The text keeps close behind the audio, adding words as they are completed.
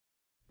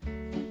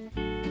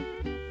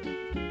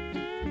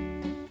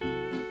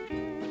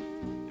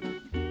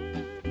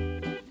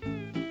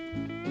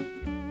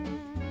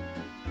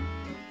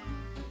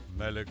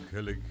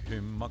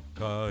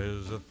Melikilikimaka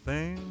is a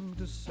thing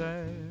to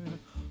say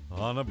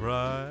on a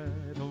bright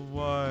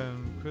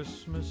Hawaiian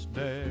Christmas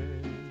day.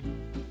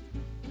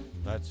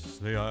 That's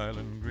the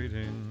island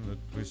greeting that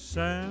we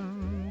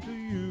send to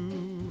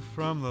you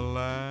from the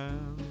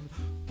land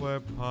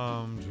where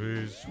palm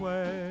trees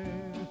sway.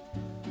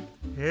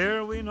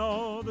 Here we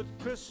know that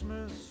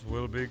Christmas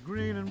will be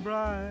green and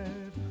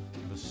bright,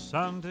 the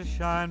sun to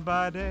shine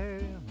by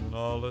day and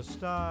all the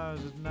stars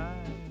at night.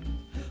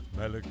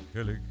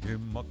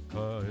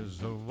 Melikilikimaka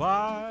is a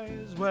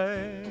wise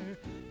way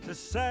to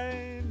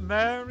say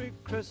Merry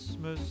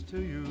Christmas to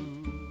you.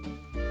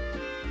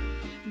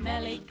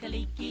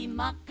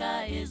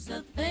 Melikilikimaka is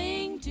a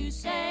thing to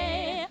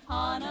say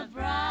on a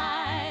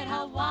bright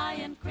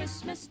Hawaiian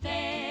Christmas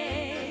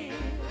day.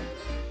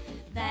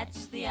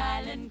 That's the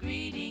island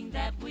greeting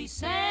that we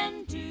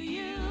send to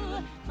you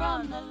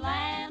from the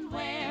land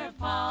where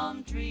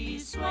palm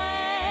trees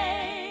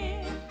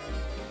sway.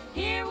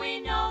 Here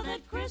we know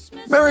that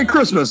Christmas. Merry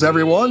Christmas,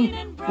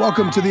 everyone.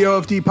 Welcome to the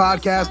OFD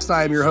podcast.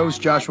 I am your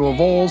host, Joshua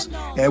Voles,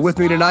 and with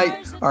me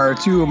tonight are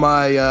two of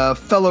my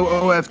fellow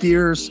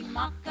OFDers,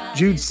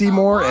 Jude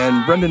Seymour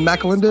and Brendan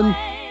McElinden.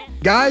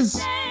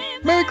 Guys,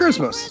 Merry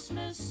Christmas.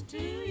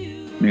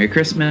 Merry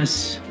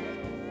Christmas.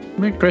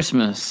 Merry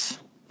Christmas.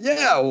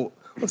 Yeah, well,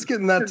 let's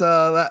get in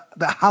that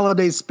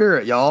holiday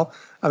spirit, y'all.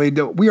 I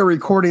mean, we are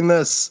recording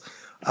this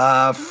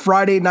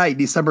Friday night,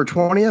 December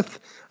 20th.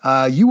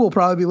 You will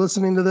probably be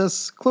listening to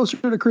this closer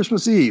to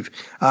Christmas Eve.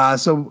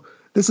 So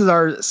this is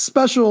our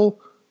special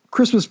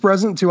Christmas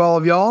present to all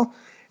of y'all.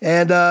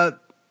 And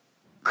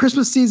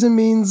Christmas season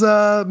means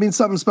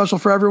something special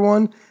for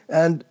everyone.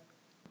 And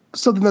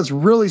something that's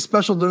really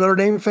special to Notre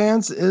Dame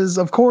fans is,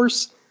 of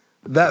course,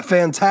 that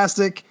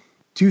fantastic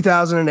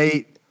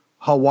 2008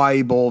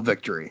 Hawaii Bowl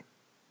victory.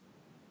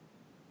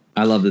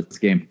 I love this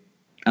game.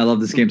 I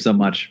love this game so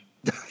much.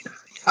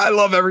 I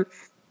love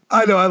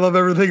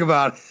everything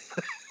about it.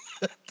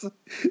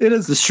 It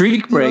is the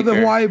streak breaker. The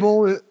Hawaii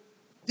Bowl.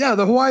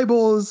 The Hawaii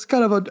Bowl is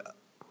kind of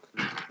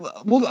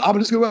well, I'm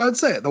just going to go ahead and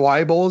say it. The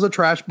Hawaii Bowl is a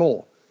trash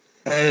bowl,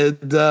 and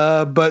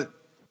but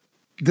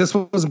this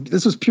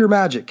was pure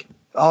magic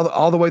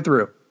all the way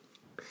through.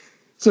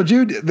 So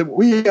Jude,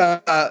 we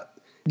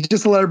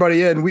just to let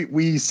everybody in,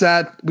 we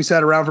sat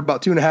around for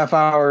about 2.5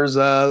 hours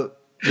the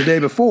day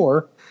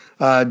before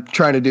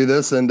trying to do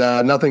this, and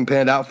nothing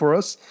panned out for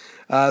us.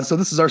 So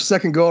this is our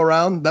second go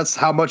around. That's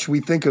how much we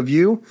think of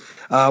you.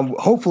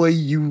 Hopefully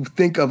you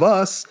think of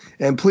us,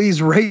 and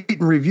please rate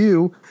and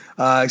review,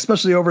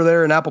 especially over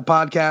there in Apple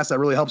Podcasts. That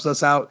really helps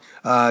us out.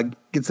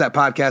 Gets that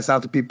podcast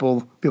out to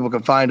people. People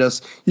can find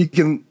us. You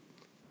can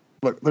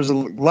look. There's a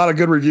lot of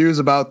good reviews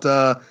about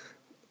the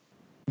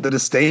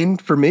disdain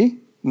for me,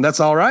 and that's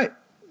all right.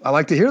 I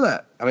like to hear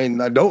that. I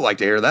mean, I don't like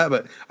to hear that,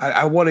 but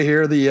I want to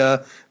hear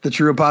the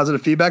true and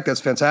positive feedback.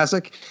 That's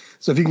fantastic.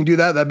 So if you can do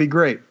that, that'd be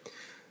great.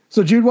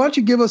 So, Jude, why don't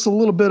you give us a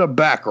little bit of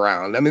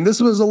background? I mean, this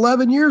was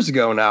 11 years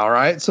ago now,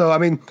 right? So, I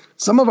mean,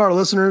 some of our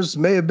listeners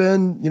may have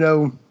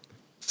been,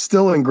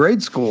 still in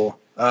grade school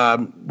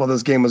while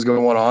this game was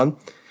going on.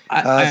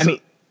 I mean,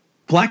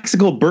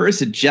 Plaxico Burress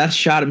had just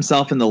shot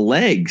himself in the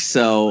leg.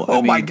 So,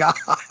 my God.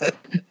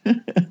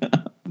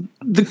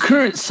 The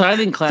current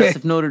signing class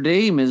of Notre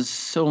Dame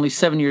is only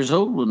 7 years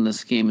old when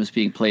this game is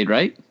being played,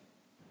 right?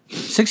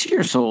 6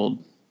 years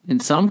old in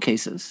some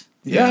cases.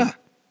 Yeah.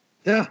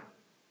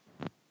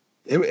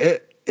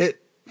 It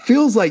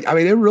feels like, I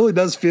mean, it really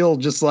does feel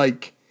just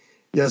like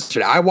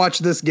yesterday. I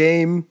watched this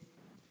game.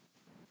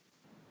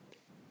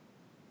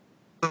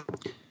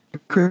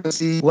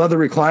 Leather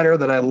recliner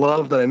that I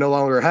love that I no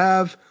longer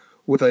have,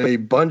 with a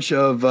bunch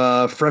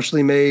of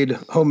freshly made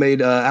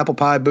homemade apple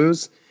pie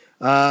booze.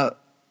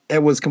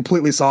 It was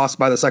completely sauced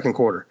by the second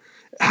quarter.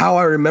 How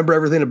I remember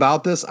everything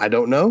about this, I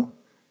don't know.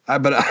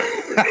 But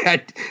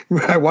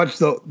I watched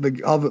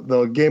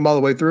the game all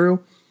the way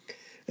through,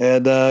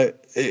 and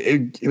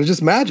it was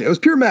just magic. It was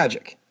pure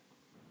magic.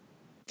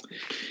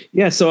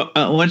 Yeah, so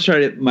I want to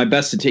try my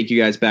best to take you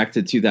guys back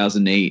to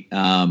 2008.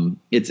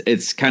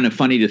 It's kind of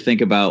funny to think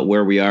about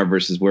where we are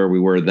versus where we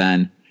were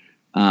then.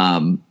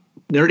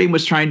 Notre Dame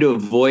was trying to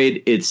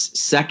avoid its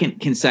second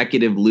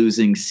consecutive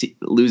losing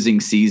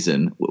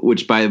season,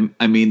 which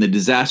I mean the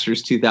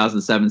disastrous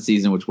 2007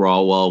 season, which we're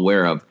all well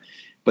aware of.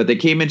 But they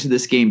came into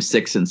this game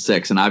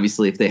 6-6, and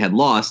obviously if they had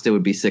lost, it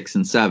would be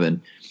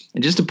 6-7.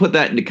 And just to put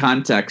that into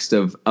context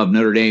of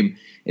Notre Dame,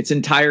 its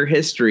entire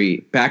history,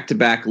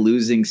 back-to-back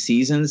losing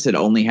seasons had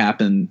only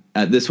happened.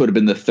 This would have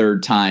been the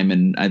third time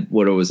in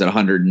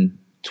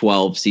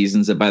 112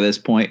 seasons by this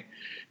point.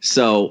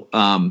 So,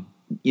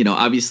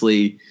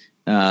 obviously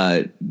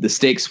the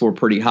stakes were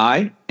pretty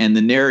high, and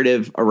the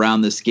narrative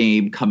around this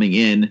game coming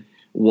in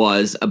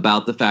was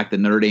about the fact that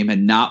Notre Dame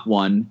had not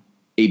won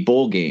a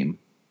bowl game.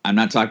 I'm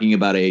not talking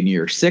about a New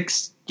Year's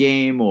Six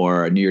game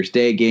or a New Year's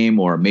Day game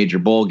or a major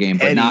bowl game,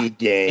 but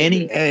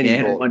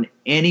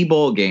any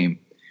bowl game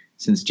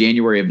since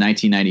January of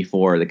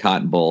 1994, the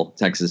Cotton Bowl,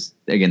 Texas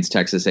against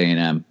Texas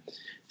A&M.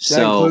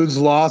 That includes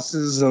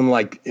losses in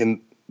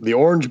the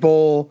Orange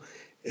Bowl,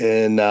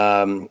 in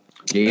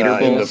Gator in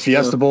Bowl. the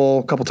Fiesta Bowl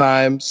a couple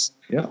times.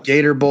 Yeah.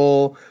 Gator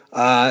Bowl.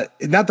 Not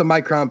the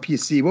Micron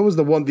PC. What was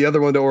the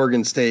other one to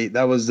Oregon State?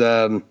 That was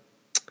was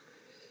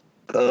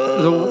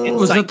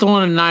that the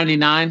one in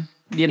 '99?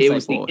 It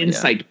was the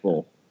Insight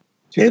Bowl.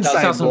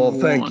 Insight Bowl.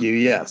 2001. Thank you.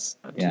 Yes.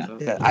 Yeah.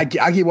 Yeah. I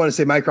keep wanting to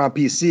say Micron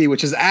PC,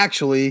 which is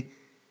actually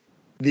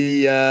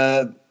the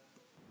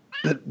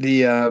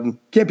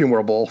Camping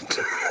World Bowl.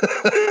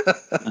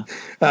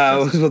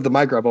 Was with the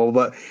Micro Bowl,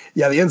 but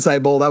yeah, the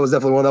Insight Bowl. That was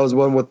definitely one. That was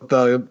one with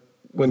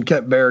when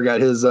Kent Bear got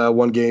his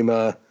one game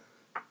of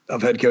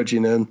head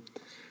coaching in.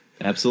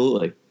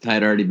 Absolutely. I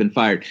had already been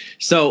fired.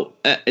 So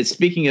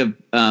speaking of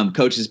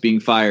coaches being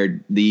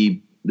fired,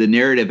 the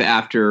narrative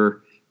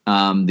after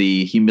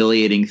the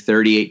humiliating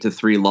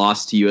 38-3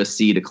 loss to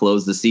USC to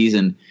close the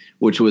season,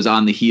 which was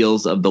on the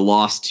heels of the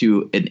loss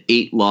to an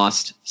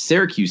 8-loss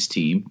Syracuse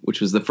team, which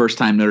was the first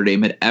time Notre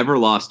Dame had ever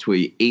lost to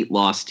a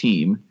 8-loss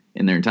team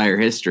in their entire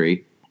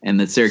history, and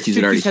that Syracuse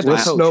had already with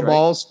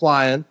snowballs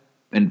flying.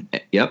 And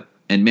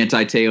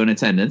Manti Te'o in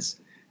attendance.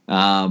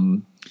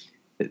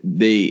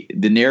 The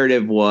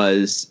narrative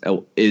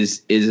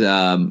is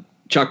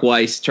Chuck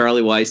Weiss,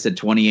 Charlie Weiss at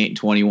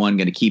 28-21 going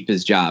to keep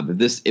his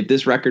job. If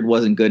this record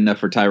wasn't good enough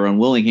for Tyrone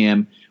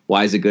Willingham,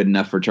 why is it good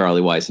enough for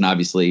Charlie Weiss? And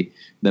obviously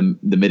the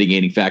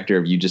mitigating factor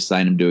of you just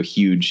signed him to a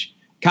huge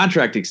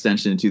contract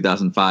extension in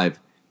 2005,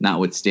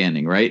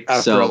 notwithstanding, right?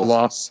 After a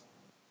loss.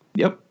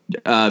 Yep.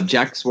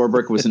 Jack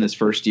Swarbrick was in his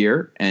first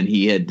year, and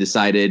he had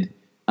decided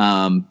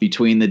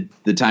between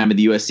the time of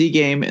the USC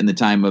game and the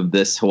time of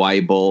this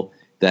Hawaii Bowl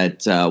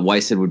that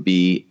Weiss said would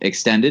be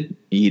extended.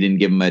 He didn't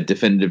give him a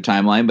definitive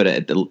timeline, but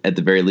at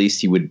the very least,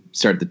 he would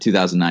start the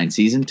 2009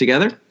 season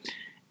together.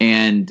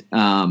 And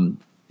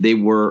they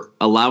were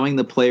allowing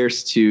the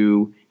players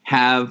to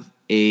have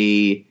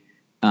a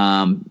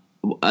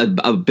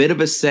bit of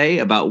a say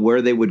about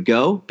where they would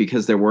go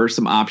because there were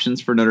some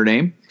options for Notre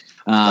Dame.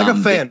 Like a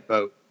fan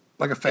vote.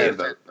 Like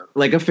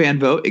a fan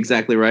vote,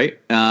 exactly right.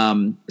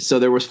 So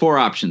there was 4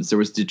 options. There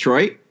was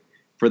Detroit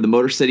for the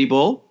Motor City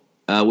Bowl,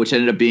 which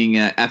ended up being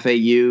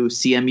FAU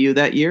CMU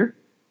that year.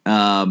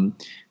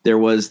 There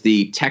was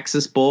the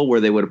Texas Bowl where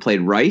they would have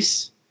played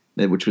Rice,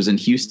 which was in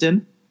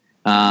Houston.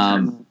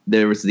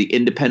 There was the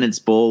Independence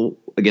Bowl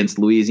against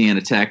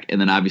Louisiana Tech,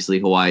 and then obviously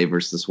Hawaii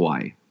versus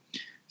Hawaii.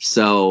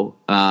 So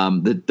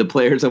the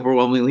players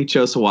overwhelmingly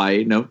chose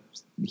Hawaii. No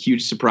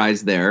huge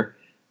surprise there.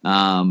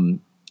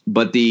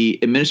 But the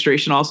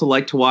administration also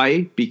liked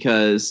Hawaii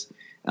because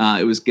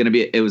it was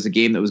a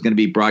game that was going to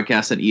be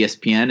broadcast on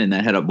ESPN, and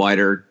that had a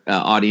wider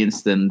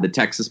audience than the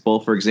Texas Bowl,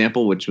 for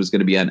example, which was going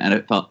to be on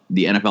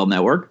the NFL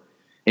Network.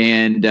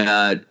 And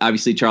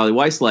obviously Charlie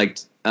Weiss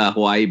liked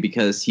Hawaii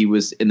because he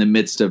was in the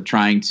midst of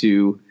trying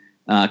to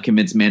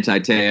convince Manti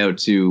Te'o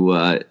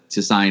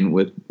to sign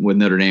with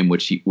Notre Dame,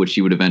 which he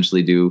would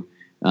eventually do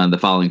the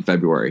following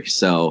February.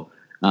 So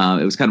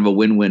it was kind of a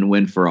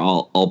win-win-win for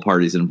all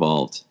parties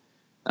involved.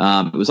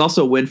 It was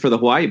also a win for the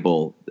Hawaii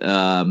Bowl.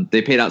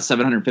 They paid out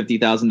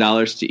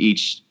 $750,000 to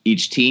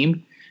each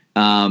team,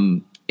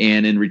 and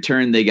in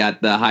return they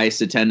got the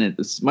highest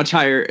attendance, much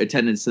higher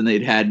attendance than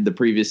they'd had the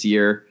previous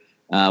year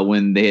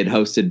when they had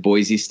hosted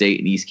Boise State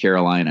and East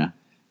Carolina.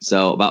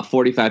 So about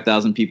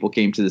 45,000 people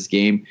came to this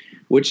game,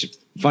 which,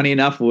 funny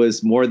enough,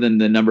 was more than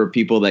the number of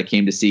people that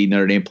came to see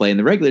Notre Dame play in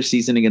the regular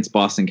season against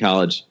Boston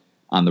College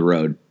on the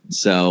road.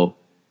 So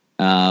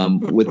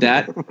with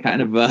that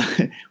kind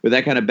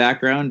of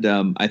background,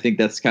 I think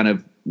that's kind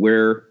of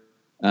where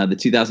the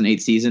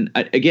 2008 season.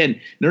 Again,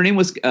 Notre Dame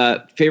was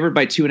favored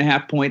by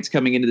 2.5 points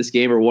coming into this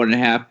game, or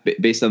 1.5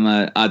 based on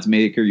the odds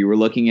maker you were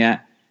looking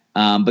at.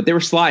 But they were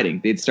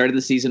sliding. They'd started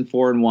the season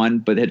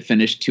 4-1, but had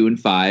finished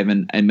 2-5.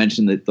 And I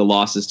mentioned that the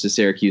losses to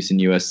Syracuse and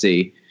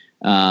USC.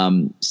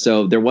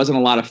 So there wasn't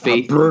a lot of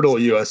faith. A brutal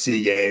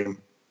USC game.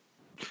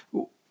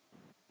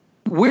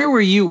 Where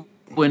were you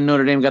when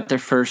Notre Dame got their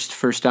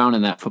first down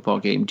in that football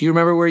game? Do you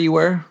remember where you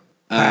were?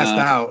 Passed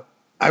out.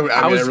 I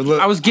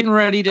was getting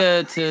ready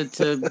to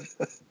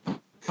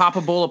pop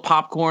a bowl of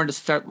popcorn to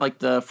start like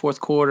the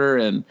fourth quarter,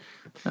 and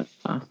I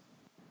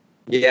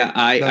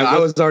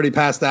was already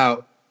passed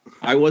out.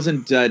 I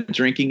wasn't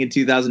drinking in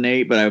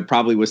 2008, but I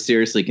probably was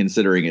seriously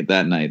considering it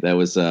that night. That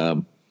was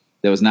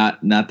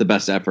not the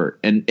best effort.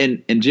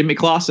 And Jimmy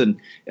Clausen,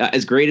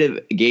 as great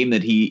a game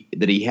that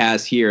he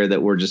has here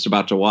that we're just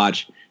about to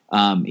watch,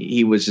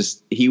 he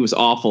was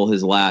awful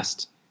his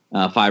last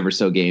 5 or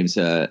so games.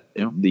 The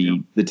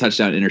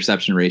touchdown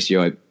interception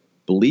ratio, I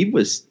believe,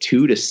 was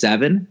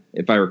 2-7,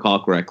 if I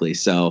recall correctly.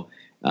 So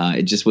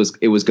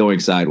it was going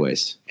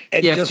sideways.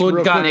 And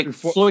Floyd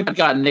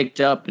got nicked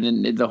up,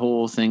 and then the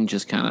whole thing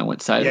just kind of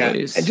went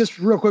sideways. Yeah. And just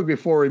real quick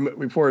before we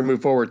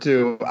move forward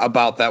too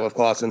about that with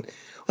Clausen,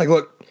 like,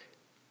 look,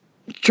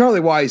 Charlie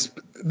Weiss,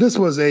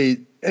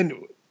 and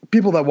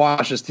people that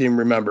watched this team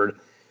remembered,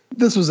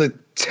 this was a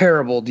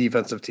terrible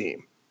defensive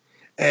team,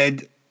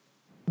 and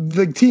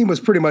the team was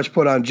pretty much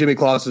put on Jimmy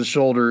Clausen's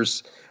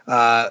shoulders,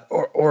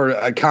 or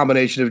a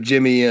combination of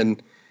Jimmy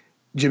and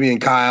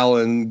Kyle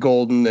and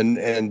Golden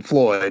and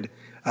Floyd.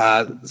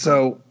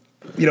 So,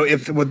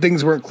 if when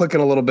things weren't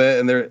clicking a little bit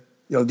and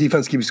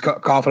defense keeps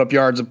coughing up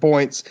yards and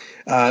points.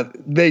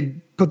 They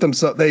put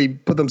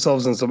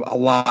themselves in a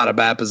lot of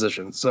bad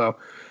positions. So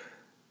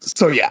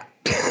yeah,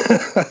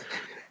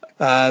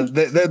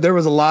 there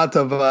was a lot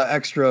of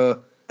extra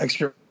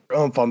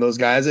oomph on those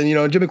guys.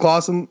 And Jimmy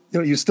Clausen, he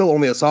was still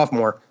only a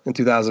sophomore in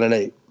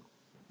 2008.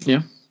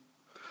 Yeah,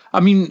 I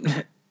mean,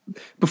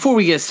 before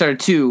we get started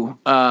too,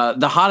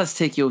 the hottest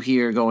take you'll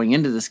hear going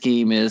into this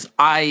game is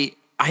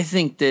I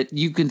think that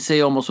you can say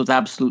almost with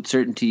absolute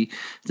certainty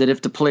that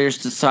if the players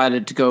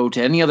decided to go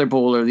to any other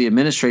bowl or the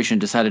administration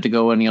decided to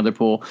go any other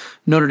bowl,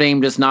 Notre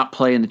Dame does not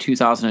play in the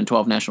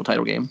 2012 national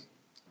title game.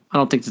 I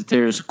don't think that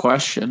there's a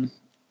question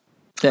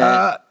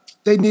that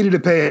they needed to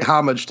pay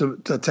homage to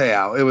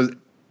Te'o. It was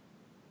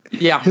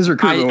his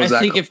recruitment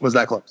was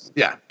that close.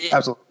 Yeah,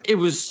 absolutely. It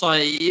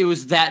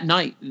was that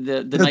night.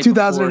 The night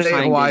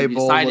 2008 Hawaii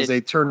Bowl was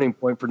a turning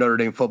point for Notre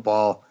Dame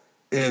football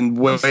in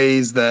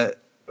ways that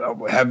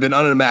have been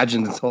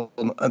unimagined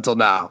until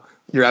now.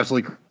 You're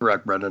absolutely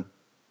correct, Brendan.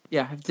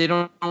 Yeah, if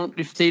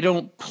they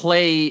don't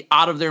play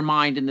out of their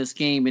mind in this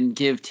game and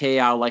give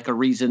Te'o like a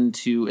reason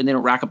to, and they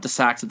don't rack up the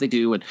sacks that they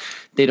do, and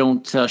they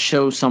don't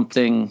show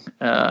something.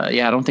 I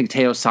don't think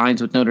Te'o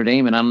signs with Notre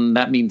Dame, and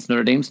that means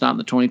Notre Dame's not in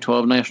the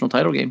 2012 national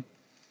title game.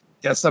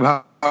 Yeah,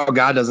 somehow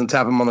God doesn't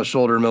tap him on the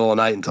shoulder in the middle of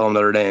the night and tell him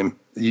Notre Dame.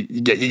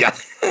 You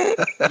got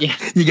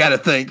you got to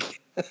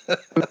think.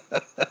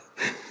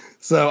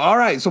 So, all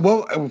right. So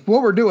what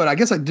we're doing, I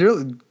guess I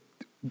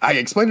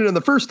explained it in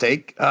the first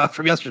take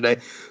from yesterday.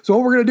 So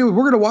what we're going to do is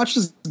we're going to watch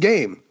this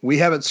game. We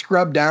have it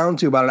scrubbed down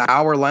to about an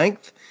hour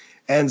length.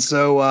 And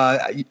so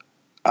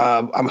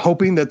I'm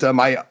hoping that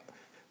my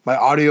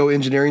audio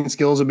engineering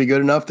skills will be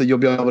good enough that you'll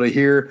be able to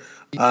hear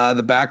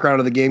the background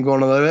of the game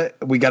going a little bit.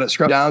 We got it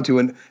scrubbed down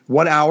to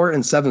 1 hour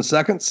and 7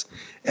 seconds.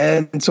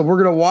 And so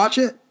we're going to watch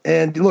it.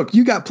 And look,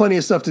 you got plenty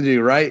of stuff to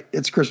do, right?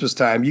 It's Christmas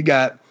time. You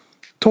got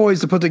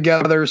toys to put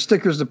together,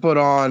 stickers to put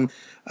on.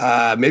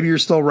 Maybe you're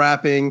still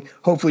wrapping.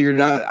 Hopefully you're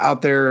not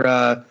out there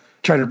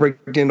trying to break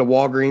into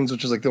Walgreens,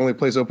 which is like the only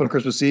place open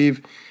Christmas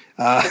Eve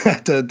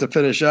to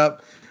finish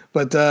up.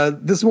 But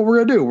this is what we're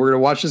going to do. We're going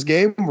to watch this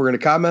game. We're going to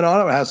comment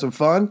on it. We'll have some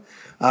fun.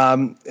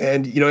 And,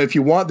 if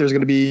you want, there's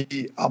going to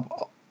be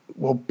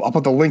I'll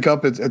put the link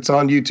up. It's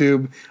on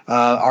YouTube,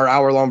 our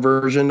hour-long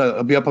version.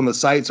 It'll be up on the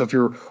site. So if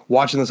you're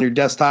watching this on your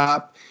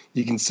desktop,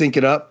 you can sync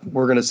it up.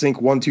 We're going to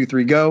sync 1, 2,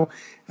 3, go.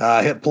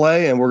 Hit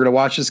play, and we're going to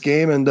watch this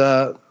game and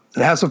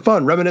have some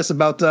fun. Reminisce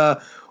about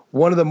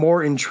one of the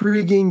more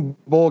intriguing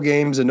bowl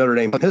games in Notre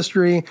Dame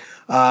history,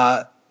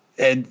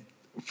 and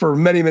for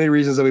many, many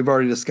reasons that we've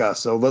already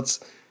discussed. So let's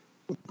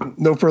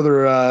no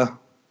further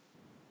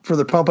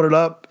pumping it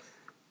up.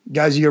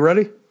 Guys, you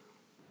ready?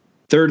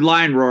 Third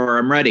line roar.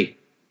 I'm ready.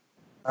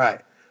 All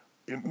right.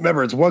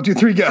 Remember, it's 1, 2,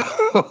 3, go.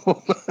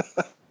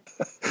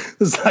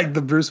 It's like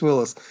the Bruce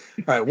Willis.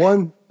 All right.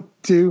 1,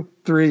 2,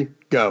 3,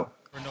 go.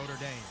 Notre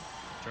Dame.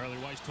 Charlie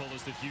Weiss told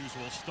us that Hughes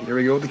will start. Here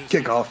we go with the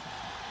kickoff.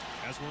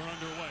 As we're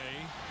underway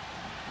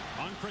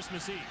on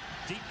Christmas Eve,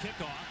 deep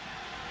kickoff.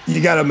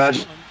 You got to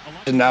imagine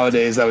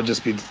nowadays that would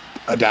just be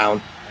a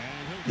down.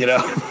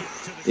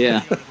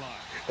 Yeah.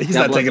 He's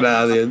not taking it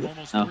out of the end.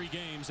 Almost 3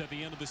 games at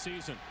the end of the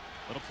season,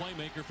 but a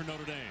playmaker for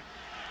Notre Dame.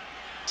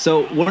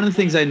 So one of the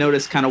things I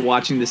noticed kind of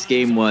watching this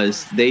game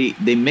was they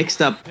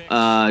mixed up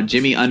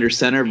Jimmy under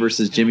center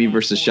versus Jimmy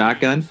versus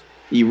shotgun.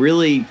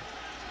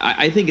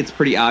 I think it's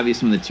pretty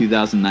obvious when the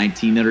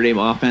 2019 Notre Dame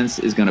offense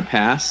is going to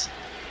pass.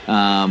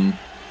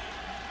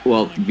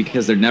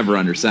 Because they're never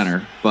under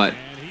center. But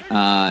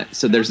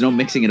so there's no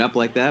mixing it up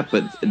like that.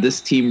 But this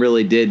team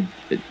really did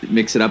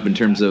mix it up in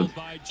terms of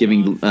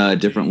giving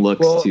different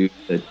looks to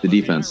the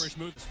defense.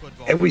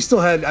 And we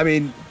still had,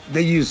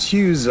 they used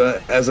Hughes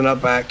as an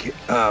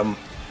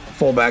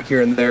fullback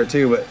here and there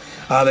too.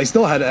 But they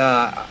still had,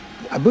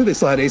 I believe they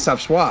still had Asaph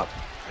Schwab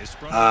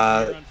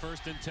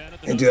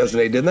in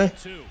 2008, didn't they?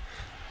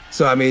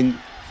 So,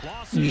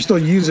 you're still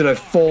using a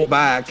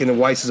fullback, and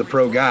Weiss is a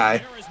pro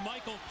guy.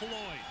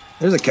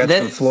 There's a catch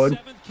from Floyd.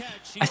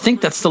 I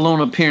think that's the lone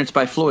appearance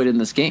by Floyd in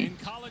this game.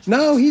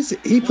 No, he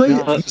played.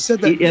 He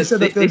said that. He said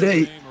that the other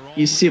day.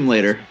 You see him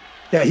later.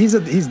 Yeah, he's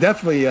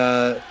definitely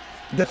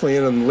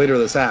in them later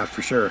this half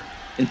for sure.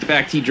 In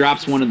fact, he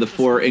drops one of the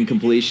 4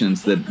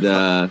 incompletions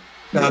that.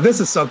 Now this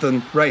is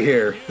something right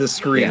here. This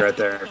screen right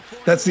there.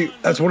 That's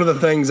one of the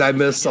things I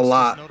miss a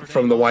lot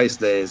from the Weiss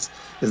days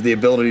is the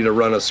ability to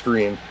run a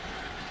screen.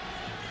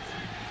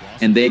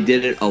 And they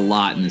did it a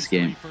lot in this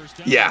game.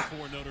 Yeah.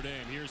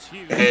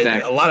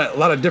 And a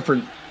lot of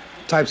different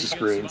types of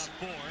screens.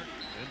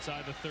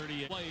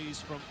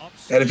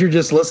 And if you're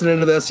just listening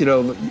to this,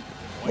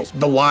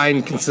 the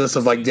line consists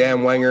of like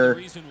Dan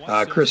Wenger,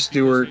 Chris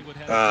Stewart,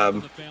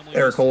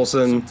 Eric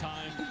Olson,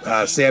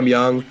 Sam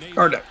Young,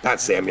 or no, not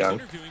Sam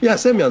Young. Yeah,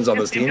 Sam Young's on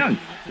this team. Young.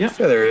 Yeah,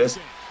 there he is.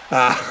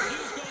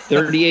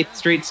 38th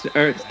straight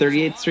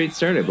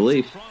start, I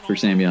believe, for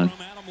Sam Young.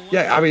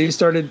 Yeah, he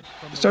started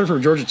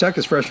from Georgia Tech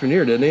his freshman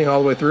year, didn't he?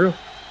 All the way through.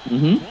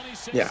 Mm-hmm.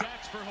 Yeah.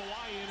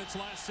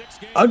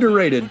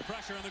 Underrated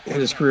in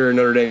his career in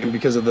Notre Dame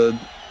because of the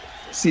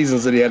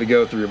seasons that he had to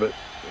go through. But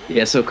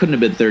Yeah, so it couldn't have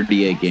been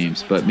 38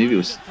 games, but maybe it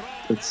was.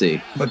 Let's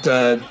see. Mike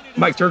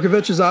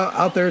Turkovich is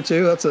out there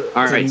too. That's a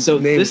All right, so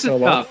name this is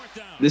tough.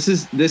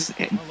 This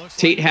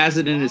Tate has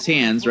it in his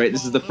hands, right?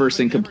 This is the first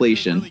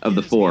incompletion of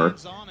the 4.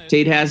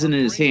 Tate has it in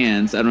his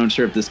hands. I'm not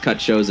sure if this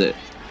cut shows it,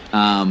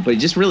 but he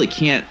just really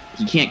can't.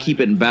 He can't keep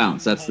it in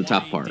bounds. That's the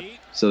tough part.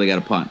 So they got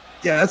to punt.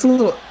 Yeah, that's a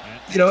little.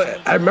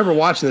 I remember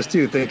watching this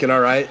too, thinking,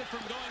 all right,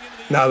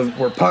 now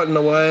we're punting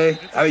away.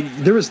 I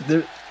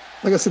mean,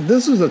 like I said,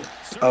 this was a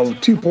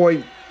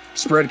 2-point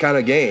spread kind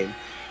of game.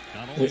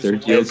 And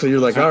so you're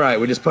like, all right,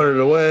 we just put it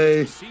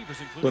away.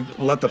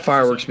 Let the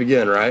fireworks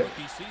begin, right?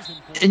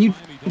 And you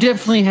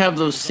definitely have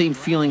those same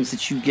feelings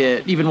that you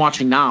get even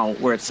watching now,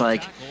 where it's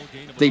like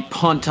they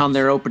punt on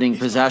their opening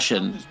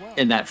possession,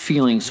 and that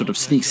feeling sort of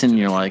sneaks in, and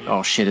you're like,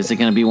 oh shit, is it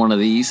going to be one of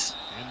these?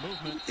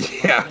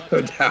 Yeah,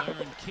 no doubt.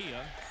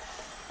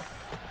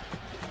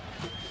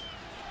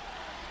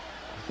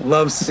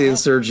 Love seeing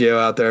Sergio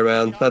out there,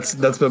 man. That's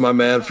been my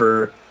man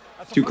for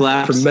 2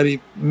 claps for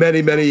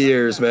many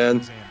years,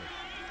 man.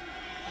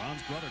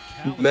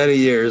 Many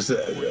years.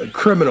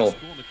 Criminal.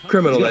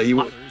 That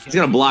He's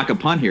gonna block a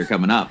punt here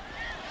coming up.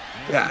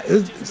 Yeah,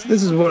 this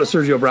is one of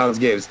Sergio Brown's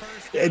games.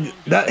 And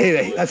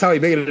that's how he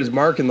made it his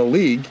mark in the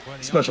league.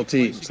 Special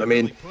teams. I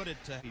mean,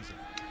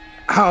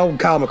 how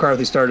Kyle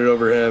McCarthy started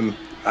over him,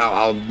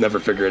 I'll never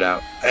figure it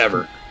out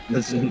ever.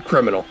 It's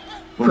criminal.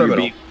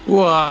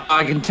 Well,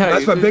 I can tell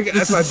you,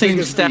 that's the my same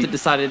biggest staff beef. that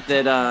decided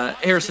that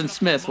Harrison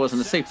Smith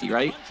wasn't a safety,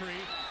 right?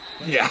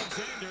 Yeah.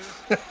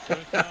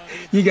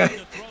 you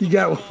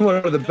got one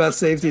of the best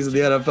safeties in the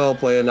NFL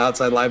playing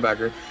outside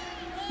linebacker.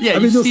 Yeah, I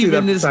mean, you you'll see see him that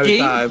in this from time to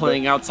game time,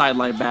 playing outside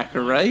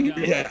linebacker, right?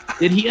 Yeah.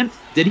 Did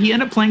he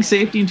end up playing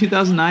safety in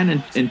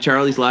 2009 in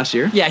Charlie's last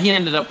year? Yeah, he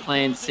ended up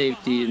playing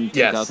safety in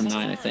Yes.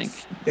 2009, I think.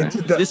 In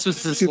This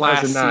was his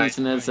last 2009.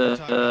 season as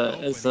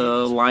a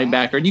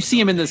linebacker, and you see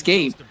him in this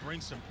game.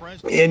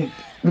 And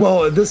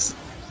well,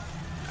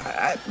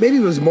 maybe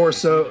it was more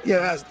so.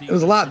 Yeah, it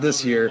was a lot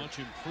this year.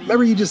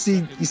 Remember, you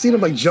seen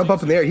him like jump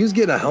up in the air. He was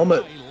getting a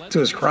helmet to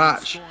his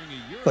crotch,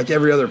 like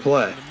every other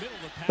play.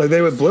 Like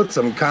they would blitz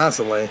him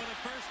constantly.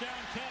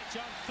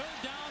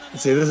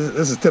 See, this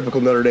is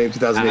typical Notre Dame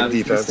 2008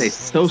 defense.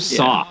 So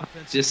soft,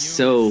 just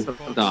so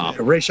soft.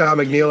 Rayshawn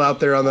McNeil out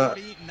there on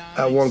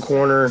at one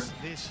corner.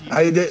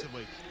 I did.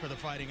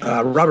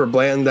 Robert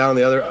Blanton down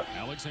the other.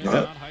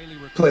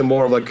 Playing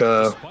more of like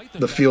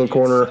the field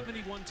corner.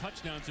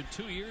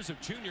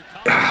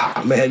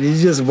 Oh, man, you're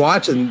just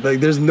watching.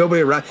 Like, there's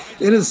nobody around.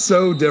 It is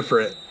so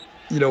different,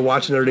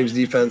 watching Notre Dame's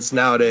defense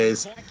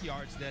nowadays.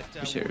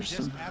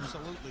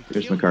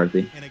 Here's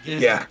McCarthy.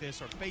 Yeah.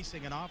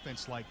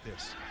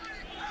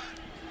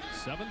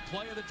 7th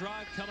play of the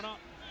drive coming up.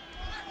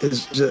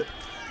 It's just.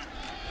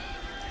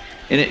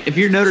 And if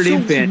you're a Notre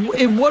Dame fan,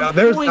 At what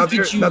point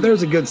did you? Now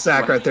there's a good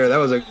sack right there. That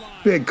was a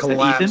big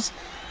collapse.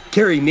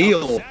 Kerry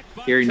Neal.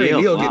 Kerry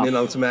Neal, getting in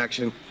on some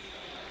action.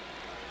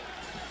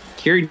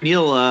 Kerry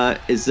Neal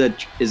is a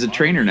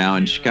trainer now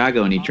in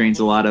Chicago, and he trains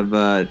a lot of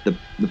the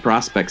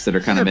prospects that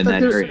are kind of in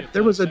that area.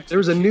 There was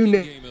a new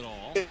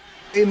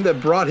name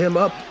that brought him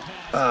up.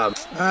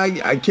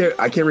 I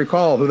can't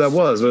recall who that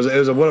was. It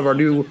was one of our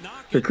new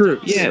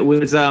recruits. Yeah, it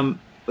was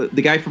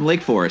the guy from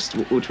Lake Forest.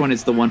 Which one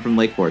is the one from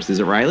Lake Forest? Is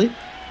it Riley?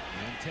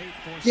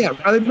 Yeah,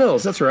 Riley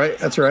Mills. That's right.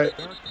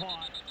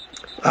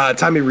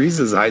 Tommy Rees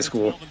is high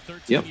school.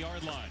 Yep.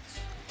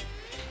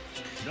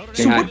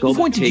 So what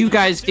point did you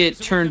guys get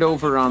turned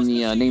over on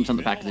the names on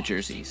the back of the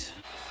jerseys?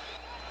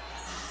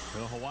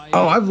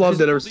 Oh, I've loved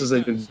it ever since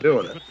they've been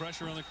doing it.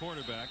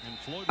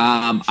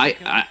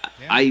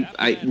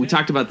 We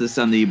talked about this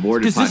on the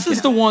board Because podcast.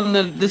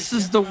 this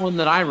is the one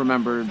that I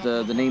remember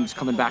the names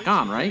coming back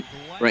on, right?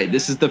 Right.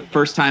 This is the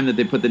first time that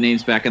they put the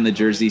names back on the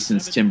jersey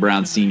since Tim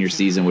Brown's senior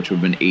season, which would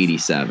have been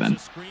 '87.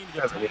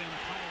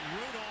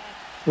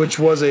 Which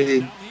was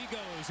a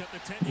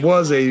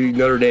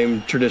Notre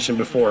Dame tradition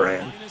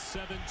beforehand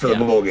for the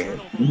bowl game.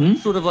 Mm-hmm.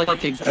 Sort of like a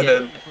gift.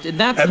 then- And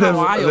that's and then how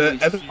I always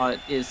the- thought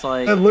is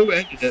like. And Lou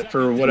ended it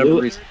for whatever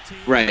reason.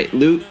 Right.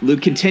 Lou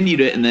continued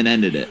it and then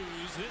ended it.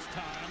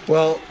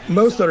 Well,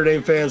 most Notre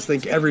Dame fans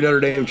think every Notre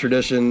Dame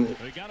tradition,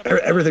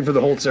 everything from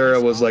the Holtz era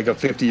was like a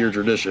 50-year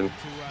tradition,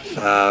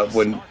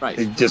 when Right.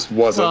 it just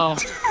wasn't. Well,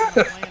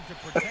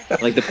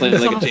 Like the play,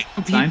 like some a James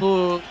sign.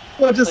 people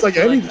Well, just like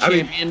any, I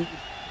mean, champion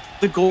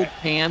the gold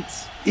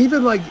pants.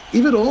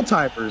 even old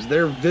timers,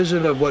 their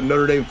vision of what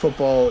Notre Dame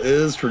football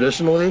is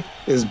traditionally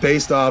is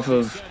based off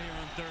of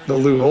the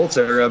Lou Holtz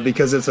era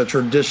because it's a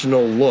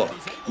traditional look.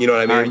 You know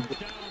what I All mean? right.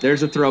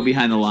 There's a throw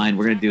behind the line.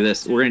 We're gonna do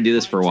this. We're gonna do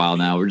this for a while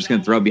now. We're just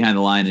gonna throw behind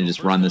the line and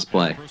just run this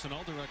play.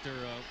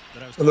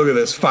 And look at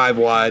this, 5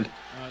 wide.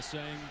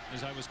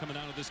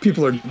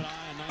 People are,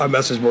 our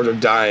message boards are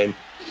dying.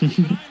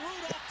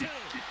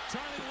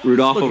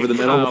 Rudolph over the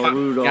middle. Kyle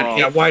Rudolph. Got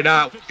Yeah, hit. why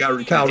not? We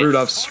got Kyle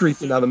Rudolph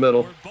streaking down the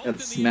middle.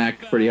 Got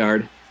smacked pretty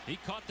hard.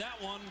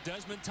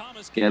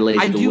 Yeah, laid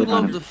I the do wood on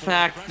love him. the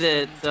fact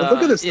that But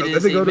look at this. it Though.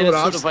 is They a go to an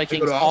Minnesota offset,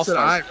 Vikings offset All-Star.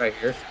 eye right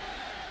here.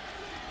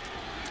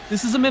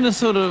 This is a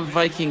Minnesota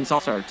Vikings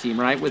All-Star team,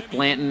 right? With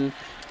Blanton,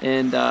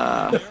 and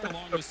Kyle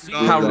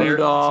There-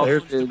 Rudolph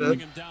there's and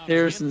the-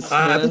 Harrison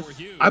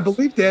Smith. I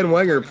believe Dan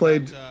Wenger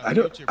played. I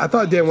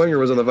thought Dan Wenger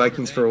was on the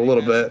Vikings for a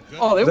little bit.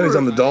 Oh, they I thought he was were.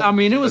 on the Dolphins. I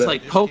mean, it was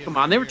like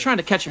Pokemon. They were trying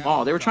to catch them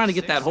all. They were trying to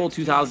get that whole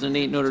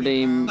 2008 Notre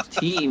Dame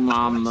team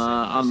on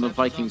the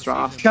Vikings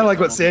roster. Kind of like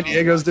what San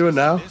Diego's doing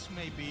now.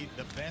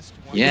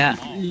 Yeah.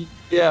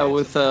 Yeah,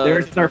 with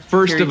There's our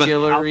first Terry of a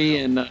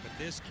Gillery and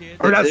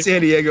Or not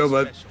San Diego,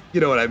 but you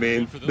know what I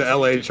mean. The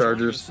LA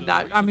Chargers.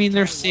 I mean,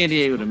 they're San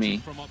Diego to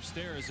me.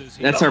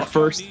 That's our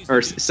first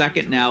or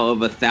second now of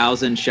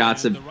 1,000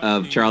 shots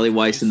of Charlie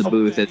Weiss in the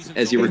booth.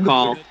 As you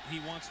recall,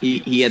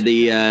 he had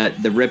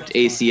the ripped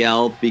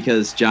ACL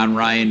because John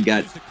Ryan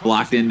got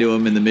blocked into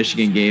him in the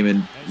Michigan game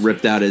and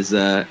ripped out his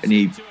and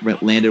he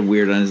landed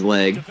weird on his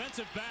leg.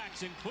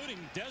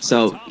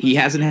 So he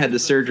hasn't had the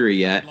surgery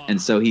yet, and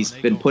so he's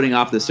been putting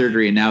off the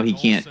surgery, and now he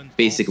can't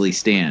basically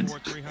stand.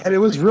 And it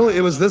was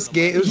this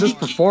game. It was this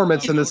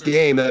performance in this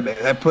game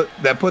that put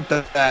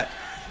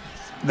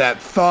that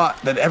thought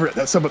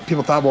that some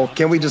people thought, well,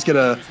 can we just get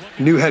a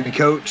new head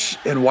coach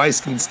and Weiss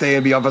can stay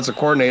and be offensive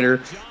coordinator?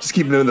 Just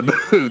keep him in the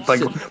booth.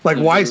 Like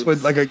Weiss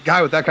would, like a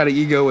guy with that kind of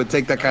ego would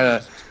take that kind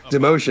of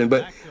demotion.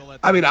 But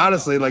I mean,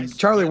 honestly, like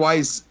Charlie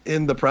Weiss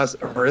in the press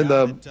or in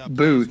the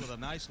booth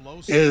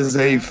is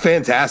a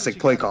fantastic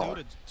play caller.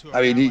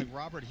 I mean,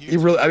 he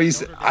really. I mean,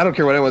 I don't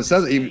care what anyone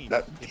says.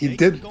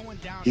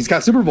 He's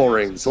got Super Bowl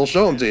rings. He'll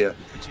show them to you.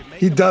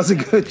 He does a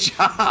good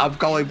job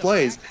calling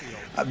plays.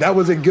 That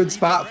was a good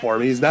spot for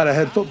him. He's not a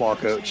head football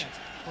coach,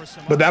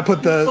 but that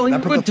put the. Well, he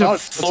that put went the to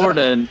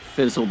Florida and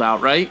fizzled out,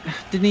 right?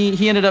 Didn't he?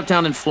 He ended up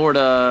down in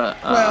Florida.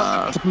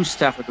 Well- Whose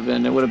staff would have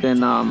been? It would have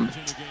been.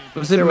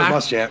 Was it There was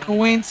Muschamp.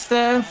 McElwain's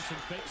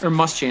staff or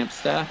Muschamp's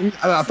staff?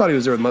 I thought he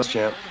was there with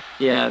Muschamp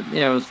Yeah,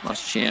 it was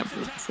Muschamp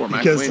before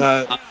because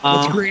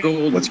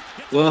McElwain. what's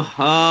Well,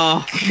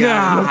 oh,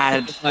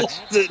 God, God,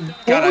 what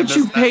I would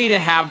you missed that. pay to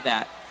have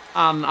that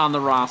on the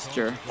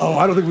roster? Oh,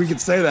 I don't think we could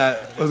say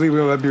that. We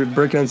might be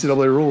breaking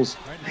NCAA rules.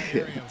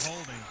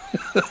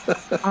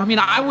 I mean,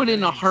 I would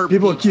in a heartbeat.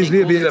 People accuse take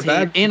me of being a Golden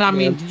Tate. bad And I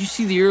mean, man. did you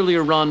see the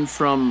earlier run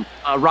from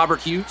Robert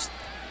Hughes?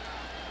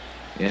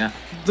 yeah.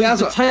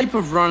 The type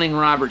of running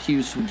Robert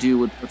Hughes would do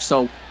would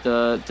so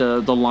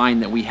the line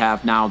that we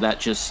have now, that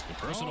just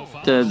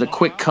the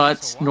quick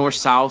cuts north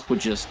south would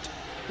just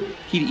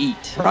he'd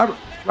eat.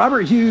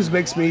 Robert Hughes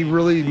makes me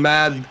really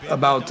mad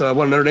about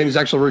one of Notre Dame's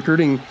actual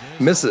recruiting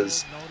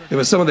misses. It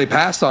was someone they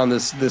passed on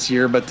this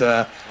year, but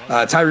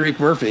Tyreek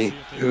Murphy,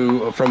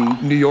 who from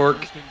New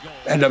York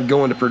ended up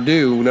going to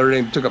Purdue, Notre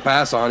Dame took a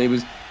pass on. He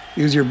was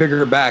your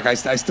bigger back. I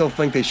still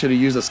think they should have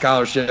used a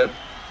scholarship.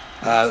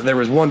 There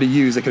was one to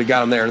use that could have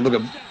got him there. And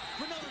look at,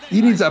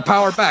 he needs a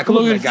power back.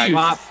 Look at that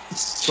guy.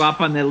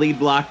 Swap on the lead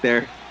block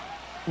there.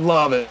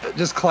 Love it.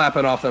 Just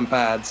clapping off them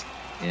pads.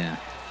 Yeah.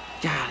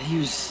 God, he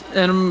was.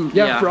 And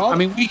Yeah, yeah, for all- I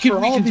mean, we for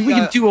all can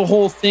the, do a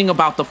whole thing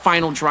about the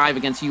final drive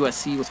against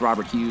USC with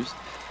Robert Hughes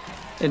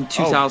in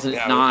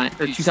 2009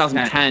 or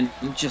 2010,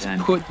 just 10.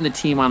 putting the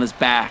team on his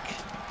back.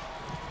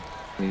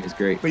 He was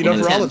great. But you know,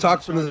 And for all the then-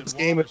 talk from this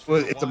game,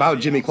 it's about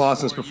Jimmy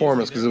Clausen's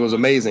performance because it was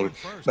amazing.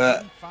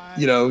 But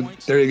you know,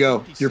 there you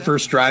go. Your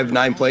first drive,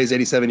 9 plays,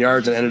 87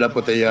 yards, and ended up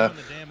with a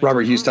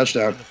Robert Hughes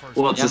touchdown.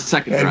 Well, it's the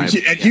second And,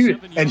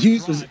 drive. and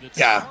Hughes was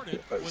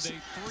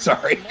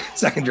sorry,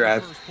 second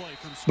drive.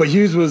 But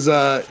Hughes was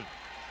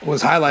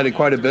highlighted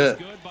quite a bit,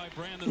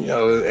 you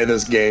know, in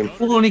this game.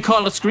 Well, and he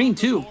caught a screen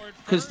too,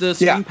 because the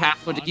screen Yeah.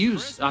 pass went to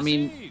Hughes. I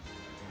mean,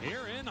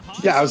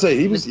 Yeah, I would say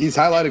he's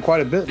highlighted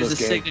quite a bit in there's a this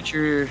game.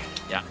 signature.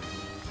 Yeah.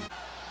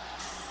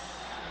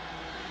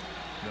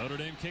 Notre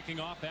Dame kicking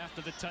off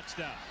after the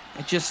touchdown.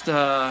 I just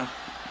There's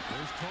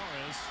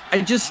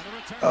Torres.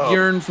 Oh.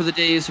 yearn for the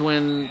days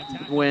when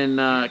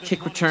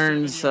kick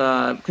returns,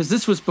 because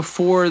this was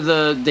before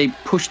they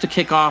pushed the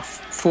kickoff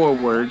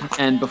forward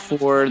and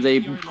before they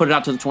put it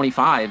out to the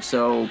 25.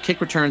 So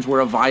kick returns were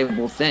a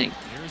viable thing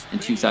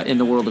in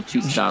the world of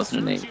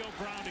 2008.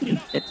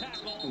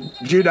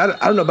 Jude, I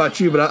don't know about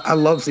you, but I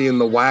love seeing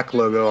the WAC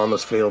logo on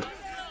this field.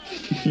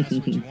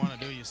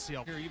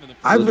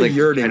 I've been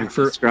yearning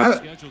for.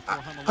 I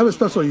have a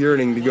special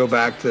yearning to go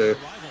back to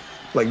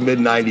like mid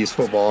 '90s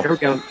football. There we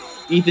go.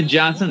 Ethan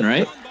Johnson,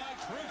 right?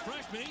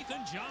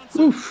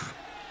 Oof.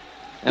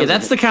 Yeah,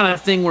 that's the kind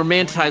of thing where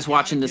Manti's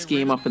watching this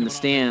game up in the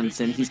stands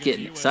and he's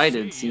getting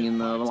excited seeing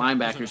the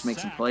linebackers make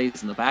some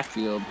plays in the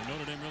backfield.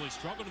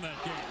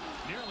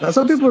 Now,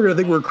 some people are going to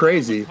think we're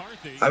crazy.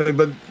 I mean,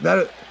 but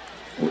that,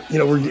 you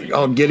know, we're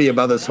all giddy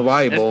about this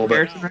Hawaii Bowl.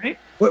 But Right?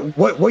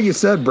 what you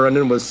said,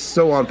 Brendan, was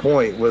so on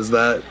point. Was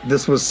that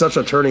this was such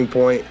a turning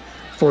point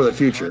for the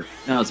future?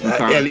 No, it's And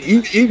McCarthy.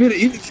 even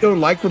if you don't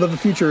like what the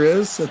future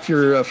is, if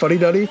you're a fuddy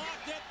duddy,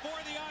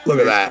 look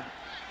at that.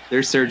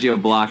 There's Sergio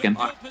blocking.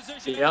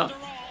 Yeah.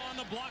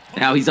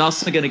 Now he's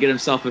also going to get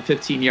himself a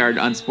 15-yard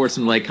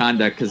unsportsmanlike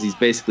conduct because he's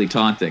basically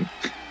taunting.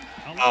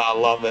 Oh, I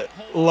love it.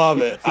 Love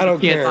it. I don't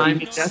care.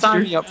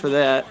 Sign me up for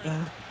that.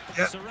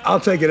 Yeah, I'll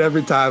take it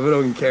every time. I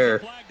don't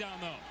care.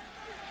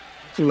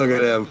 Look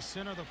at him.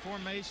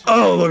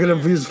 Oh, look at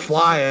him. He's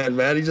flying,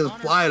 man. He's just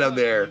flying up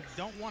there.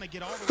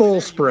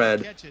 Full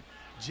spread.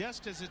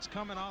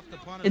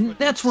 And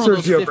that's one of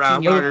those Sergio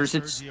Brown.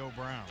 15-yarders.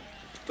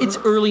 It's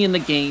early in the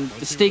game.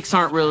 The stakes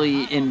aren't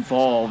really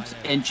involved,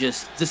 and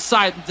just the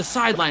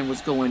sideline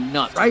was going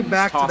nuts. Right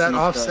back to that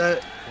Tossing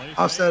it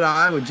offset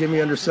eye with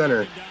Jimmy under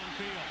center.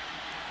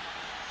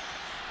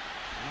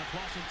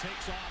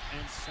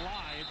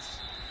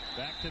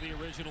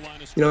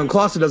 You know, and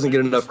Clausen doesn't get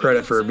enough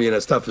credit for being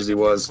as tough as he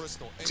was,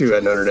 too,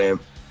 at Notre Dame.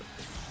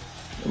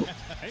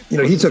 You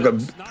know, he took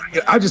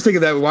I was just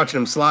thinking that watching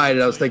him slide,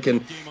 and I was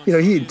thinking, you know,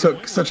 he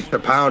took such a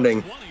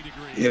pounding,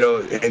 you know,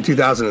 in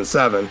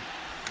 2007.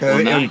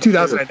 In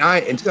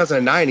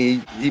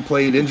 2009, he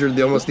played injured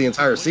almost the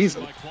entire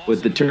season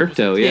with the turf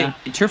toe. Yeah,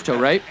 turf toe,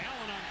 right?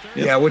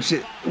 Yeah, which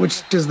is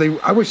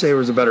I wish there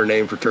was a better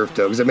name for turf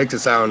toe because it makes it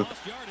sound.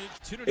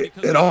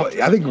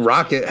 I think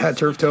Rocket had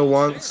turf toe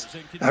once.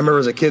 I remember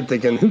as a kid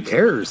thinking, who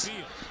cares?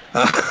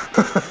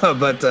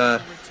 But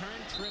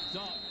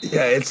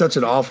yeah, it's such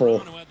an awful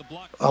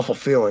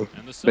feeling.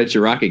 Bet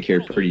your Rocket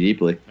cared pretty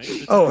deeply.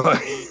 Oh,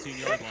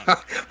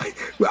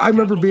 I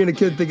remember being a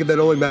kid thinking that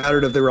only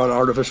mattered if they were on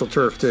artificial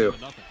turf too.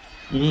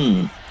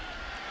 I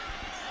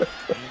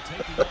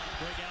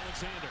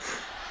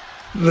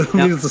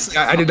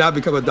did not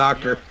become a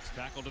doctor.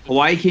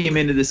 Hawaii came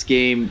into this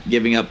game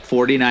giving up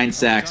 49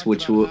 sacks,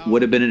 which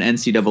would have been an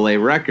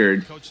NCAA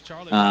record.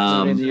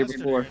 The year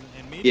before.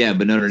 Yeah,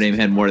 but Notre Dame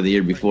had more the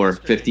year before,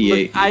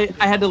 58. I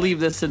had to leave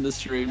this in the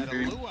stream.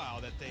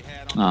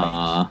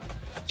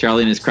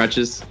 Charlie and his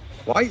crutches.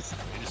 White.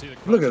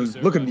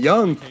 Looking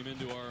young.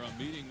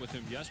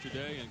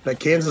 That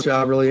Kansas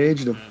job really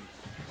aged him.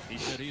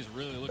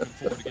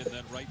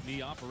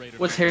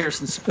 What's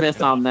Harrison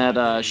Smith on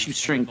that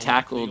shoestring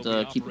tackle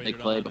to keep a big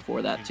play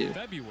before that, too?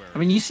 I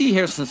mean, you see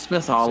Harrison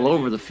Smith all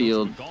over the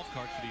field.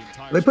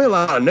 They play a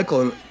lot of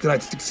nickel, and I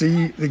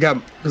see they got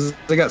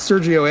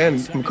Sergio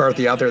and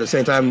McCarthy out there at the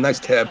same time. Nice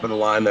tip of the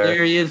line there.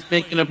 There he is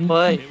making a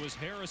play.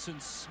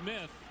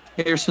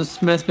 Harrison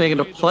Smith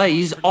making a play.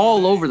 He's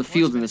all over the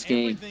field in this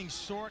game.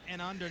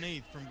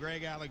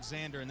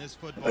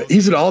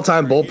 He's an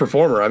all-time bowl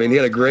performer. I mean, he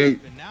had a great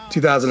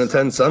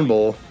 2010 Sun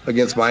Bowl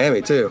against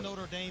Miami too.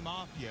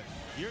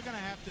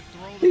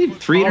 He had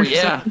 3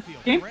 interceptions.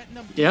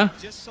 Yeah.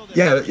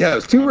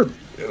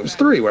 It was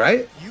 3,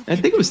 right? I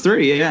think it was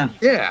 3. Yeah.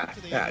 Yeah.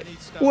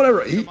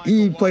 Whatever.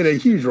 He played a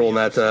huge role in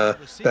that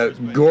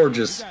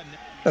gorgeous.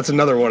 That's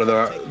another one of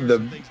the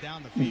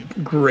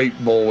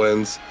great bowl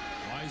wins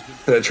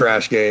in a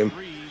trash game.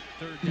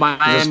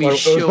 Miami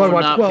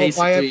showing up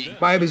basically.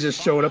 Miami's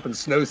just showing up in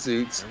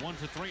snowsuits.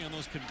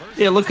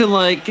 Yeah, looking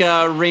like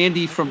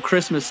Randy from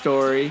Christmas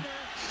Story.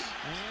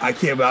 I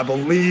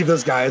believe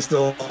this guy is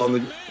still on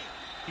the.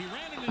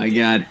 My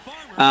God.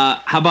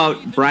 How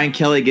about Brian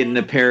Kelly getting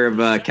a pair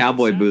of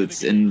cowboy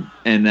boots and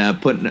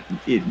putting?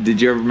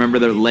 Did you ever remember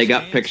the leg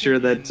up picture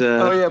that?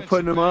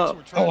 Putting them up.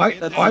 I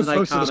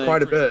posted this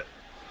quite a bit.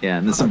 Yeah,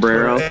 and the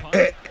sombrero.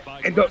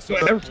 And don't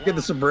never forget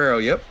the sombrero.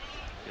 Yep.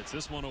 Gets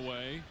this one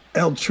away.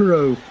 El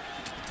Churro.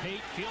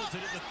 Tate fields it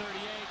at the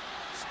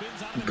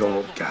 38.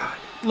 Go, God.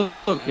 Look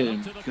at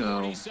him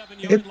go.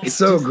 It's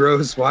so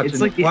gross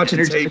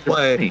watching Tate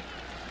play.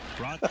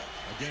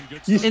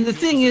 And the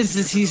thing is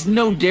he's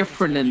no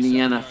different in the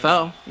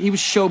NFL. He was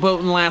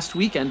showboating last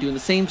weekend doing the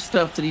same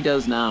stuff that he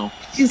does now.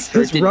 His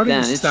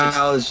running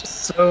style is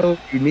just so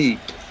unique.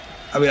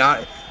 I mean,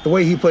 the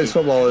way he plays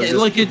football is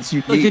like a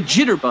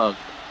jitterbug.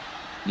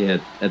 Yeah,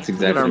 that's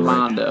exactly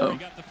Armando.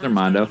 Right.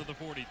 Armando.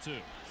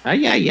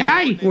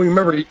 Ay. Well,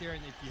 remember,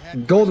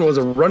 Golden was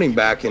a running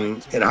back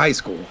in high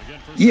school.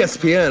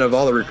 ESPN, of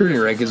all the recruiting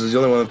rankings, was the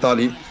only one that thought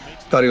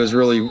he was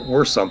really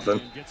worth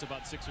something.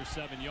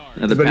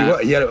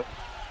 But he had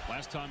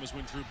Last time was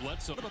when Drew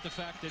Bledsoe. About the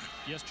fact that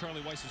yes, Charlie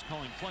Weiss is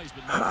calling plays,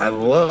 but I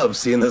love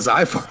seeing this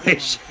eye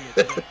formation.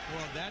 Well,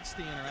 that's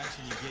the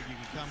interaction you get. You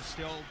can come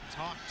still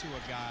talk to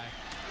a guy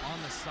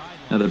on the sideline.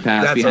 Another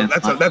pass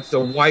that's the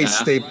Weiss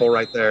staple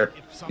right there.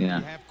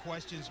 Yeah.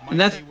 And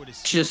that's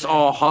just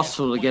all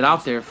hustle to get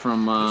out there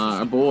from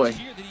our boy,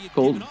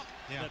 Golden.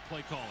 Yeah,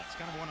 it's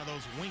kind of one of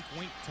those wink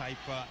type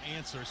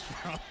answers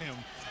from him.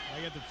 I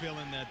get the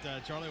feeling that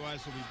Charlie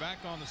Weiss will be back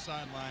on the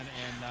sideline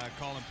and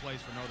calling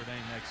plays for Notre Dame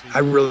next season. I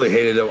really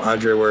hated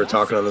Andre Ware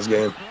talking on this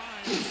game.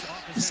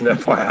 Just an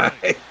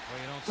FYI.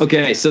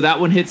 Okay, so that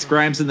one hits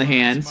Grimes in the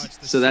hands.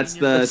 So that's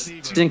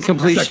it's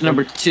incompletion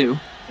number 2.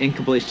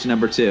 Incompletion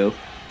number 2.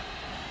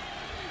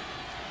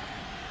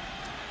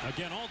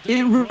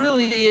 It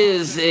really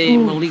is a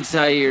Malik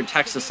Zaire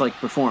Texas-like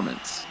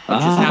performance, which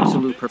is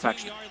absolute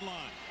perfection.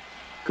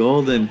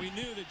 Golden.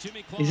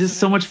 He's just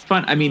so much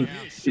fun. I mean,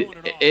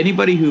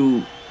 anybody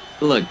who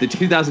look, the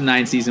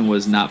 2009 season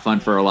was not fun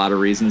for a lot of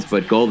reasons,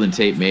 but Golden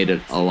Tate made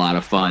it a lot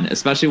of fun,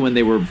 especially when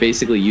they were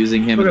basically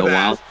using him in the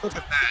wild. Look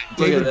at that.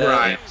 David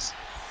Grimes.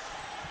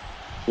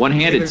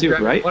 One-handed too,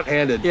 right?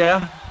 One-handed.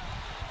 Yeah.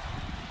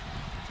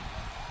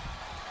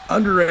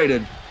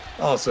 Underrated.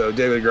 Also,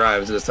 David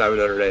Grimes this time at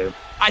Notre Dame.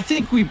 I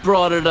think we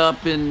brought it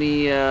up in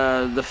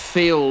the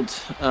failed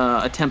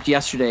attempt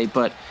yesterday,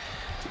 but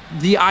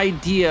the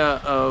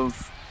idea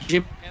of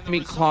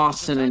Jimmy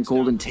Clausen and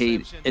Golden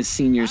Tate as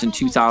seniors in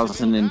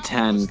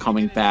 2010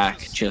 coming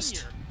back,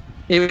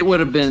 it would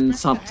have been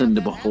something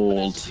to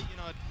behold.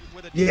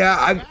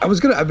 Yeah, I was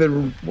gonna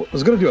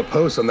do a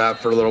post on that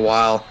for a little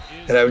while,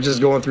 and I was just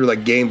going through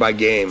like game by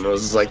game. It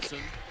was like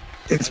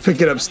it's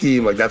picking up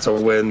steam. Like that's a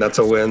win, that's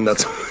a win,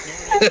 that's a win.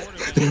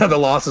 Yeah, the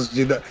losses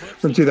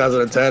from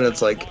 2010.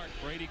 It's like,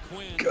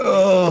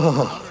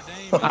 oh.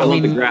 I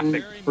love the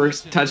graphic.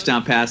 First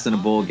touchdown pass in a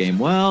bowl game.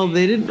 Well,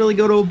 they didn't really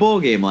go to a bowl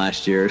game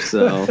last year,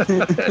 so.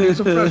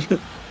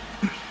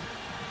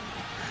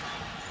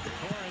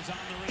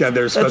 God,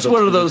 there's that's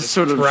one of those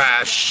sort of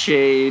trash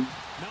shade.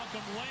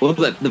 Well,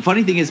 the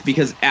funny thing is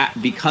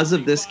because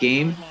of this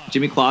game,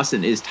 Jimmy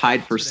Clausen is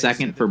tied for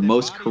second for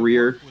most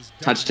career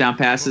touchdown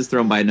passes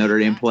thrown by a Notre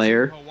Dame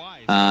player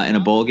in a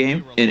bowl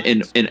game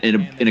in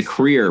a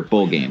career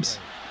bowl games.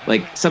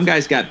 Like some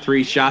guys got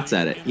 3 shots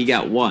at it, he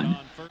got 1.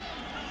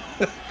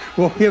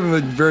 Well, we haven't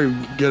been very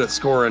good at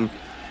scoring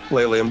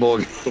lately in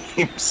bowl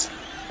games.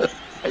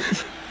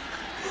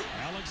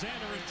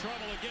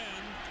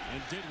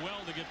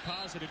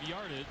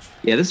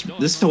 Yeah,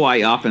 this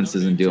Hawaii offense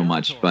isn't doing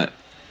much, but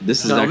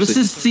this is this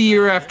is the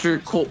year after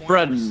Colt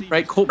Brennan,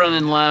 right? Colt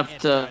Brennan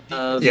left the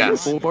year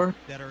before.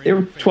 They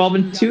were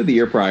 12-2 the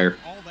year prior.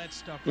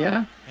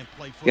 Yeah.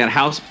 Got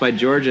housed by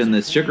Georgia in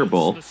the Sugar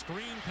Bowl.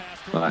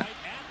 But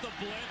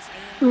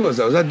who was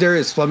that? Was that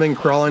Darius Fleming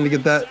crawling to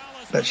get that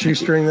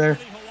shoestring there?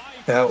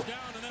 Yeah.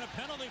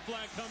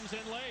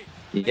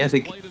 Yeah, I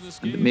think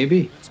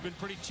maybe.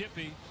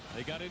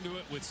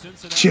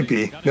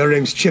 Chippy. Notre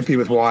Dame's chippy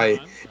with Hawaii.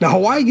 Now,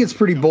 Hawaii gets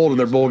pretty bold in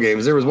their bowl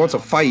games. There was once a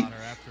fight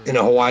in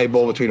a Hawaii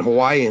Bowl between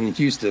Hawaii and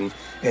Houston,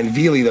 and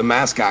Veely, the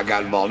mascot,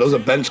 got involved. It was a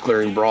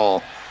bench-clearing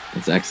brawl.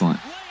 That's excellent.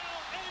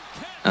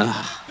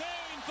 Right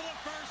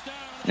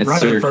in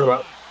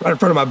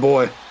front of my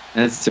boy.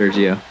 That's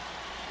Sergio.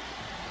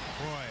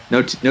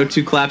 No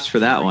 2 claps for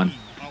that one.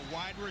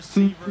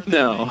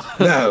 No.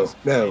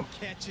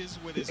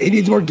 He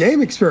needs more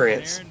game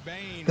experience.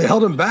 They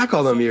held him back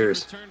all them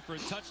years.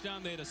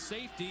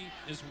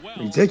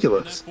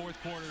 Ridiculous.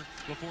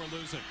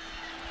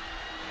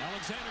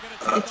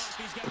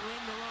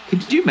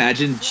 Could you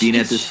imagine being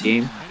at this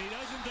game?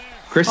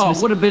 Christmas.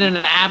 It would have been an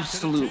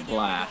absolute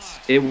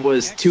blast. It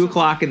was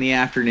 2:00 in the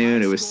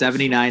afternoon. It was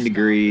 79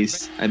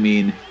 degrees. I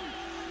mean,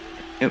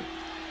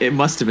 it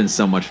must have been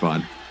so much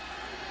fun.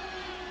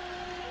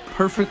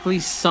 Perfectly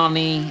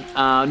sunny.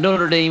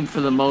 Notre Dame,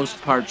 for the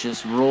most part,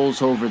 just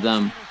rolls over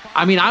them.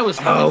 I mean, I was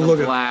having a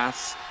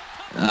blast.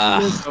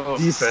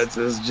 Defense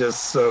is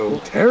just so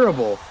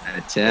terrible.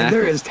 And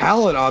there is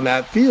talent on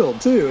that field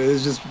too.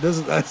 It's just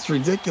that's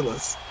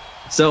ridiculous.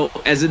 So,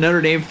 as a Notre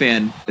Dame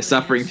fan,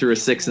 suffering through a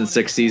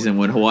 6-6 season,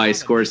 when Hawaii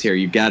scores here,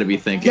 you've got to be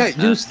thinking. Yeah,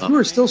 you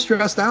were still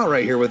stressed out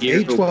right here with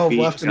 8:12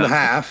 left in the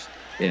half,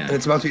 and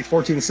it's about to be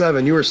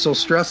 14-7. You were still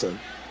stressing.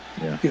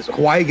 Yeah, because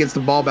Hawaii gets the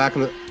ball back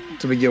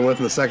to begin with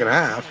in the second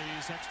half.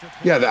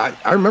 Yeah,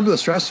 I remember the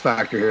stress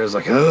factor here. It's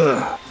like,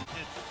 ugh.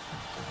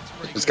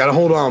 Just got to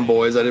hold on,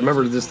 boys. I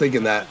remember just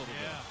thinking that.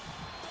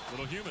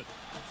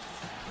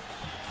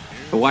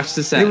 I watched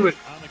this at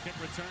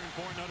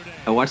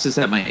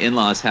my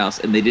in-laws' house,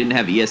 and they didn't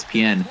have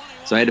ESPN,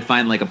 so I had to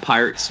find like a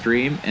pirate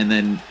stream and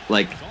then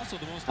like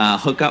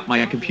hook up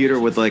my computer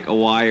with like a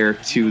wire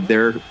to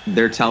their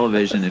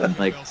television and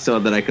like so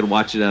that I could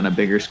watch it on a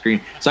bigger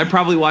screen. So I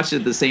probably watched it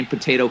at the same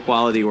potato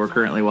quality we're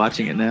currently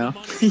watching it now.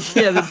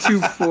 Yeah, the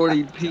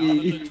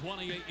 240p.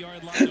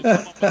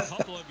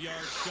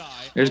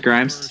 There's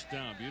Grimes.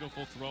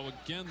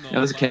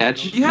 That was a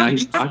catch. You have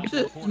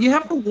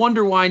to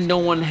wonder why no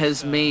one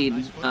has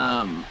made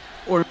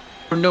or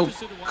no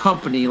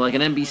company like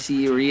an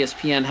NBC or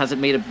ESPN hasn't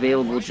made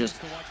available just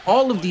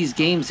all of these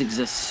games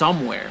exist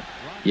somewhere.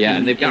 Yeah,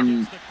 and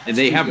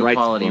they have rights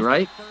quality,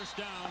 right?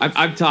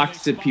 I've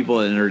talked to people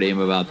at Notre Dame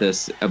about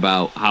this,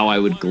 about how I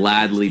would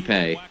gladly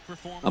pay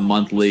a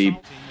monthly,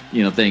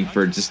 thing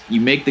for just you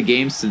make the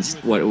games since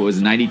what it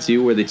was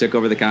 92 where they took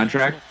over the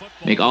contract,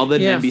 make all the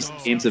NBC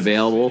games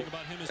available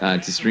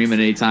to stream at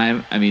any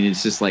time. I mean,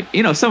 it's just like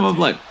some of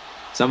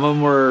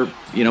them were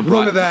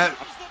Look at that!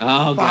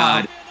 Oh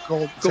God.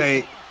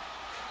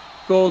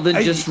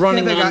 Golden just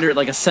running under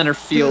like a center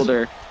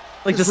fielder.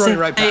 Like the Say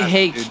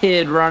Hey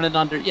Kid running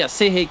under. Yeah,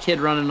 Say Hey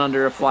Kid running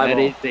under a fly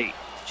ball.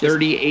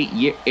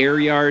 38 air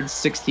yards,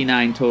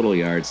 69 total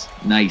yards.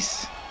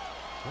 Nice.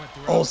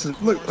 Olsen,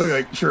 look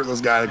like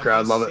shirtless guy in the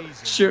crowd. Love it.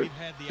 Sure.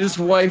 His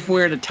wife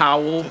wearing a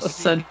towel,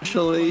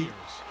 essentially.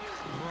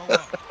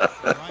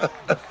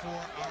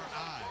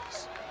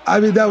 I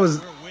mean,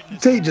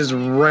 Tate just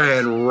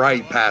ran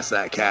right past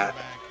that cat.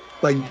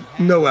 Like,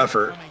 no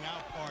effort.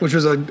 which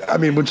is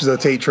a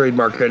Tate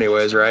trademark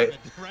anyways, right?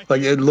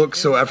 Like it looked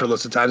so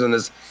effortless at times, and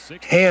his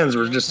hands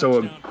were just so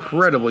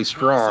incredibly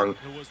strong.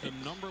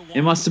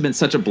 It must have been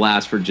such a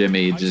blast for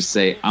Jimmy to just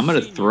say, "I'm going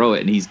to throw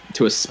it," and he's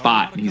to a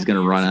spot, and he's going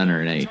to run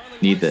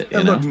underneath it.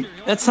 You know?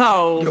 That's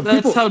how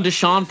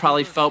Deshaun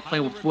probably felt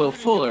playing with Will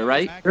Fuller,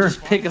 right? Sure.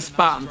 Just pick a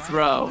spot and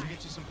throw.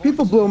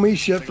 People blow me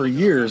shit for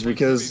years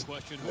because,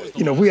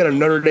 if we had a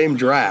Notre Dame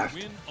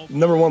draft,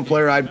 number one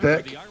player I'd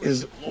pick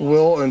is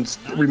Will and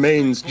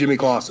remains Jimmy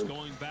Clausen.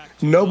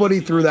 Nobody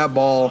threw that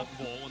ball.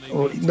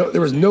 There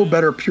was no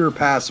better pure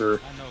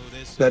passer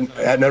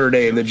at Notre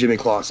Dame than Jimmy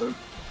Clausen.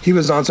 He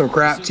was on some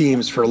crap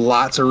teams for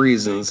lots of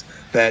reasons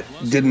that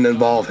didn't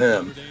involve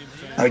him.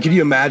 I mean, can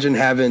you imagine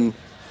having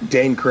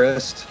Dane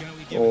Christ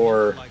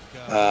or,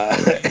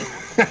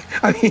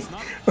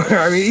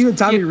 even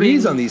Tommy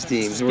Rees on these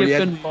teams where he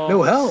had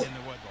no help?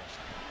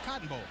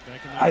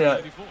 I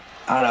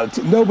don't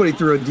know. Nobody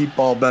threw a deep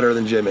ball better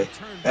than Jimmy,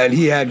 and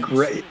he had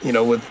great.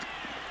 With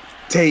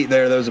Tate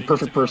there was a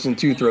perfect person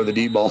to throw the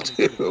deep ball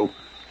to.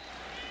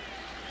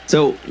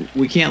 So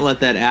we can't let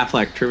that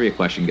Aflac trivia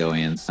question go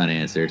in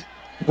unanswered.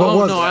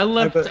 I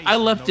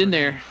left in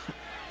there.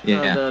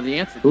 Yeah. The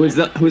answer. Who was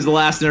the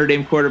last Notre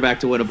Dame quarterback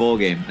to win a bowl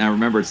game? Now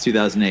remember, it's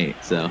 2008.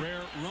 So,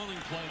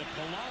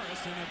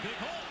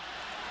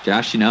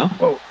 Josh, you know?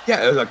 Oh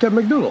yeah, it was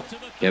Kevin McDougal.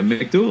 Kevin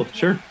McDougal,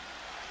 sure.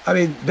 I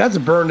mean, that's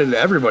burned into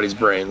everybody's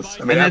brains.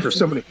 I mean, after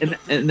so many.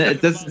 And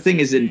that's the thing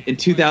is, in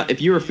 2000,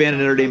 if you were a fan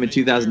of Notre Dame in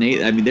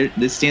 2008, I mean,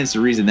 this stands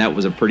to reason that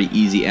was a pretty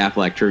easy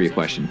Aflac trivia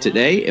question.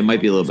 Today, it might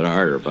be a little bit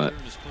harder, but.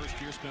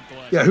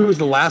 Yeah, who was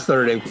the last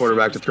Notre Dame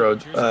quarterback to throw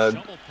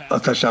a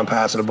touchdown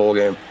pass in a bowl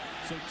game?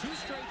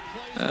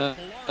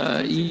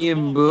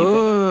 Ian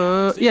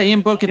Book. Yeah,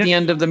 Ian Book at the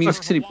end of the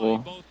Music City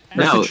Bowl.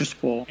 Citrus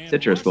Bowl,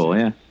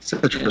 yeah.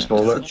 Citrus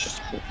Bowl.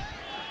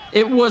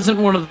 It wasn't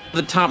one of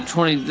the top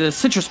 20. The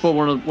Citrus Bowl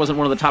wasn't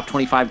one of the top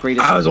 25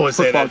 greatest. I was always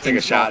saying football that. Take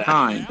a shot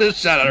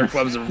at our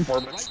Clemson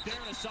performance.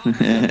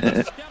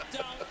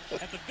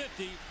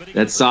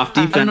 That's soft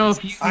defense. I don't know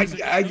if you.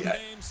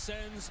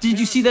 Did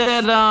you see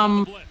that?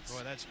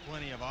 That's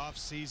plenty of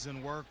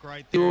off-season work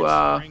right there.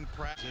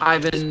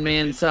 Ivan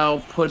Mansell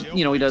put.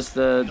 He does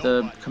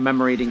the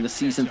commemorating the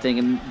season thing,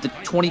 and the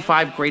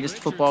 25 greatest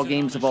football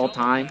games of all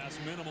time,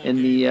 in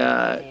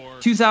the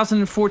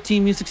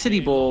 2014 Music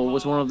City Bowl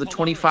was one of the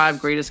 25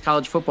 greatest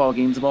college football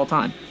games of all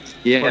time.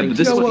 Yeah, but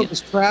this what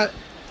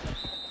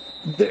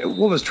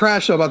was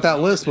trash about that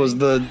list was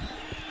the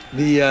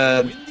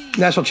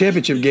national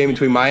championship game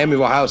between Miami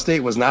and Ohio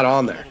State was not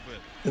on there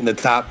in the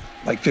top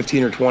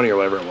 15 or 20 or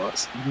whatever it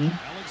was. Mm-hmm.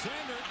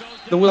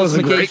 The Willis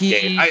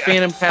McGahee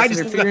phantom pass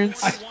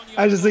interference.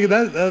 I just think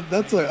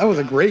that was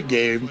a great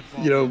game,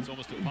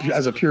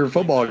 as a pure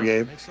football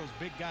game.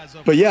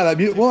 But yeah,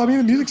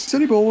 the Music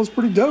City Bowl was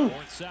pretty dope.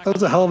 That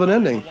was a hell of an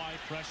ending.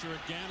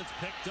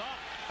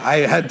 I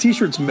had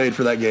T-shirts made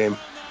for that game.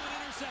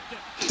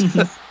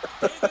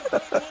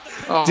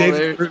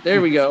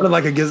 There we go.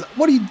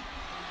 What do you?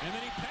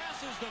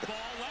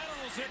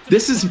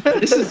 This is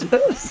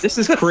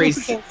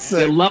crazy.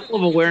 The level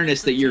of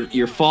awareness that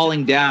you're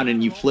falling down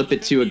and you flip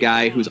it to a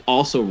guy who's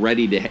also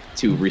ready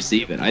to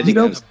receive it. I think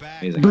that was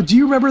amazing. But do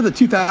you remember the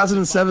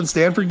 2007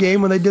 Stanford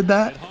game when they did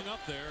that?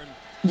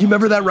 You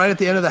remember that right at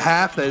the end of the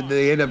half that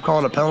they ended up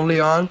calling a penalty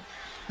on?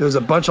 There was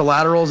a bunch of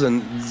laterals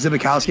and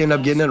Zibikowski ended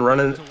up getting it and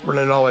running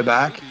it all the way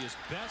back.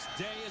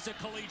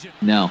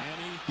 No.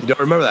 You don't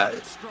remember that?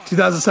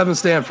 2007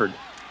 Stanford.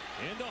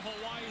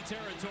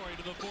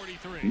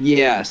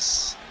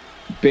 Yes.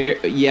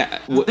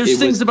 There's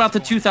things about the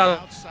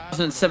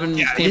 2007 Stanford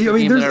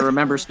game that I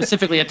remember,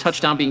 specifically a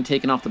touchdown being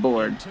taken off the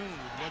board.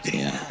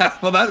 Yeah.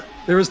 Well,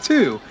 there was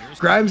two.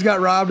 Grimes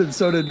got robbed, and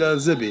so did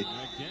Zibby.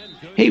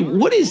 Hey,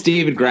 what is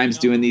David Grimes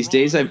doing these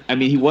days? I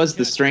mean, he was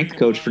the strength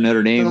coach for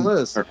Notre Dame,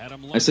 or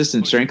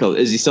assistant strength coach.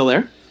 Is he still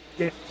there?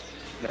 Yeah.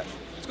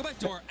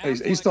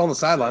 He's still on the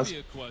sidelines.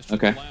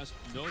 Okay.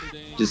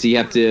 Does he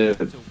have to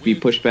be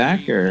pushed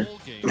back, or?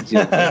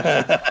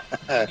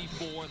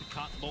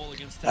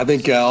 I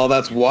think all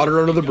that's water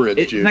under the bridge.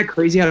 Isn't that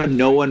crazy how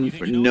no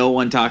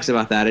one talks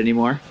about that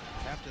anymore?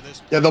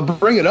 Yeah, they'll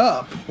bring it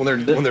up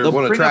when they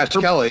want to trash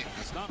Kelly.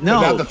 No,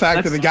 not the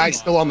fact that the guy's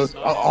still on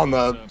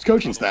the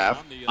coaching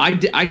staff.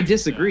 I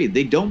disagree.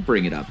 They don't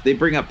bring it up. They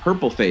bring up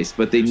Purple Face,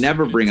 but they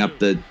never bring up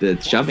the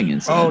shoving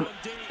incident.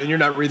 Oh, and you're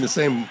not reading the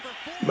same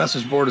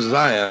message board as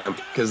I am,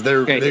 because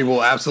they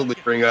will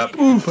absolutely bring up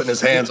putting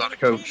his hands on a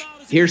coach.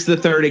 Here's the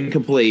third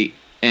incomplete,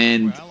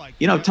 and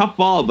tough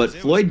ball, but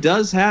Floyd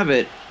does have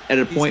it at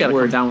a point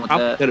where down with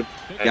that. Could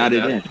have got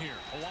it in.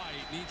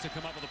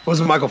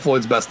 Wasn't Michael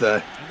Floyd's best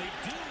day?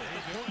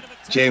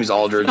 James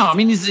Aldridge. No, I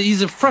mean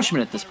he's a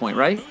freshman at this point,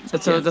 right?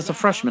 That's a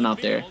freshman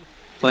out there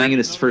playing in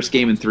his first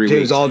game in 3 weeks.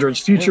 James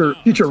Aldridge, future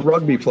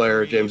rugby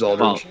player. James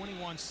Aldridge.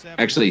 Well,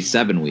 actually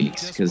 7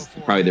 weeks, because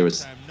probably there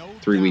was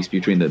 3 weeks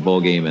between the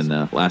bowl game and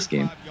the last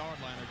game.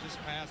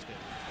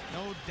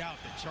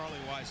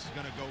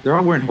 They're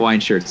all wearing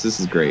Hawaiian shirts. This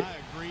is great.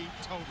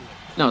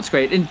 No, it's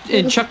great.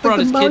 And Chuck brought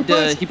his kid.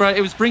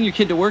 It was Bring Your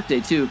Kid to Work Day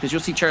too, because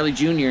you'll see Charlie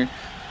Jr.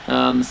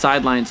 on the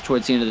sidelines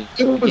towards the end of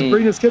He the was game.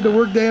 bringing his kid to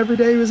work day every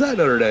day he was at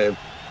Notre Dame.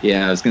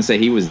 Yeah, I was gonna say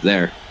he was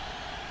there.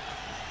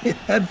 He had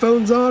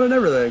headphones on and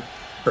everything.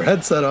 Or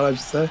headset on, I should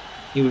say.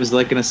 He was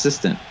like an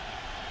assistant.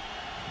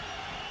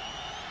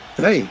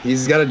 Hey,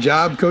 he's got a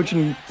job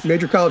coaching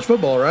major college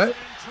football, right?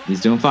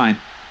 He's doing fine.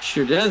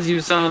 Sure does. He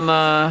was on.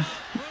 And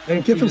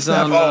He Kiffin was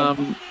staff.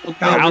 on.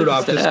 Kyle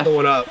Rudolph just staff.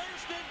 going up.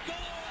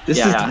 This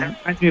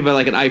reminds me of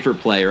like an Eifert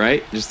play,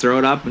 right? Just throw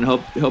it up and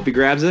hope he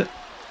grabs it.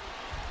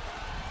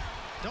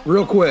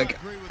 Real quick,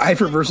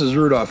 Eifert versus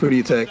Rudolph. Who do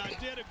you take?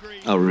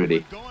 Oh,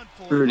 Rudy.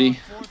 Rudy.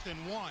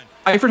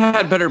 Eifert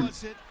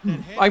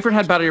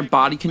had better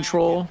body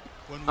control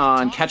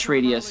and catch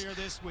radius,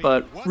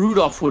 but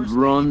Rudolph would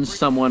run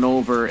someone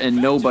over, and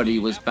nobody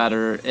was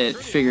better at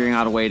figuring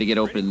out a way to get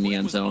open in the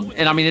end zone.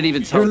 And I mean, it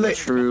even held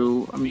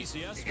true. I mean,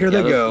 Here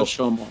they go. they'll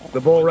show 'em all.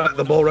 The bull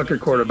record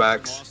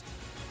quarterbacks.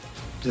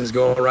 Just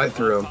going right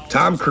through him.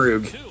 Tom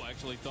Krug,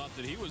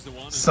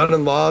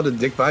 son-in-law to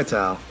Dick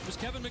Vitale.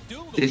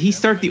 Did he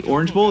start the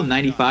Orange Bowl in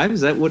 '95?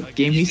 Is that what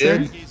game he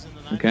said?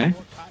 Okay.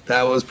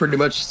 That was pretty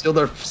much sealed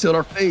our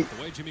fate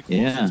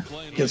Yeah.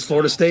 against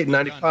Florida State in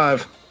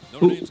 '95.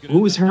 Who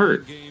was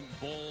hurt?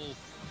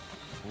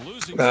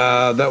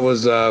 That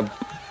was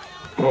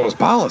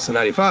Paulus in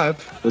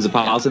 '95. Was it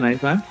Paulus in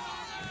 '95?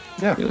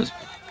 Yeah. It was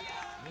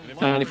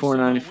 94,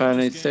 95,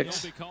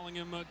 96.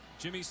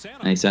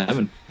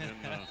 97.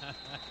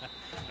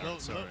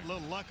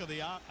 Little luck of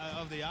the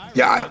Irish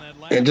Yeah, on that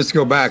last and just to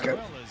go back, as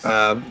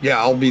well as,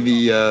 I'll be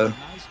the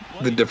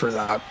different.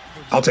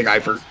 I'll take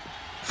Eifert.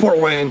 Fort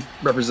Wayne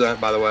represent,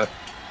 by the way.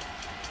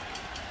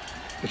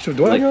 So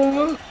do I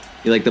go?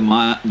 You like the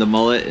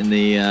mullet and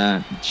the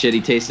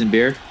shitty tasting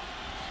beer?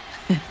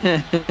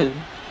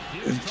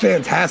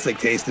 Fantastic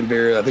taste in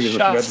beer. I think it's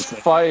what you meant to Shots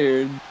say.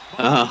 fired.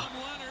 Oh,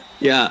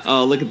 yeah.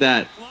 Oh, look at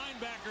that.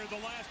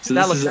 So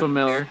That this looks is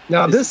familiar.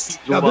 Now this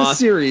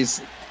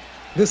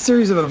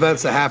series of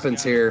events that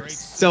happens here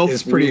so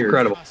is pretty weird.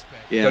 incredible.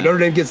 Yeah. You know, Notre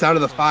Dame gets out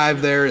of the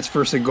 5 there. It's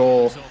first and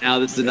goal. Now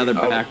this is another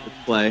backward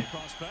play.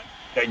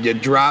 You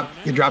drop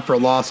for a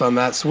loss on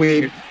that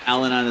sweep.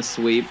 Allen on a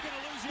sweep.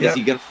 Yeah. Is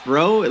he gonna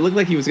throw? It looked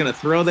like he was gonna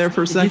throw there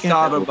for a He second.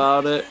 thought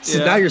about it. So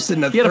yeah. now you're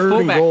sitting at He had a third and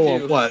fullback, goal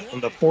too. on what? On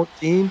the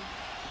 14?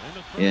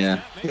 Yeah.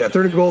 Yeah,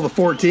 third and goal of the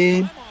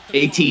 14.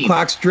 18.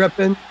 Clock's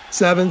dripping.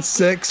 7,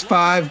 6,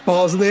 5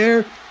 balls in the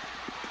air.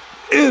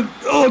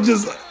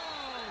 Just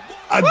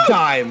a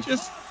dime.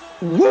 Just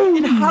Woo!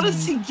 And how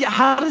does he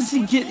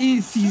get?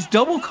 He's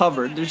double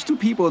covered. There's 2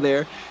 people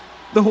there.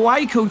 The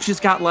Hawaii coach has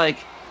got like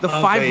the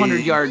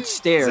 500-yard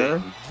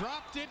stare.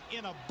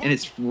 And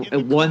it's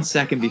 1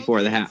 second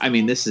before the half. I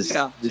mean, this is the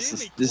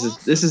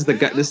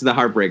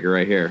heartbreaker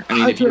right here. I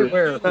mean, if Andre you're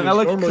Ware, who's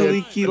normally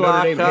a Kaliki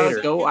Notre Dame Laka,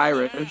 hater. go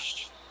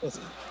Irish.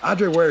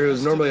 Andre Ware, who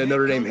is normally a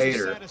Notre Dame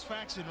hater,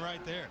 satisfaction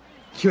right there.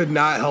 could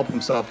not help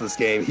himself this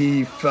game.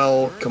 He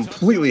fell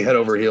completely head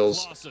over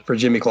heels for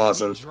Jimmy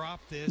Clausen.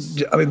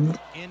 I mean,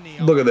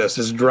 look at this,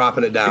 just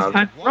dropping it down.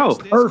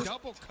 Perfect.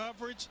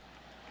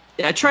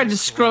 Yeah, I tried to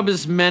scrub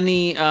as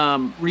many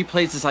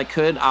replays as I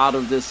could out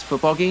of this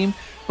football game,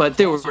 but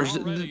there was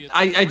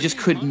I just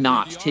could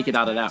not take it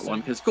out of that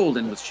one because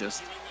Golden was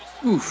just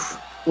oof.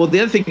 Well, the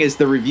other thing is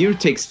the review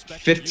takes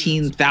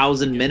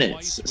 15,000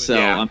 minutes, so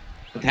Yeah.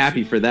 I'm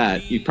happy for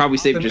that. You probably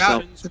saved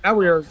yourself. So now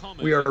we are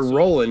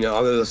rolling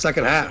on the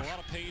second half.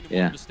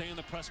 Yeah.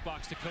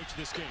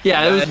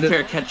 Yeah, it was a And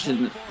fair catch.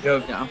 And,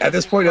 At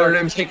this point, Notre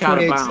Dame's Kick out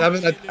of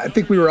 28-7. I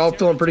think we were all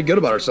feeling pretty good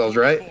about ourselves,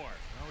 right?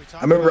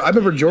 I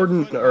remember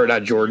Jordan, or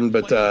not Jordan,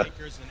 but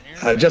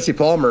Jesse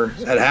Palmer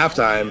at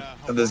halftime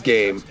of this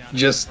game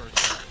just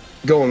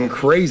going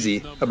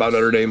crazy about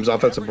Notre Dame's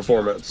offensive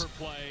performance.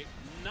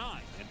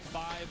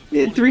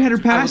 Yeah, 300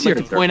 I pass would like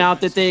yards. to point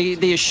out that they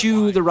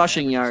eschew the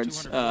rushing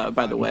yards,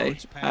 by the way.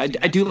 I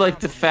do like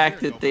the fact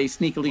that they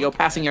sneakily go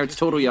passing yards,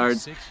 total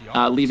yards,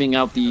 leaving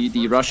out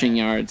the rushing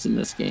yards in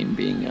this game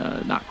being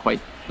not quite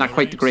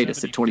the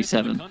greatest at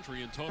 27.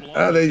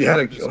 They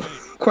had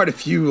quite a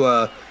few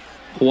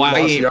Hawaii lost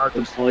ain't yards.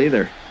 the ball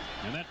either.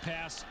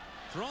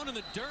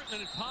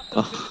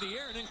 Oh,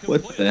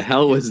 what the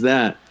hell was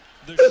that?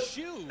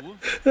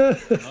 Man,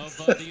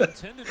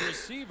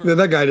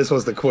 that guy just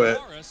wants to quit.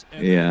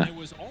 Yeah.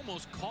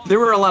 There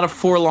were a lot of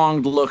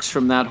forlonged looks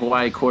from that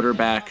Hawaii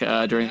quarterback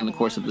during the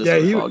course of this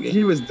football game.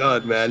 he was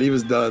done, man. He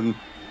was done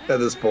at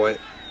this point.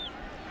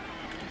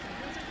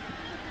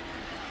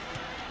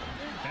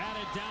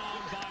 Batted down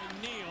by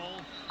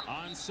Neal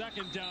on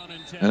 2nd down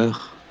and 10.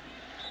 Ugh.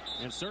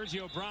 And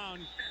Sergio Brown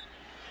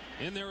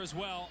in there as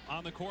well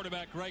on the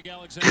quarterback, Greg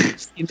Alexander.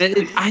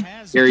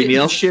 Gary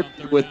Neal?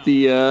 Shipped with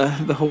the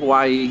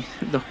Hawaii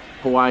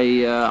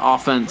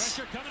offense.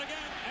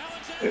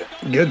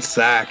 Good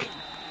sack.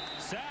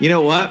 You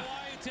know what?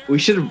 We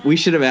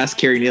should have asked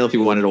Kerry Neal if he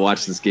wanted to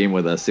watch this game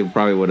with us. It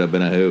probably would have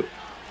been a hoot.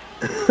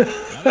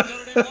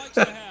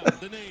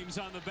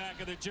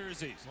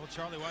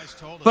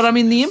 But I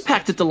mean, the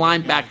impact that the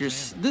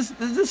linebackers.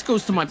 This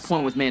goes to my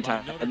point with Manti.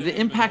 The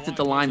impact that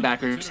the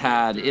linebackers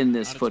had in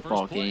this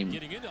football game,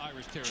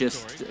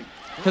 just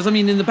because I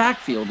mean, in the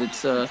backfield,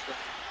 it's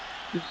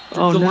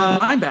Oh, the no.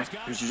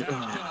 linebackers.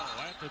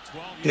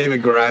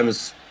 David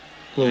Grimes,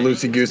 a little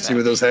loosey-goosey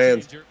with those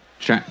hands.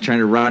 Trying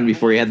to run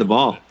before he had the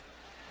ball.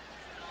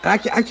 I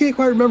can't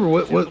quite remember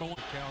what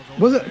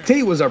was it.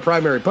 Tate was our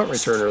primary punt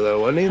returner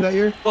though, wasn't he that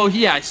year? Oh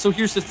yeah. So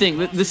here's the thing.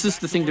 This is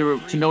the thing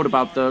to note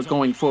about the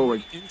going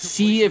forward.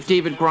 See if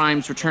David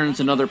Grimes returns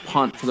another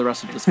punt for the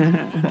rest of this game.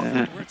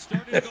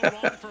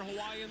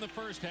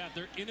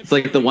 It's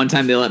like the one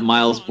time they let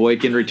Miles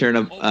Boykin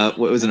return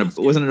wasn't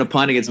it a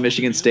punt against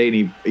Michigan State,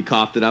 and he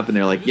coughed it up, and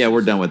they're like, "Yeah,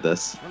 we're done with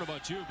this."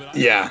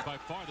 Yeah.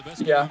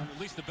 Yeah.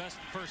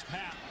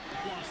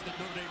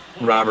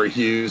 Robert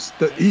Hughes.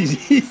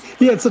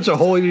 He had such a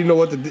hole. He didn't know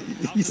what to do.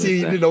 He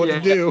didn't know what to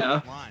do.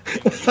 Yeah.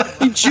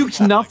 He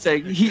juked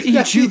nothing. He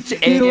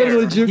juked he air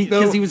literally juked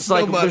because he was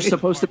like, nobody. "There's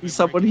supposed to be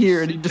someone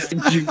here," and he just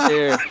juked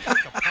air.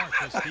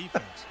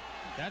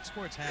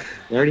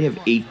 They already have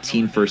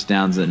 18 first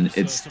downs, and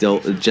it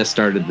just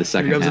started the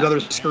second Here comes half. another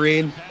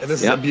screen, and this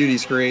is Yep. a beauty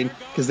screen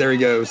because there he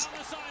goes,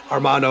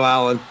 Armando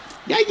Allen.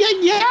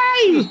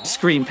 Yay!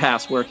 Screen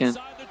pass working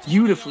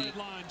beautifully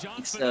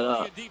set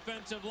up.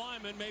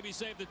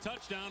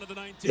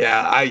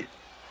 Yeah,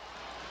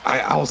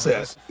 I'll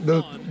say it.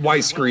 The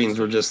white screens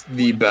were just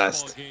the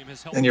best,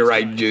 and you're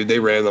right, dude. They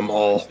ran them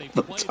all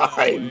the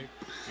time.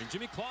 And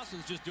Jimmy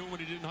Clausen's just doing what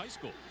he did in high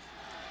school.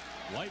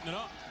 Lighten it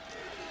up.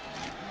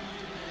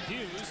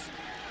 Hughes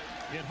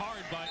hit hard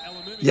by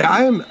Elamimi. Yeah,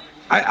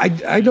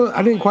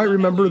 I didn't quite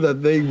remember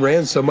that they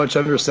ran so much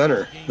under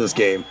center this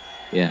game.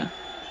 Yeah.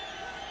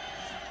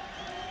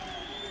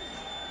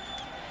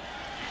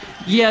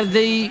 Yeah,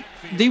 they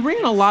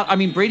ran a lot. I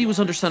mean, Brady was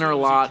under center a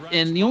lot,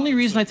 and the only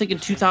reason I think in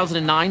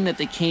 2009 that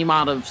they came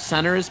out of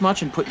center as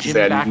much and put They Jimmy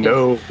had back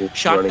no in running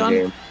shotgun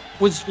game.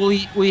 was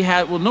we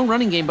had no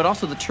running game, but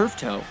also the turf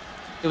toe.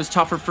 It was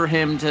tougher for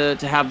him to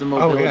have the Oh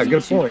mobility. yeah,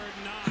 good point.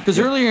 Because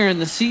earlier in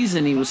the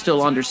season he was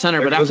still under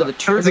center, but after the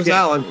turf Isaac toe,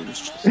 Allen. it was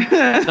just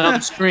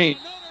another screen.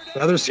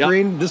 Another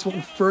screen. This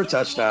one for a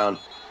touchdown.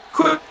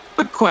 Quick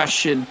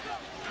question: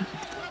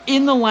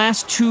 in the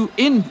last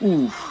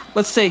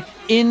let's say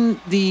in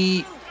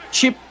the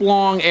Chip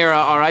Long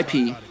era,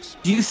 RIP,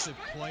 do you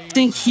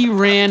think he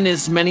ran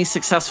as many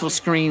successful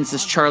screens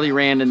as Charlie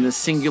ran in this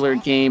singular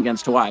game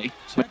against Hawaii?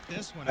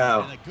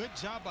 Oh.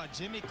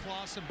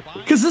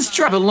 Because this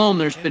drive alone,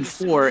 there's been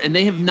 4, and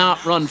they have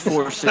not run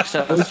 4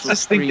 successful I was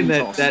just thinking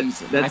screens all that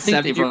season. I that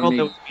think they've 7-year-old run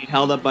that was being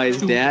held up by his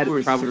 2 dad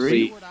or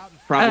probably.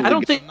 3. I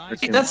don't think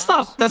that's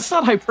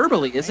not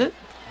hyperbole, is it?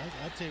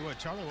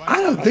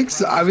 I don't think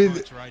so. I mean,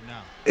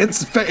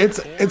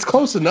 it's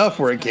close enough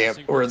where it can't,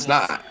 or it's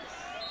not.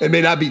 It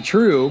may not be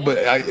true, but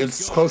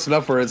it's close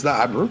enough where it's not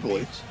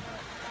hyperbole.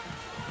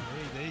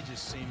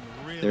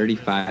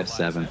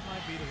 35-7.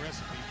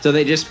 So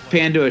they just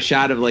panned to a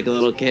shot of like a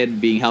little kid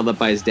being held up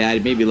by his dad. He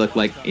maybe looked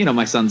like,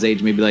 my son's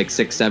age, maybe like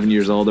 6-7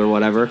 years old or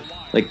whatever.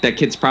 Like that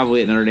kid's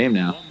probably at Notre Dame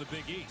now.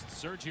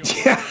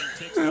 Yeah.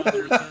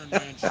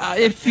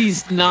 If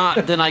he's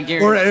not, then I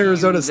guarantee. Or at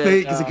Arizona that,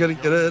 State because he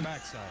couldn't get in.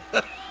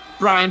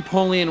 Brian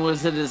Polian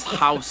was at his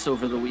house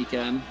over the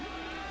weekend.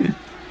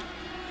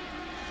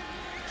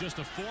 Just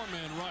a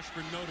 4-man rush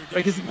for Notre Dame.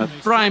 Because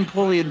Brian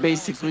Polian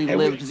basically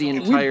lived the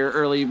entire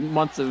early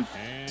months of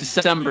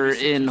December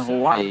in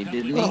Hawaii,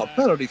 didn't he? Oh,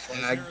 penalty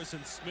flag.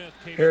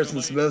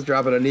 Harrison Smith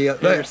dropping a knee.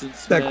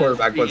 That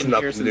quarterback wants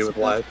nothing to do with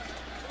life.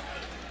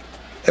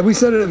 And we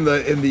said it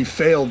in the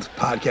failed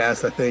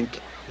podcast, I think,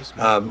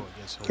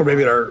 or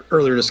maybe in our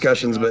earlier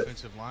discussions, but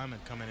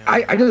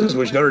I just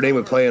wish Notre Dame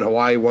would play in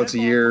Hawaii once a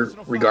year,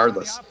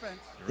 regardless.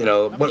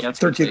 What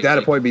 13th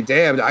data point be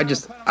damned.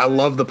 I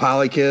love the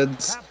Poly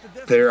kids.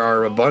 There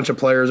are a bunch of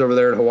players over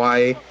there in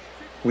Hawaii.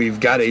 We've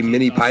got a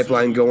mini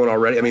pipeline going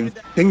already. I mean,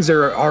 things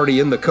are already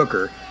in the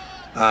cooker.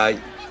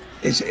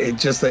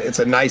 It's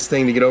a nice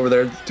thing to get over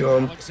there to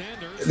them.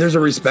 There's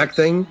a respect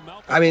thing.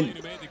 I mean,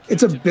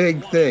 it's a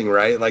big thing,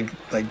 right? Like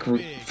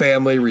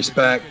family,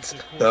 respect,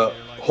 the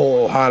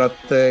whole Ohana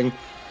thing.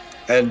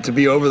 And to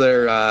be over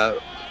there,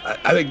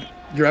 I think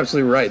you're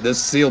absolutely right.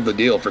 This sealed the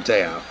deal for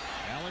Te'o.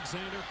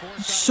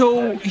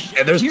 So,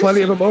 and there's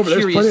plenty of them over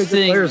there. There's plenty of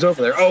good players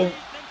over there. Oh,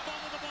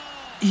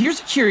 here's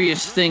a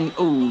curious thing.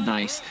 Oh,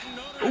 nice.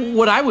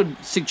 What I would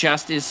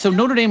suggest is, so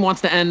Notre Dame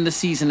wants to end the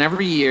season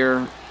every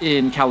year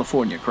in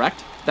California,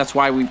 correct? That's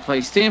why we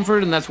play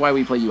Stanford, and that's why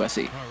we play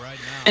USC.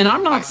 And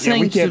I'm not saying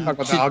we can't talk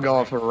about that. I'll go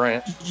off a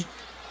rant.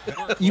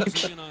 You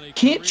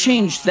can't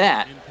change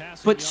that.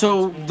 But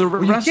so the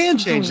rest you can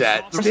change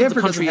that. The rest Stanford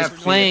of the country is doesn't have to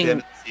be playing. at the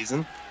end of the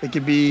season. It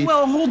could be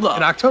hold up.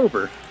 in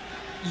October.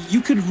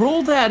 You could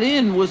roll that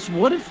in.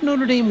 What if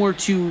Notre Dame were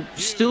to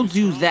still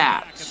do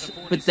that,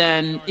 but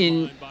then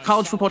in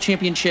college football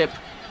championship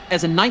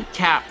as a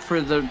nightcap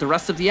for the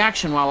rest of the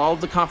action while all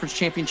of the conference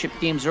championship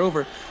games are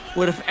over?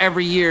 What if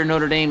every year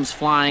Notre Dame's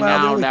flying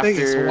out the only after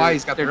thing is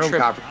Hawaii's got their own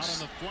trip?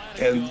 conference,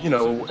 and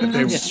if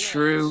they, That's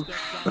true.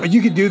 But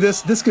you could do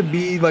this. This could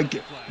be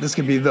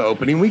the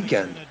opening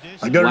weekend.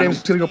 Like Notre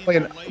Dame's going to go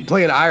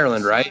play in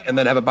Ireland, right, and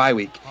then have a bye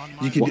week.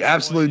 You could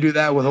absolutely do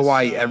that with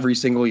Hawaii every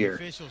single year.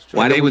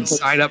 Why they would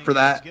sign up for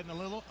that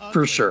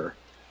for sure.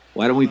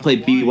 Why don't we play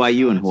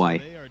BYU in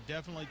Hawaii?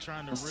 definitely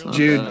trying to That's really not a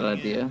Jude, bad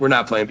idea. we're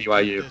not playing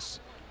BYU. this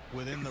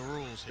within the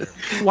rules here.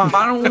 Why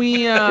don't we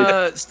steal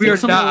are some of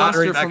the not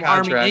honoring roster that from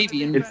Army contract.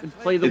 Navy and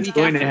play the It's week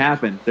going after? to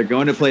happen. They're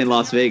going to play in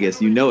Las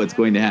Vegas. You know it's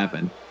going to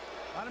happen.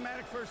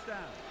 Automatic first down.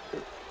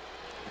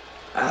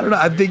 I don't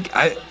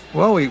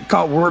know. We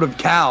caught word of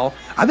Cal.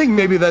 I think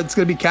maybe that's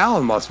going to be Cal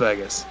in Las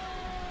Vegas.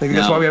 I think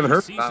that's No. why we haven't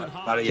heard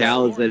about it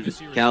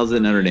yet. Cal's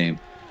at Notre Dame.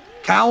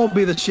 Cal will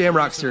be the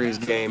Shamrock Series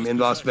game in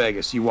Las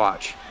Vegas. You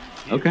watch.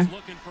 Okay.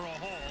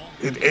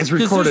 It's Because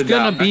recorded there's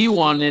gonna now. be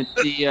one at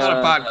the Not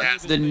a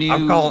podcast. the new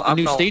I'm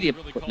calling- stadium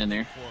putting in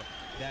there.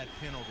 That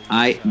penalty.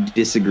 I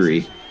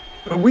disagree.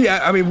 We've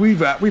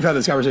had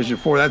this conversation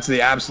before. That's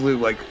the absolute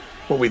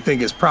what we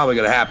think is probably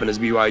going to happen is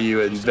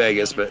BYU in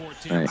Vegas, but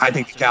Right. I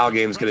think the Cal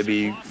game is going to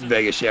be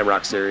Vegas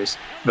Shamrock Series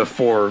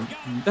before.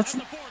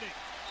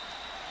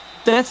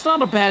 That's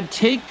not a bad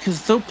take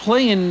because they'll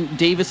play in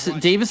Davis.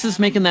 Davis is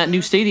making that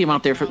new stadium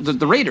out there for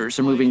the Raiders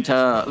are moving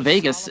to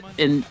Vegas,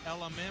 and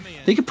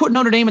they could put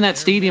Notre Dame in that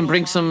stadium,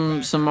 bring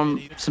some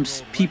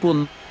people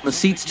in the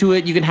seats to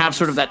it. You can have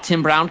sort of that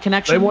Tim Brown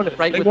connection. They want to.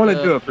 right? They with want to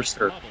the- do it for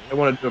sure. They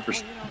want to do it for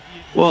sure.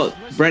 Well,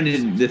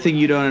 Brendan, the thing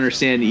you don't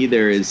understand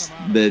either is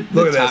the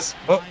Look at top, this.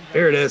 Oh,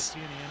 here it is.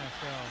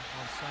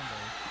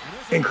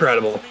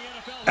 Incredible.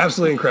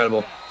 Absolutely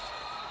incredible.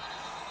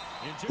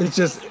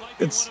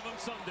 It's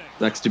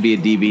sucks to be a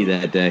DB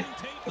that day.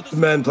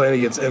 men playing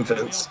against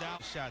infants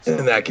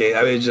in that case.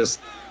 I mean, it's just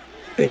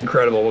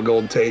incredible what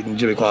Golden Tate and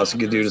Jimmy Clausen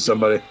could do to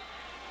somebody.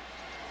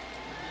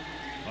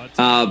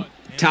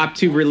 Top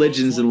two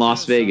religions in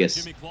Las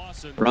Vegas: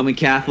 Roman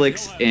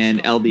Catholics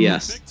and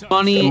LDS.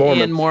 money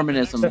Mormon. and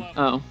Mormonism.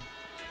 Oh,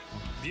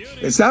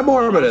 It's not I was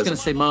gonna Mormonism.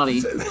 say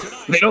money.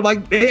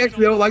 They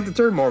actually don't like the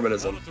term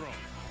Mormonism.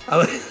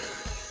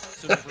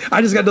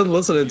 I just got done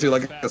listening to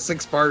like a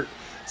 6-part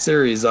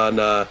series on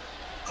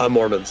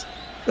Mormons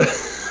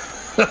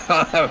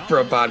for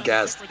a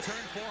podcast.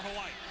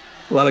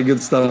 A lot of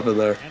good stuff in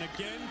there.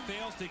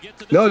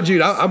 No,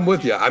 Jude, I'm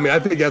with you. I mean, I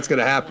think that's going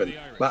to happen,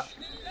 but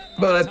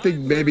I think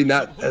maybe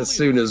not as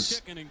soon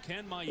as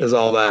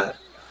all that.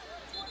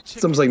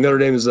 Seems like Notre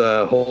Dame is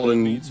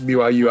holding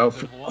BYU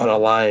out on a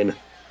line.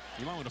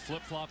 You might want to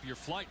flip-flop your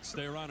flight,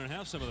 stay around and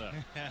have some of that.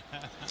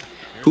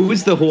 Who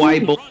is the Hawaii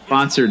Bowl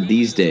sponsored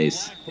these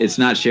days? It's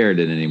not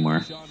Sheridan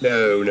anymore.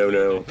 No.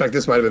 In fact,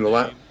 this might have been the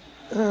last.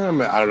 I don't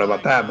know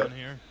about that, but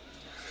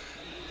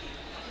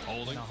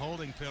Holding. A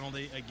holding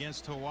penalty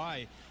against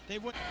Hawaii. They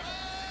would.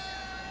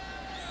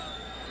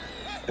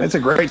 it's a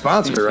great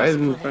sponsor, right?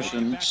 And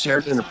Question.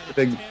 Sheridan, a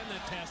big. The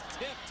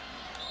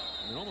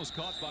Yeah,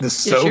 Sheridan's a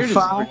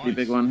SoFi. pretty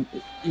big one.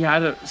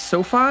 Yeah,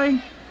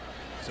 SoFi.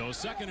 So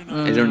second and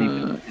I don't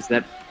even.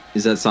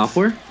 Is that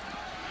software?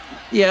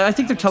 Yeah, I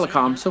think they're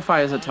telecom. SoFi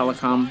is a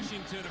telecom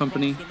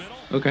company.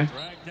 Okay.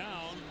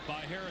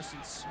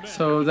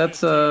 So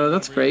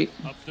that's great.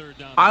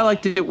 I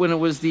liked it when it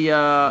was the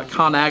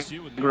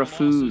ConAgra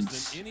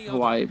Foods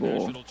Hawaii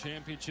Bowl.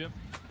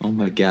 Oh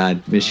my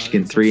God,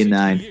 Michigan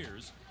 3-9. Yeah,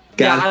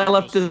 Got I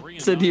left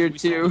this in here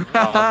too.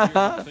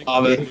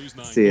 Love it.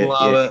 See it.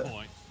 Love Yeah.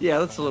 it. Yeah,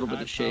 that's a little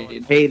bit of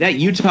shade. Hey, that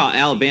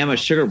Utah-Alabama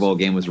Sugar Bowl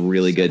game was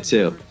really good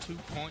too.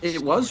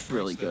 It was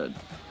really good.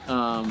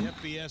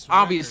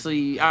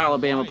 Obviously,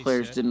 Alabama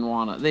players didn't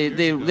want to.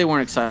 They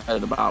weren't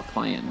excited about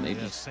playing. They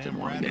just didn't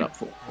want to get up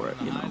for it.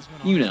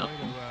 You know.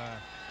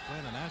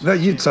 That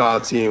Utah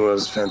team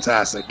was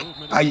fantastic.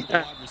 I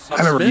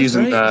remember Smith,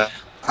 using right?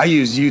 I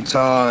used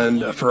Utah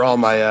and for all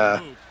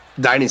my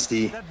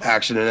dynasty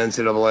action in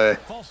NCAA.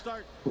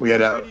 We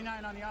had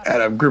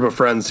a group of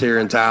friends here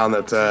in town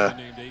that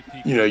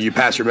you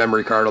pass your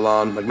memory card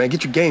along. Like, man,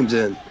 get your games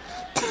in.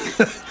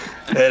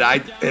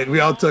 and we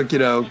all took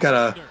kind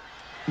of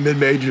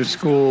mid-major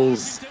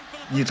schools.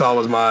 Utah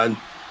was mine.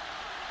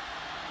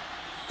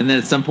 And then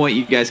at some point,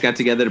 you guys got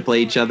together to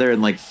play each other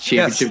in like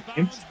championship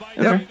games.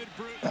 Yep,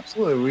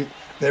 absolutely.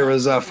 There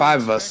was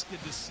 5 of us.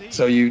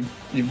 So you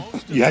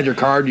had your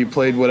card, you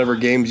played whatever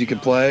games you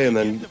could play, and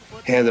then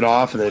handed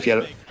off. And then if you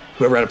had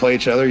whoever had to play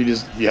each other, you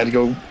had to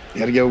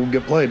go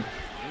get played.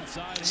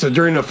 So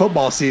during the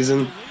football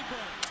season,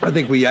 I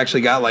think we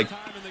actually got like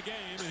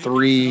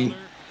 3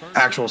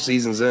 actual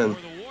seasons in,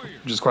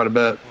 which is quite a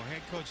bit.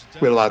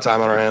 We had a lot of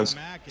time on our hands.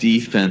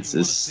 Defense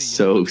is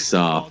so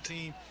soft.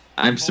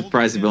 I'm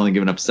surprised they've only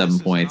given up 7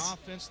 points.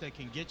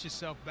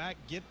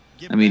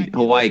 I mean,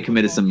 Hawaii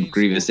committed some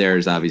grievous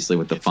errors, obviously,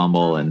 with the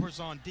fumble and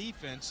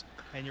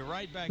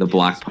the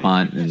block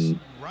punt, and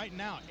I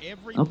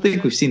don't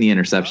think we've seen the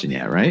interception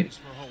yet, right?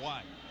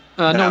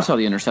 No, we saw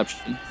the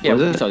interception. Yeah,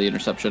 Was we it? saw the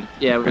interception.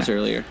 Yeah, it was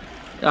earlier.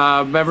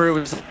 Remember, it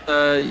was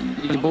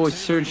your boy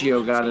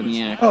Sergio got in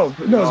the act. Oh,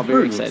 no, We were all it's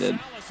very Bruton. excited.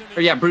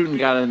 Or yeah, Bruton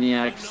got in the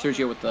act.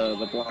 Sergio with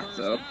the block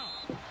though.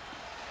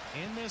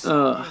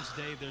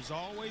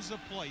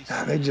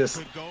 They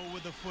just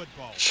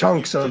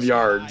chunks of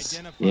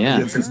yards Yeah.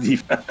 against this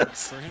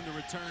defense. For him to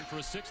return for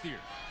a 6th year.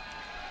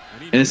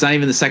 And it's not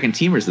even the second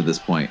teamers at this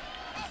point.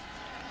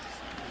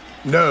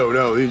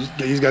 No,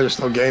 these guys are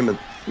still gaming.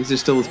 These are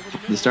still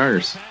the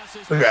starters.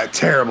 Look at that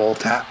terrible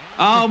tap.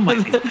 Oh my!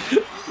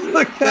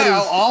 Look at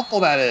how awful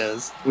that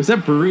is. Was that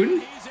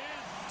Bruden?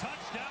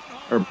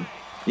 Or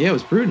yeah, it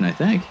was Bruden, I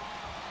think.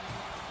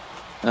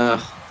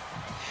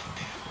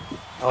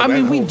 I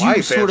mean, we do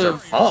Hawaii sort fans are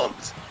of-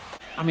 pumped.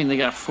 I mean, they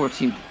got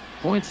 14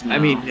 points now. I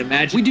mean,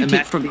 imagine we do take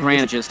imagine- for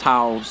granted just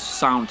how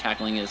sound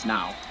tackling is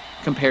now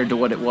compared to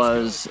what it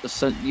was,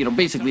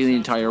 basically the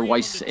entire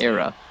Weiss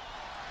era.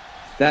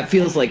 That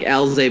feels like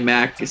Alze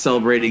Mack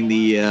celebrating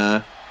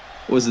the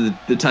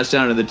the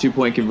touchdown and the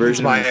 2-point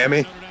conversion.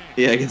 Miami.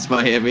 Yeah, against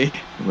Miami.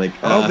 Like,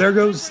 There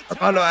goes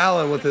Armando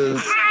Allen with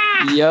his.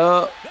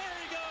 Yup.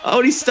 oh,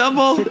 and he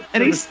stumbled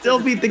and he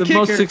still beat the The kicker.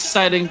 most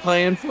exciting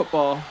play in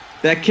football.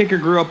 That kicker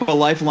grew up a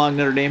lifelong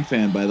Notre Dame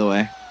fan, by the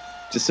way.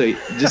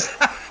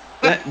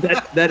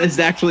 That is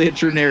actually a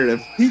true narrative.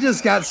 He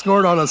just got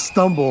scored on a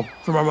stumble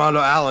from Armando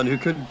Allen, who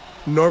could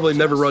normally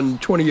never run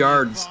 20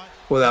 yards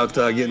without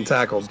getting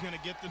tackled. Going to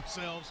get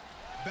themselves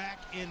back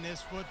in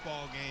this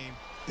football game.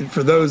 And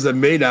for those that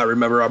may not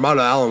remember,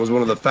 Armando Allen was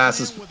one of the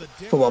fastest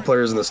football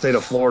players in the state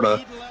of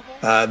Florida.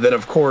 Then,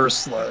 of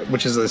course,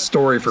 which is a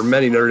story for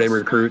many Notre Dame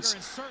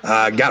recruits,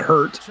 got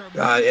hurt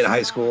in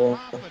high school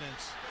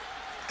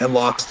and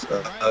lost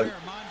a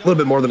little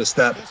bit more than a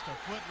step.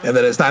 And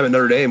then his time at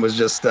Notre Dame was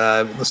just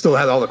still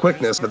had all the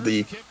quickness, but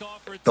the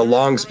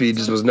long speed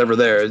just was never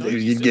there.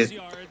 You'd get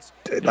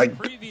like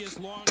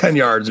 10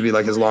 yards would be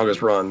like his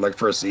longest run, like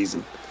for a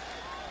season.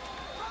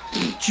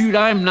 Jude,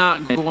 I'm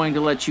not going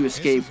to let you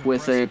escape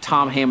with a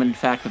Tom Hammond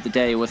fact of the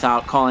day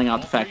without calling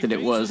out the fact that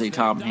it was a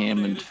Tom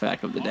Hammond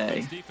fact of the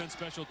day.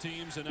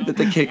 That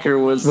the kicker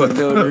was a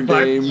Notre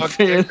Dame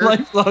fan,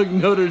 lifelong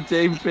Notre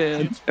Dame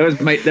fan.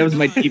 That was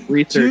my deep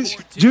research.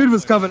 Jude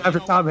was coming after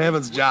Tom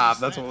Hammond's job.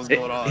 That's what was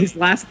going on. His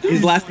last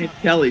name's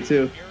Kelly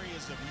too.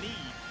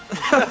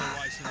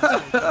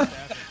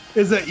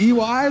 Is it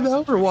EY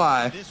though, or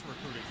why?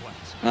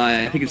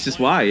 I think it's just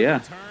why,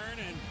 yeah.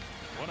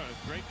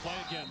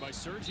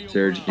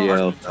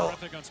 Sergio.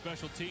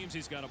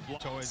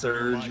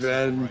 Serge,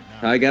 man.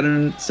 I got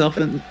himself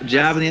a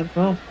job in the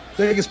NFL.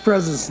 Biggest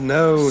presence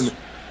known.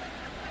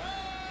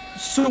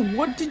 So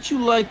what did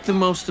you like the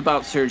most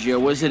about Sergio?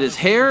 Was it his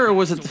hair or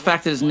was it the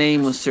fact that his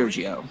name was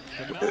Sergio?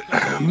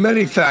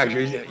 Many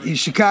factors. He's a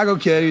Chicago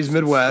kid. He's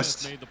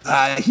Midwest.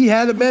 He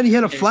had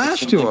a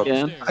flash to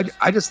him.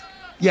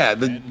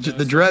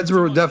 The dreads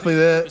were definitely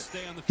there.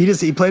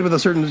 He played with a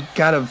certain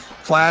kind of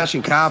flash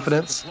and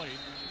confidence.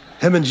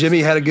 Him and Jimmy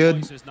had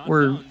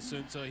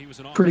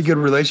pretty good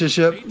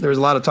relationship. There was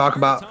a lot of talk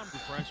about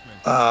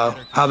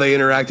how they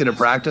interacted in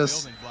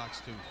practice.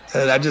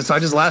 And I just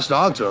latched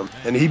on to him,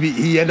 and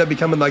he ended up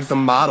becoming like the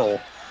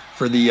model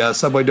for the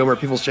Subway Domer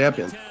People's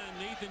Champion.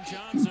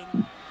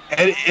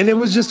 And it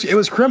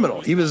was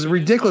criminal. He was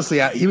ridiculously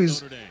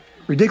athletic.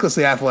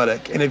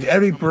 And if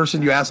every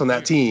person you asked on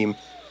that team,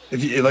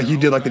 if you, like you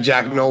did like the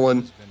Jack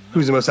Nolan,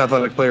 who's the most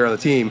athletic player on the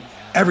team,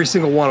 every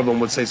single one of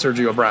them would say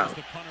Sergio Brown.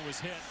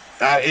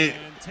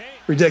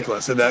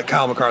 Ridiculous that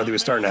Kyle McCarthy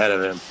was starting ahead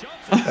of him.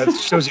 That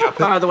shows you.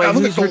 By the way,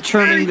 who's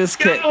returning this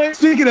kick?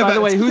 Speaking of, By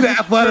the way, who's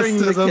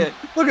athleticism, returning the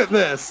kick? look at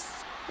this.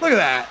 Look at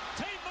that.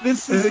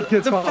 This is The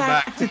kid's the falling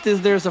fact back.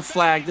 that there's a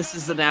flag. This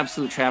is an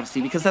absolute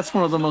travesty because that's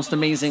one of the most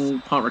amazing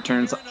punt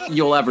returns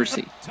you'll ever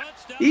see.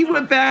 He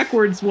went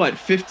backwards,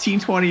 15,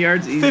 20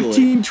 yards easily.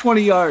 15,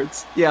 20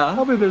 yards. Yeah.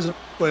 Tell me there's a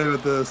play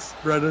with this,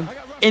 Brendan.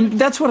 And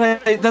that's what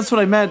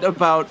I meant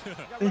about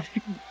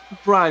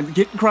Grimes.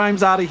 Get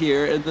Grimes out of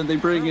here, and then they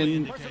bring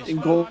in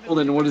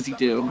Golden. What does he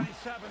do?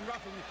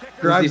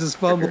 Grimes is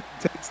fumble.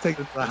 Take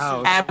it to the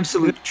house.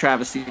 Absolute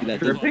travesty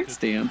that didn't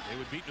stand.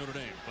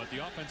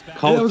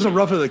 That was a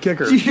rough of the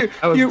kicker.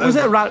 Was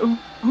that right?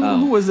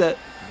 Who was that?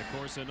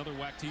 Another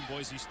WAC team,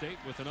 Boise State,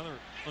 with another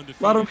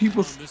A lot of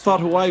people thought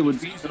Hawaii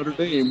would beat Notre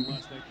Dame.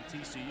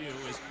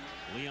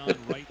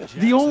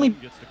 The only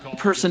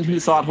person who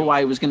thought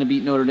Hawaii was going to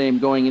beat Notre Dame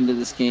going into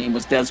this game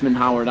was Desmond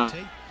Howard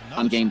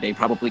on game day.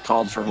 Probably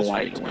called for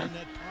Hawaii to win.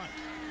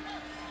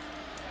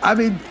 I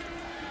mean,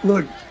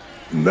 look,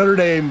 Notre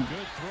Dame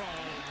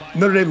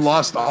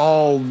lost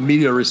all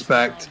media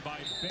respect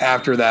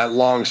after that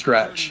long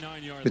stretch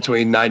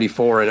between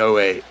 94 and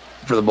 08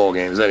 for the bowl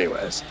games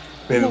anyways.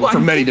 I mean,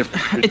 from many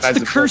different it's kinds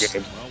the of curse.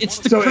 bowl games. It's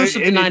the curse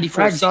of the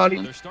 94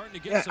 season.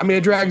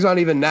 It drags on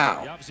even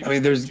now. I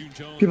mean,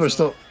 people are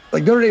still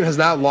like Notre Dame has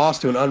not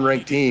lost to an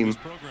unranked team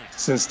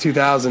since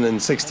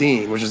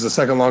 2016, which is the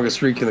second longest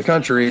streak in the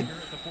country,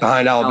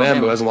 behind Alabama,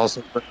 who hasn't lost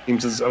to a team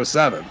since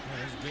 07.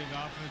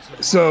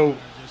 So,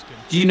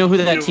 do you know who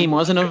that team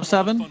was in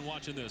 07?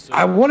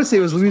 I want to say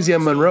it was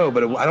Louisiana Monroe,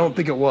 but I don't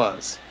think it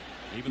was.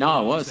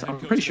 No, it was. I'm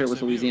pretty sure it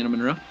was Louisiana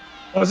Monroe.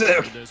 Was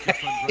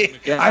it?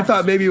 Yeah. I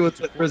thought maybe there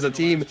was a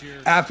team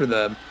after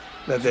them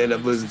that they ended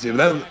up losing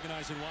to.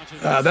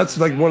 But that's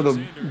like one of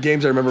the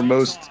games I remember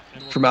most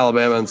from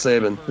Alabama and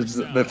Saban. Is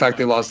the fact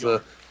they lost to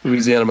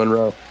Louisiana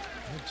Monroe.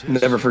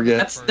 Never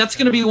forget. That's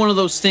going to be one of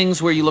those things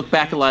where you look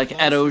back at like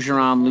Ed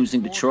Ogeron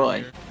losing to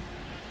Troy.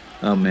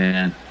 Oh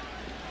man.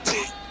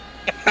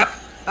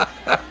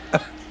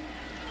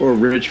 Or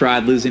Rich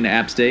Rod losing to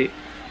App State.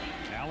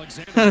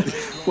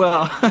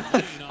 Well,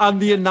 on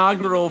the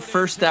inaugural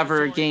first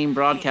ever game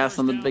broadcast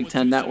on the Big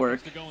Ten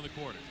Network,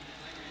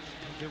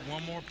 Get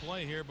one more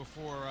play here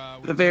before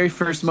the very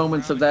first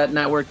moments of that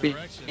network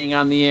being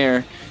on the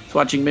air, is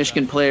watching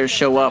Michigan players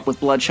show up with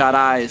bloodshot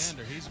eyes.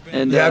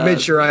 And I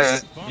made sure I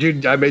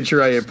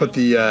put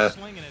the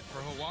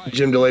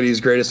Jim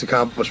Delaney's greatest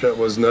accomplishment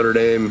was Notre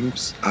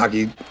Dame's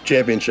hockey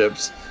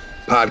championships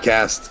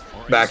podcast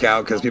back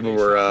out because people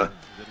were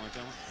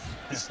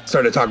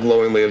starting to talk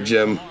glowingly of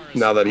Jim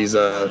now that his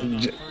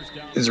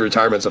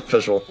retirement's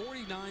official.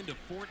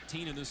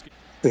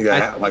 I think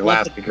like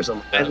last week or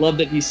something. I love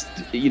that he's,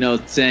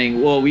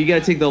 saying, well, we got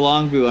to take the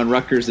long view on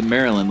Rutgers and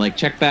Maryland. Like,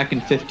 check back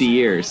in 50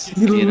 years.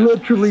 He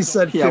literally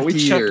said 50 years. Yeah, we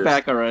checked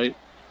back all right.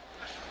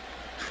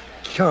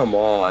 Come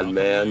on,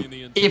 man.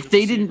 If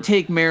they didn't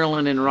take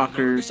Maryland and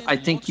Rutgers, I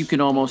think you can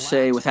almost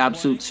say with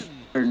absolute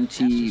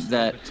certainty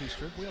that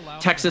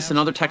Texas,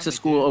 another Texas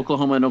school,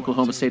 Oklahoma, and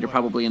Oklahoma State are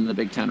probably in the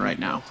Big Ten right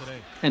now,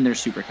 and they're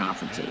super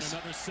conferences.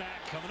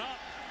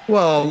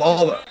 Well,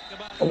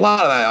 a lot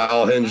of that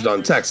all hinged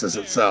on Texas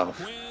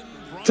itself.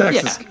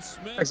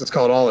 Texas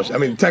called all this. I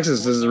mean,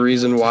 Texas is the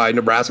reason why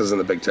Nebraska's in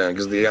the Big Ten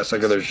because they got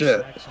sick of their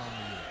shit.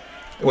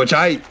 Which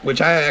I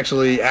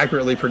actually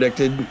accurately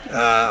predicted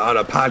on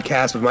a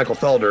podcast with Michael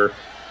Felder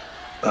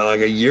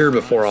like a year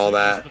before all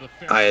that.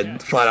 I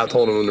had flat out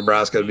told him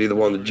Nebraska would be the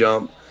one to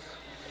jump.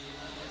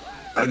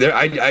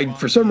 I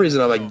for some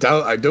reason I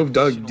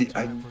dug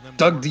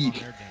deep.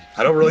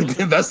 I don't really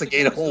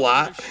investigate a whole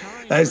lot.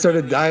 I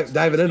started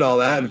diving into all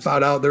that and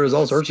found out there was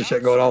all sorts of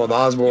shit going on with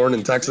Osborne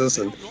in Texas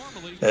and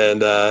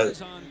kind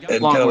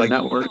of like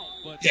network.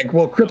 Yeah,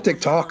 well,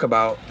 cryptic talk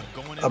about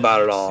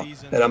it all.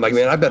 And I'm like,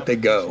 man, I bet they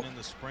go.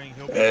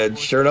 And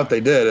sure enough, they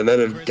did. And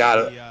then it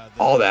got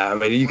all that. I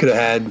mean, you could have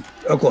had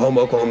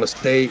Oklahoma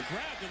State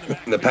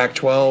in the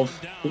Pac-12.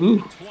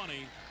 Ooh.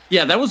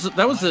 Yeah, that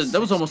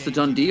was almost a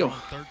done deal.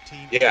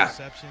 Yeah.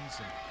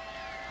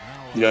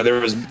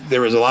 There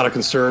was a lot of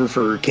concern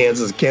for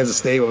Kansas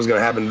State, what was going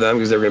to happen to them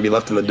because they were going to be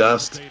left in the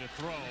dust.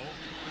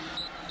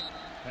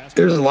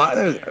 There's a lot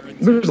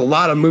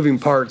of moving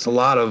parts, a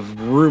lot of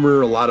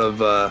rumor, a lot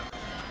of.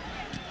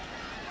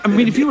 I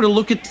mean, if you were to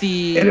look at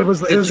the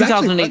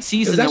 2008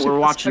 season that we're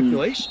watching.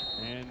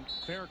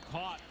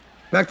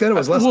 Back then, it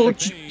was less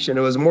speculation.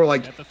 It was more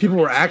like people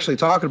were actually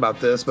talking about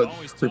this, but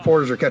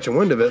reporters were catching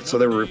wind of it, so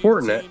they were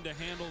reporting it.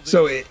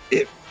 So it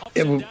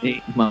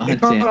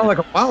caught on like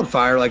a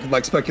wildfire,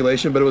 like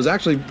speculation, but it was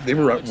actually they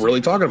were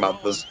really talking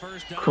about this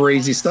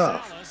crazy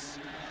stuff.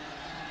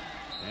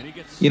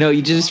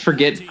 You just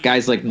forget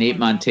guys like Nate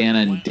Montana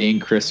and Dane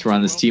Chris were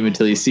on this team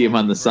until you see him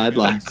on the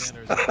sidelines.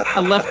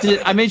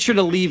 I made sure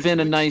to leave in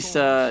a nice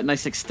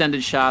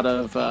extended shot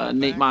of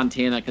Nate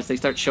Montana because they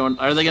start showing.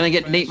 Are they going to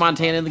get Nate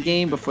Montana in the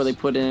game before they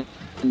put in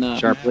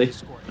Sharpley?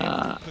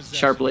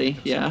 Sharpley,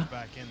 yeah.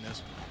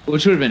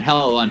 Which would have been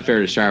hell unfair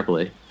to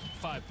Sharpley.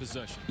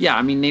 Yeah,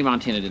 I mean Nate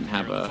Montana didn't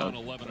have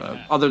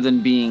a other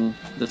than being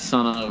the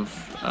son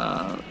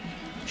of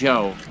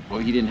Joe. Well,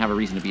 he didn't have a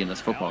reason to be in this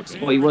football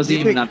game. He wasn't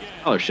even on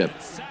scholarship.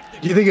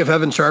 Do you think if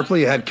Evan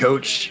Sharpley had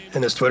coach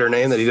in his Twitter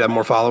name that he'd have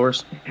more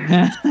followers?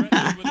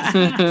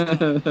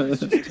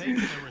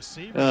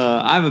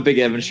 I'm a big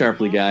Evan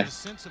Sharpley guy.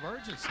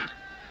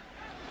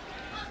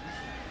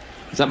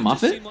 Is that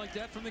Muffet? I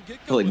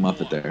feel like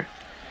Muffet there.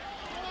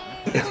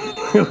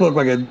 It looked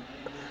like a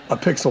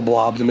pixel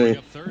blob to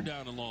me.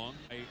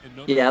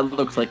 Yeah, it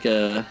looks like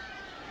a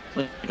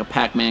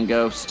Pac-Man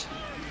ghost.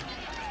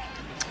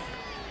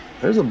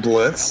 There's a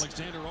blitz.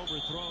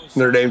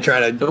 Notre Dame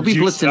trying to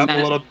juice it up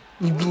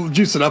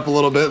a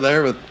little bit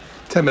there with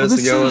 10 minutes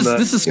to go in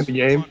the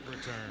game.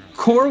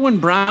 Corwin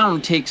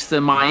Brown takes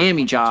the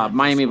Miami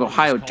of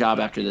Ohio job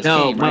after this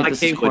game. No, right? Mike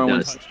Haywood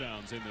does.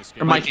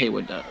 Or Mike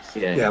Haywood does.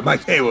 Yeah,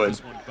 Mike Haywood.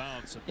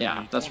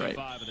 Yeah, that's right.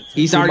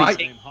 He's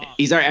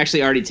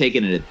actually already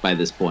taken it by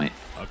this point.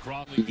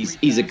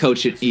 He's a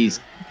coach.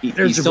 He's your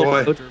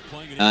boy.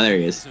 There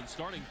he is.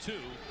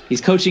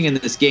 He's coaching in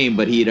this game,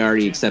 but he had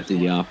already accepted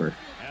the offer.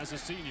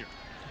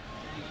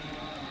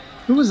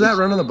 Who was that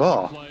running the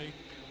ball?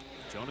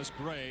 Jonas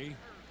Gray.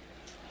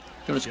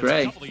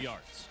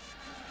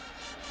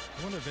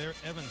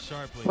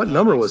 What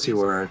number was he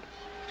wearing?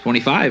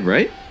 25,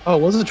 right? Oh,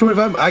 was it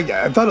 25?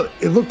 I thought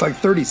it looked like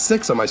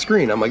 36 on my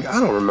screen. I'm like, I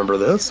don't remember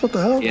this. What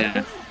the hell?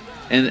 Yeah.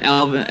 And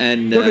Alvin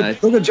and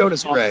look at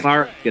Jonas Gray.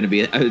 Going to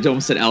be. I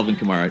almost said Alvin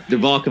Kamara.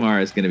 Deval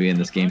Kamara is going to be in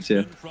this game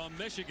too.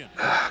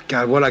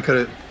 God,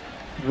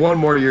 one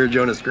more year of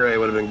Jonas Gray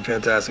would have been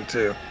fantastic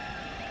too.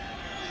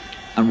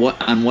 On what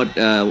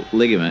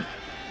ligament?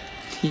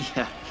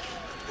 Yeah.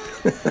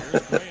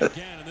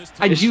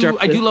 I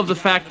do love the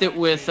fact that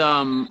with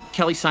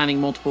Kelly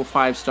signing multiple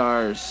 5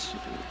 stars,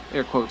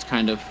 air quotes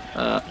kind of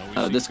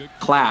this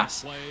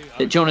class,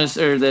 that Jonas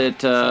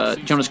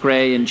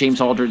Gray and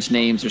James Aldridge's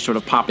names are sort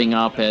of popping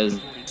up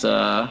as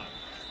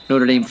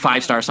Notre Dame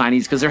 5-star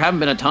signees because there haven't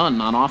been a ton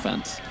on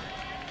offense.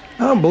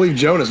 I don't believe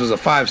Jonas was a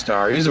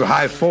 5-star. He was a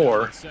high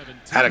 4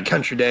 at a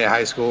Country Day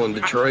High School in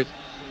Detroit.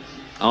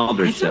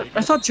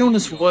 I thought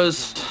Jonas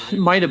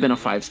might have been a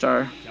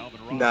 5-star.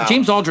 No.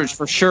 James Aldridge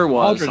for sure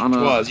was.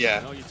 Aldridge was,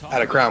 yeah.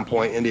 At a Crown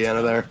Point,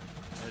 Indiana there.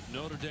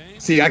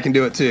 See, I can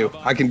do it too.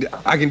 I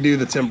can do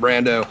the Tim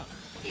Brando.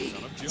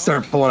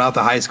 Start pulling out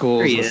the high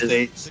schools and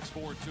states.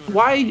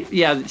 Why?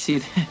 Yeah. See,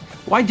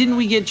 why didn't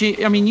we get?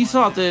 I mean, you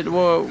thought that.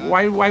 Well,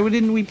 why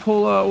didn't we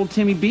pull old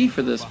Timmy B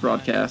for this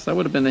broadcast? That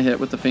would have been a hit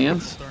with the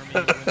fans.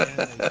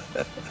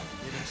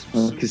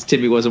 Because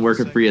Timmy wasn't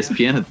working for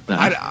ESPN at the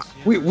time.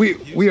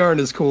 We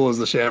aren't as cool as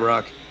the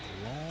Shamrock.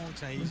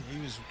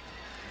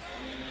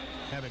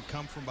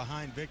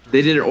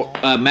 They did.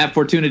 Matt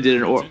Fortuna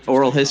did an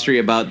oral history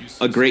about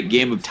a great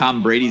game of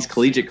Tom Brady's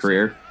collegiate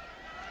career.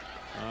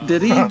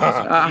 Did he?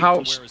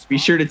 How? Be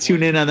sure to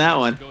tune in on that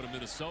one.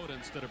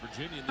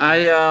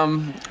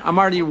 I'm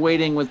already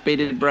waiting with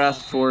bated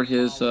breath for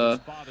his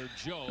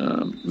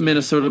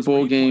Minnesota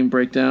bowl game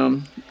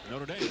breakdown.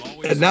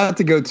 And not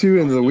to go too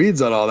into the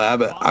weeds on all that,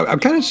 but I'm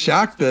kind of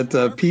shocked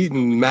that Pete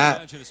and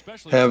Matt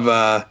have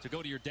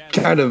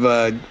kind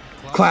of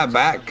clapped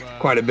back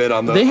quite a bit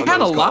on the. They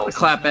had a lot of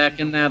clapback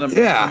in that. In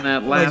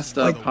that last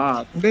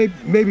pod.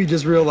 Maybe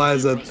just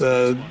realize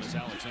that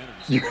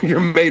your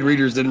main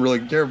readers didn't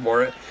really care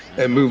for it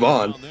and move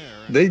on.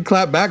 They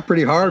clapped back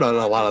pretty hard on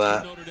a lot of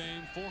that.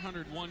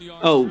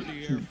 Oh,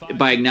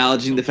 by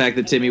acknowledging the fact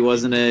that Timmy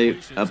wasn't a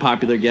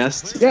popular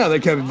guest? Yeah, they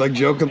kept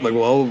joking,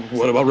 well,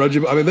 what about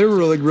Reggie? I mean, they were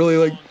really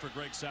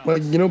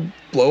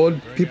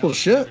blowing people's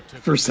shit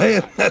for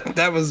saying that.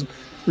 That was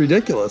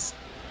ridiculous.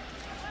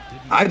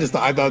 I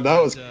thought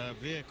that was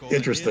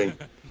interesting.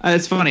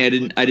 It's funny. I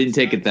didn't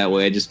take it that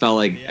way. I just felt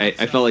like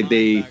I felt like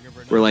they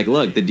were like,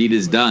 look, the deed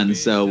is done,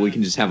 so we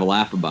can just have a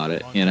laugh about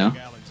it, you know?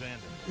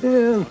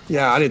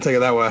 Yeah, I didn't take it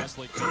that way.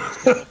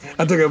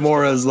 I took it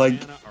more as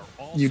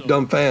you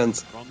dumb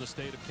fans.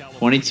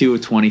 22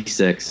 of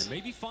 26.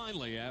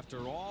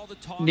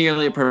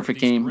 Nearly a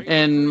perfect game,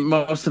 and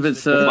most of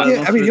it's.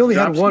 You only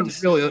had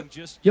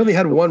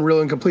one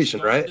real incompletion,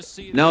 right?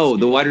 No,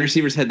 the wide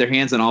receivers had their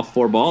hands on all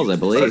four balls, I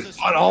believe.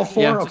 On all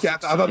four? Yeah. Okay, I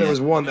thought there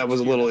was one that was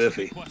a little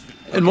iffy.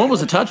 And one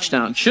was a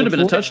touchdown. Should have been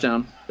a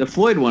touchdown. The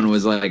Floyd one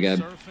was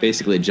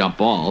basically a jump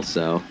ball.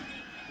 So,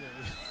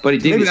 but he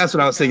did. Maybe that's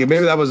what I was thinking.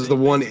 Maybe that was the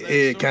one.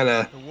 It kind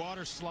of. The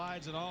water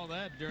slides and all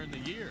that during the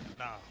year.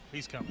 No,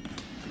 he's coming.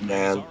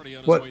 Man,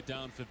 what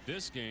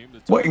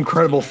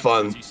incredible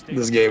fun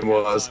this game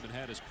was.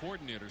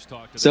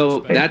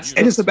 So that's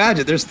and just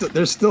imagine there's still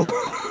there's still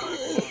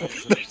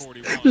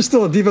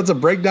a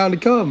defensive breakdown to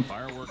come.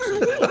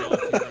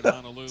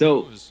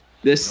 So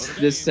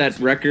this set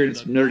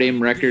records, Notre Dame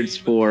records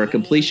for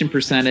completion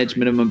percentage,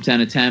 minimum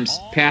 10 attempts,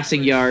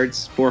 passing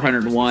yards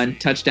 401,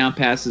 touchdown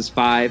passes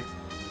 5,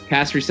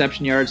 pass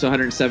reception yards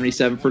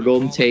 177 for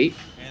Golden Tate.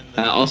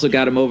 Also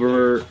got him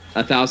over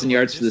 1,000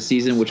 yards for the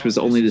season, which was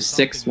only the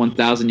 6th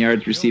 1,000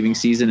 yards receiving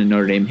season in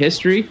Notre Dame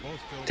history.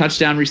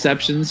 Touchdown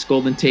receptions,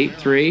 Golden Tate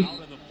 3.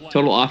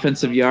 Total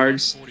offensive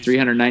yards,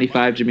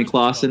 395, Jimmy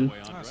Clausen.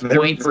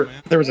 There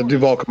was a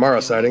Duval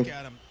Kamara sighting.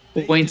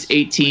 Points,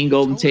 18,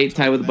 Golden Tate,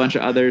 tied with a bunch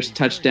of others.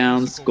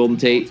 Touchdowns, Golden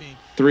Tate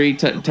 3,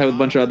 tied with a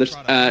bunch of others.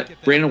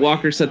 Brandon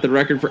Walker set the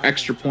record for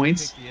extra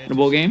points in a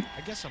bowl game.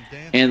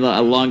 And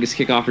the longest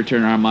kickoff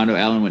return, Armando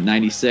Allen, went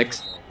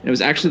 96. It was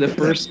actually the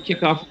first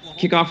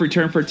kickoff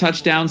return for a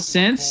touchdown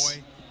since.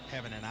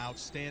 Having an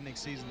outstanding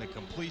season. The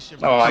completion.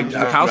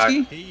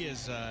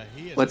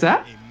 Bukowski? What's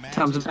that?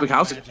 Thomas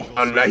Bukowski?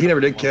 Oh, no, he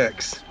never did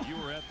kicks.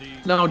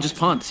 No, just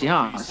punts.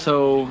 Yeah.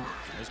 So.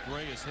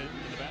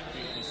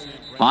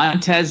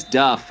 Montez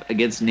Duff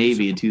against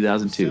Navy in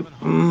 2002.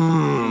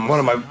 One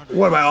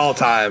of my all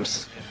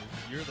times.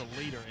 You're the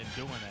leader in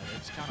doing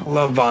that. I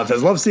love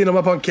Montez. Love seeing him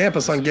up on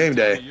campus on game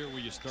day.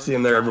 See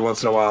him there every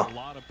once in a while.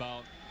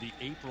 The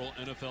April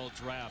NFL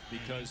draft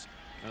because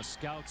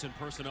scouts and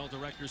personnel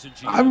directors and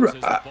I'm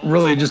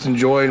really just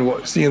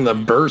enjoying seeing the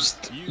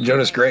burst.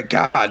 Jonas Gray,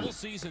 God.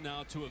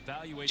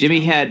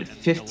 Jimmy had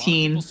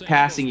 15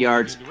 passing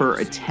yards per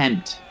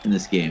attempt in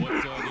this game.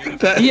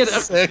 He had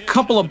a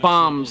couple of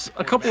bombs.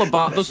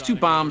 Those 2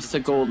 bombs to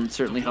Golden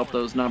certainly helped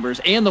those numbers,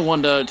 and the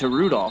one to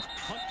Rudolph.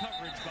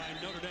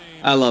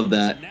 I love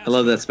that. I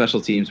love that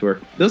special teams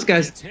work. Those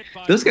guys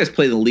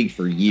play the league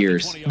for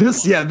years.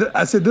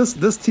 I said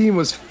this team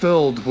was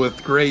filled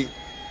with great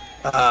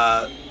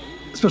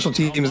special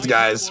teams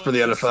guys for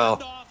the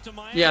NFL.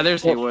 Yeah,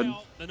 there's Haywood.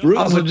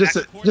 Also,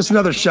 just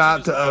another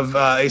shot of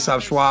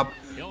Asaph Schwab.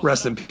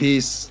 Rest in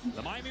peace.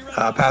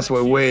 Passed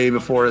away way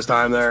before his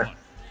time there.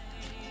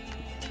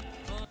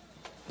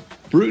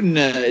 Bruton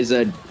is.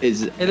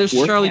 There's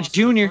Charlie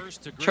Jr.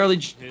 Charlie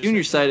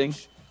Jr. sighting.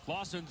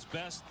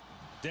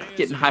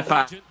 Getting high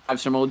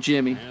fives from old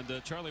Jimmy.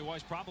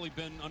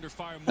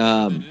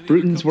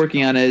 Bruton's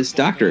working on his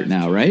doctorate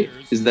now, right?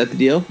 Is that the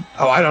deal?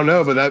 Oh, I don't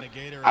know, but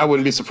I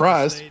wouldn't be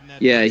surprised.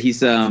 Yeah,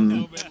 he's I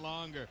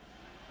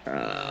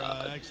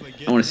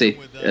want to say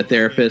a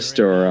therapist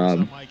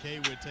or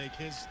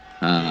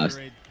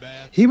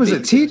he was a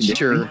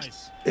teacher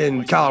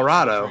in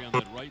Colorado.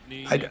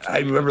 I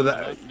remember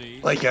that.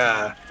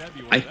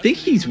 I think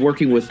he's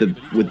working with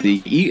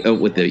the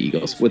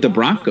Eagles, with the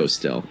Broncos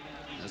still.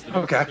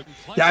 Okay.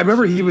 Yeah, I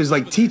remember he was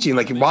like teaching,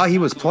 like while he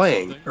was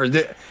playing, or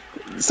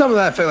some of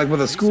that, like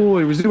with a school,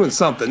 he was doing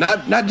something.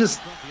 Not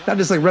just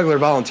like regular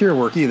volunteer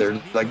work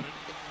either, like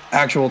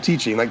actual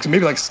teaching, like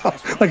maybe like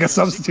a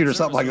substitute or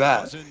something like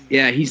that.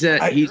 Yeah, he's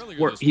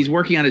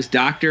working on his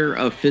doctor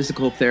of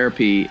physical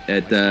therapy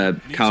at the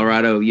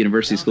Colorado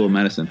University School of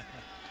Medicine.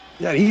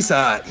 Yeah, he's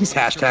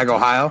hashtag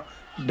Ohio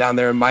down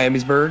there in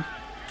Miamisburg.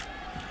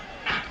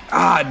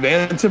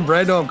 Advancing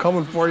Brando, I'm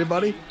coming for you,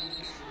 buddy.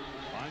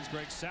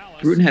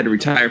 Gruden had to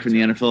retire from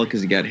the NFL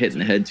because he got hit in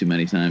the head too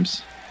many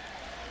times.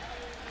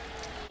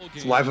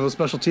 It's the life of a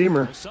special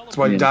teamer. That's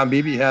why Don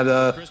Beebe had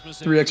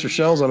 3 extra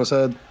shells on his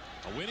head.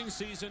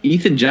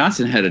 Ethan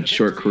Johnson had a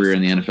short career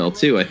in the NFL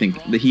too. I think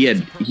that he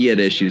had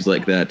issues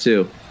like that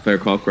too, if I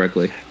recall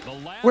correctly.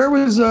 Where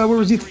was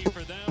Ethan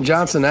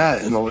Johnson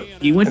at?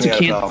 He went to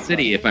Kansas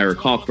City, if I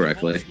recall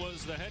correctly.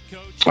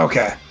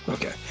 Okay.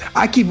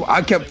 I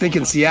kept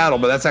thinking Seattle,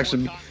 but that's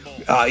actually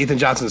Ethan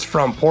Johnson's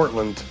from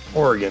Portland,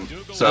 Oregon.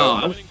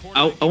 So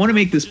I want to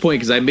make this point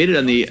because I made it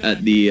on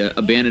the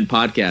Abandoned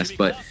podcast,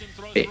 but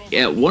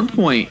at one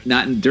point,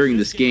 not during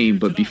this game,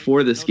 but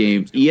before this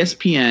game,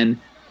 ESPN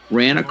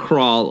ran a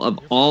crawl of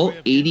all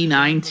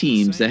 89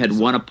 teams that had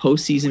won a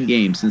postseason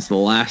game since the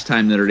last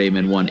time Notre Dame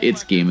had won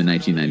its game in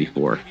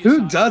 1994.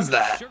 Who does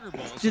that?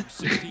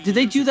 Did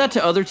they do that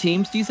to other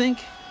teams, do you think?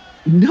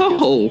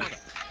 No.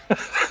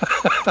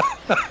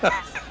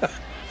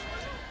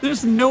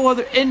 There's no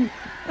other, and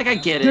like I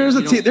get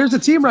it. There's a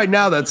team right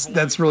now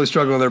that's really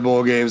struggling with their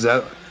bowl games.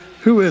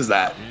 Who is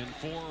that?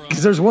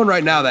 Because there's one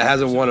right now that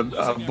hasn't won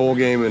a bowl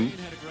game, and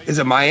is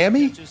it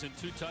Miami?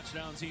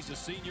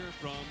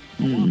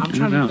 I'm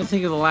trying to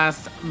think of the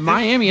last.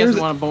 Miami hasn't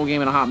won a bowl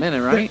game in a hot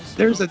minute, right?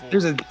 There's a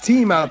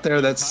team out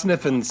there that's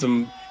sniffing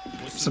some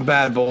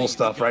bad bowl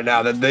stuff right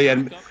now that they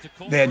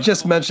had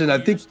just mentioned, I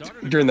think,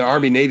 during the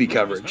Army Navy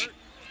coverage.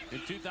 In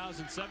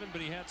 2007,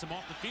 but he had some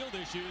off the field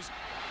issues.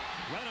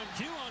 Right on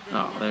cue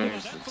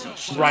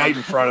there's right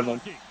in front of them.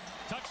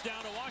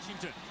 Touchdown to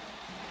Washington.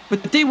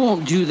 But they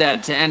won't do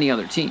that to any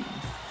other team.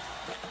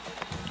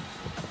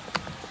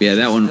 Yeah,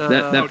 that one.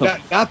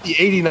 Not the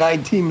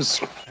 89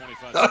 teams.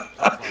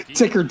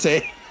 Ticker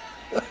tape.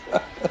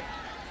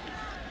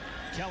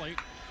 Kelly.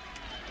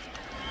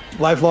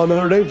 Lifelong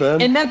Notre Dame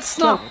fan. And that's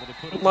not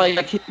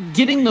like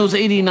getting those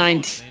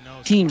 89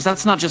 teams.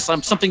 That's not just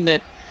something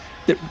that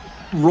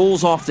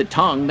rolls off the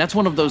tongue. That's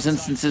one of those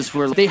instances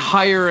where they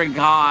hire a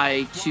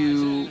guy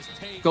to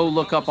go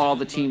look up all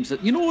the teams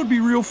that, you know what would be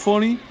real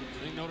funny?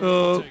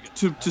 To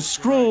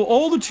scroll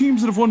all the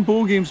teams that have won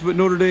bowl games but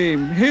Notre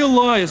Dame. Hey,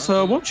 Elias,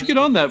 why don't you get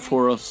on that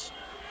for us?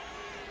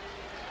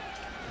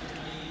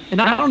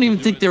 And I don't even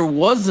think there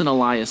was an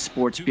Elias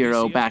Sports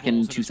Bureau back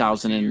in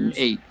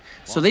 2008.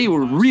 So they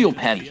were real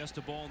petty.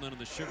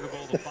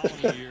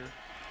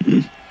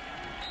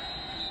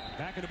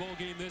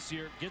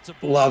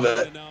 Love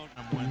it.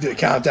 The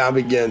countdown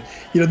begin.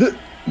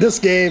 This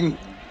game,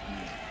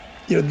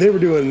 they were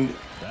doing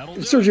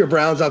Sergio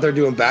Brown's out there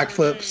doing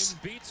backflips.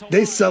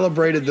 They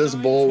celebrated this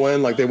bowl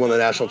win like they won the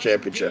national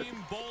championship.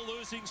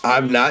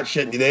 I'm not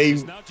shitting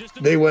you.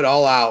 They went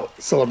all out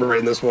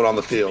celebrating this one on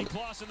the field.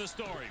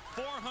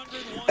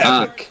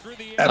 Epic.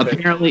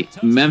 Apparently,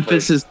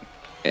 Memphis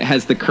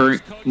has the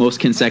current most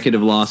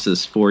consecutive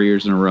losses 4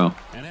 years in a row.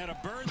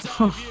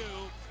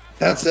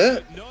 That's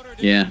it?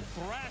 Yeah.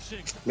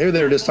 Maybe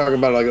they were just talking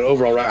about like an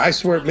overall record. I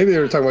swear, maybe they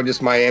were talking about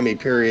just Miami,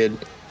 period,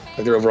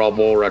 like their overall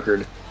bowl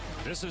record.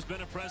 This has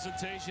been a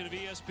presentation of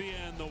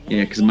ESPN.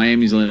 Yeah, because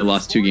Miami's only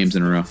lost 2 games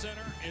in a row.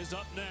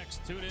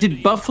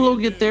 Did Buffalo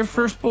get their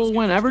first bowl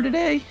win ever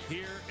today?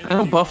 I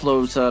know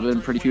Buffalo's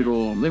been pretty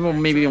futile. They've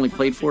maybe only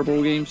played 4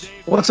 bowl games.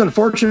 What's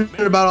unfortunate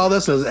about all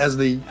this is as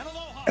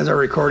our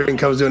recording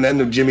comes to an end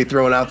of Jimmy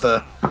throwing out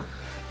the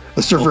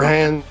surfer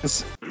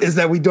hands, is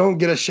that we don't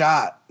get a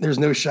shot. There's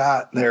no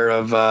shot there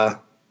of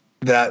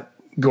that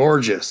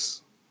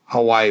gorgeous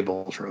Hawaii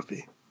Bowl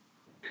trophy.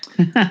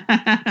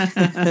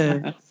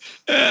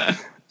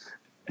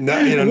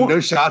 No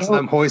shots of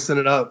them hoisting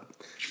it up.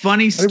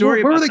 Funny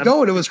story. Where were they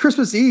going? It was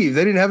Christmas Eve.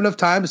 They didn't have enough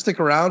time to stick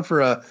around for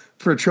a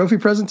trophy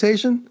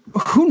presentation.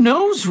 Who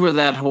knows where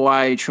that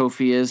Hawaii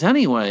trophy is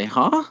anyway,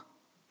 huh?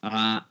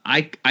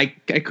 I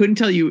couldn't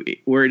tell you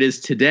where it is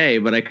today,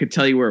 but I could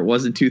tell you where it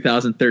was in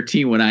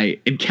 2013 when I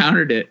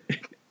encountered it.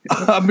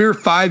 A mere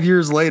 5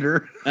 years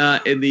later.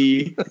 In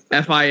the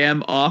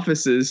FIM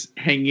offices,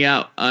 hanging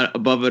out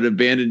above an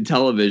abandoned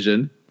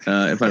television,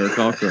 if I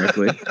recall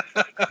correctly.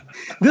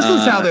 This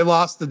is how they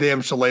lost the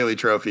damn Shillelagh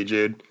trophy,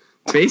 Jude.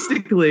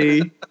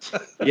 Basically,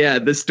 yeah,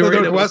 the story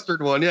the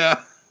Northwestern one,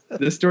 yeah.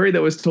 The story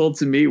that was told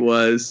to me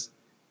was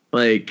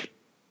like,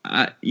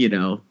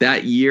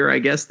 that year, I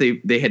guess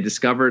they had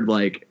discovered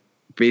like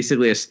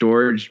basically a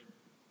storage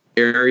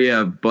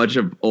area, a bunch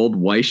of old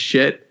Weiss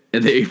shit,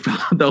 and they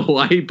found the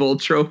Hawaii Bowl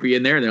trophy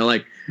in there, and they're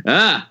like,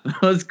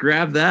 let's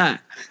grab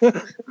that.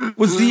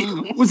 Was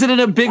it in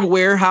a big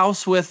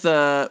warehouse with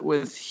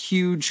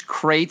huge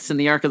crates in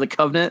the Ark of the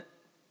Covenant?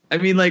 I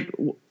mean, like,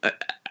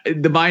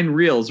 the mine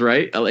reels,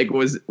 right? Like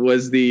was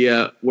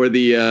the were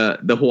the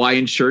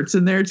Hawaiian shirts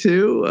in there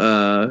too?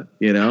 I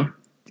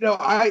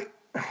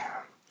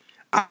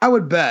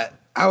would bet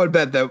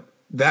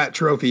that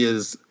trophy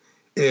is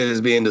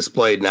being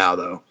displayed now,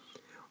 though.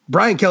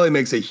 Brian Kelly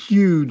makes a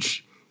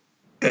huge,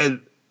 and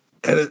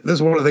this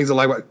is one of the things I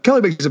like.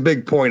 Kelly makes a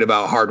big point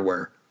about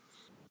hardware.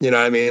 You know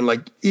what I mean?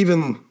 Like,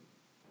 even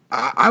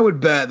I would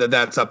bet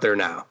that's up there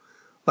now.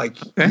 Like,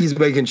 he's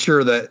making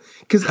sure that,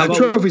 because a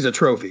trophy's a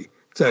trophy.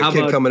 It's a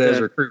kid coming in as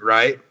a recruit,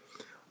 right?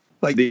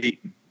 Like the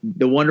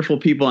wonderful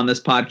people on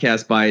this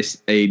podcast buy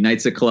a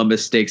Knights of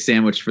Columbus steak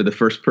sandwich for the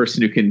first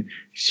person who can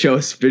show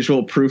us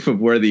visual proof of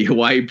where the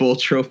Hawaii Bowl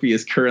trophy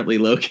is currently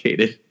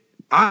located.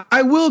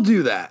 I will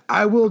do that.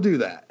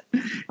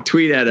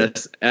 Tweet at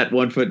us at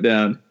 1 Foot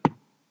Down.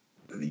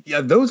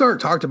 Yeah, those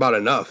aren't talked about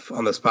enough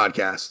on this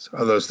podcast,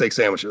 of those steak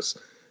sandwiches.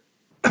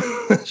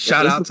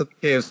 Shout out to the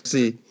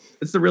KFC.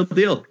 It's the real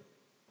deal.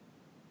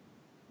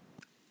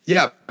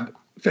 Yeah,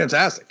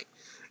 fantastic.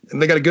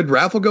 And they got a good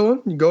raffle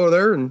going. You go over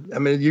there, and I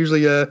mean,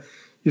 usually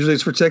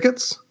it's for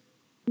tickets.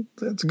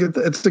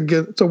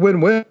 It's a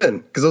win-win,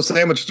 because those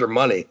sandwiches are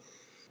money.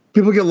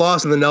 People get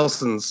lost in the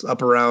Nelsons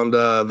up around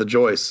the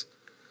Joyce,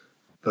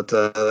 but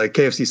the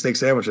KFC steak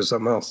sandwich is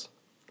something else.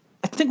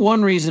 I think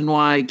one reason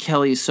why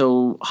Kelly's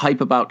so hype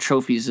about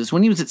trophies is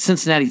when he was at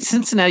Cincinnati.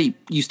 Cincinnati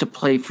used to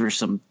play for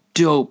some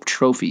dope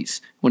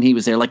trophies when he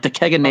was there, like the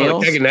Keg of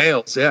Nails. Keg of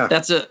Nails, yeah.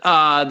 That's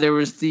there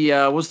was the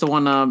what's the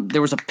one?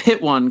 There was a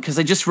Pitt one, because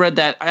I just read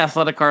that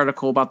Athletic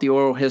article about the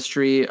oral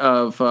history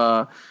of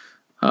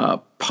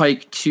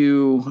Pike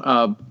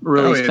to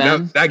Riley's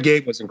Bend. That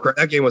game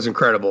was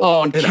incredible.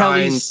 Oh, and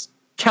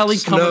Kelly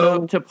coming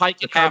up to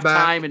Pike at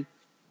halftime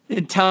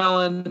and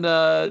telling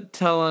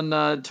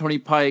Tony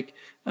Pike,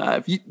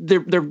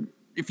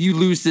 if you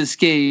lose this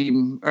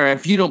game, or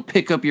if you don't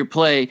pick up your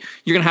play,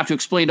 you're gonna have to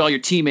explain to all your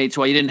teammates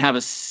why you didn't have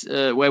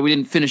why we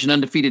didn't finish an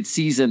undefeated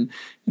season.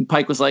 And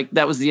Pike was like,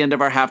 "That was the end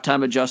of our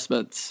halftime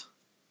adjustments."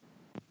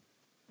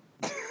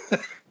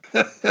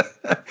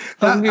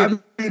 I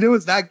mean, it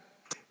was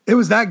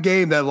that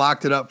game that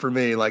locked it up for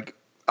me. Like,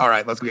 all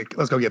right, let's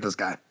go get this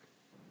guy.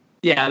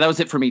 Yeah, that was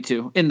it for me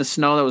too. In the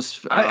snow, that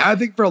was. I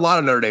think for a lot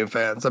of Notre Dame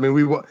fans, I mean,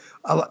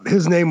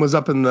 his name was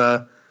up in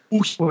the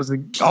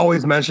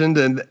always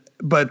mentioned,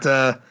 but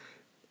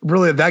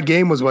really that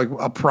game was like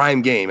a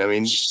prime game. I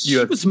mean, he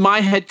was my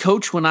head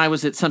coach when I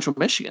was at Central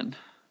Michigan.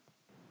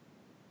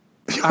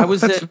 I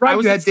was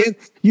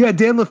you had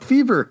Dan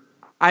Lefevre.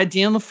 I had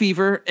Dan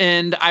Lefevre,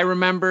 and I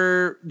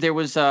remember there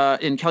was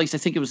in Kelly's, I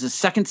think it was the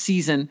second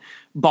season,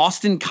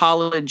 Boston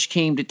College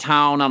came to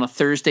town on a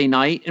Thursday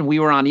night, and we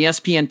were on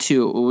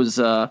ESPN2. It was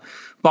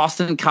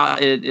Boston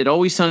it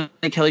always sunny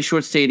at Kelly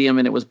Short Stadium,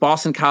 and it was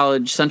Boston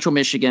College, Central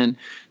Michigan.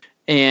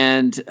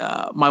 And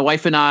my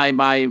wife and I,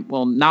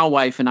 now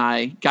wife and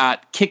I,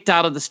 got kicked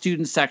out of the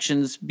student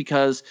sections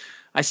because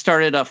I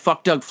started a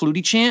 "Fuck Doug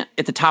Flutie" chant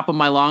at the top of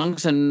my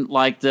lungs, and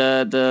like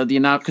the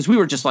because we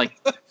were just like,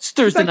 it's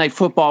Thursday night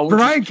football.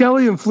 Brian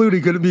Kelly and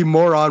Flutie couldn't be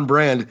more on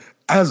brand,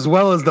 as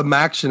well as the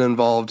Maction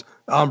involved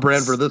on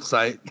brand for this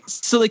site.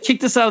 So they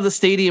kicked us out of the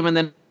stadium, and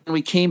then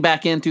we came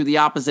back in through the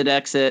opposite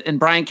exit, and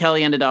Brian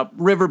Kelly ended up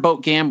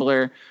Riverboat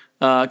Gambler.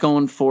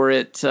 Going for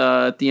it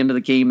at the end of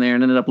the game there,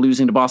 and ended up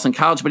losing to Boston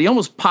College. But he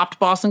almost popped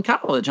Boston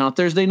College on a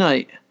Thursday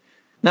night. And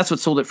that's what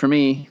sold it for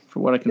me, for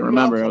what I can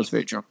remember. I was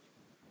very drunk.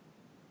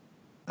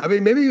 I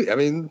mean,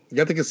 you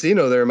got the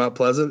casino there in Mount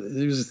Pleasant.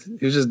 He was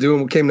just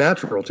doing what came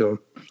natural to him.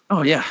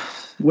 Oh, yeah.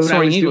 When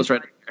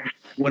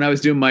I was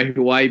doing my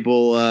Hawaii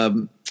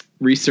Bowl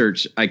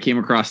research, I came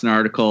across an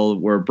article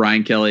where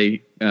Brian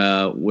Kelly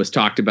was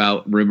talked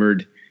about,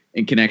 rumored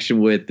in connection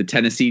with the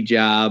Tennessee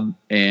job,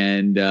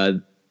 and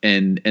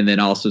then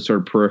also sort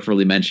of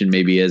peripherally mentioned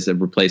maybe as a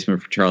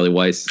replacement for Charlie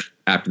Weiss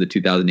after the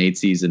 2008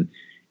 season.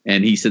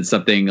 And he said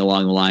something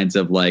along the lines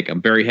of like,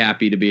 "I'm very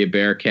happy to be a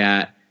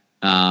Bearcat.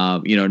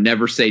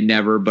 Never say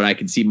never, but I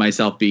can see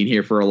myself being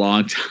here for a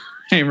long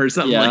time," or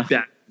something like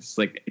that. It's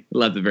like he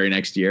left the very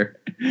next year.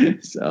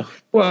 So,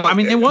 well, I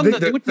mean, they went to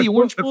the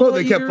Orange Bowl. The quote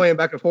they kept playing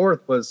back and forth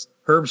was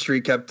Herb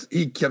Street kept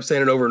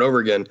saying it over and over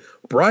again.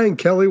 Brian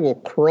Kelly will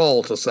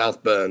crawl to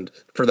South Bend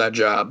for that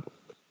job.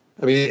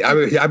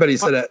 I bet he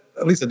said it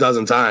at least a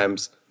dozen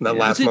times in that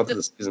last month of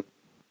the season.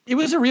 It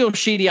was a real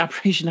shady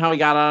operation how he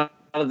got out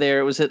of there.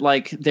 It was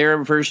like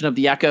their version of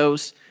the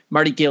Echoes.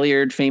 Marty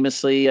Gilliard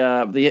famously,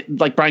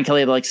 like Brian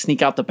Kelly had to like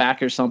sneak out the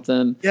back or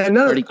something. Yeah,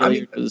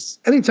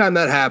 anytime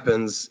that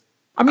happens,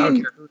 I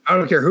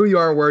don't care who you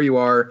are, where you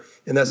are,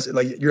 and that's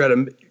like you're at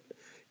a,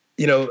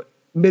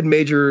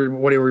 mid-major,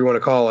 whatever you want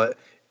to call it,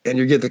 and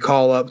you get the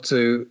call up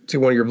to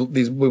one of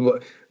these blue.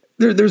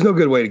 There's no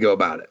good way to go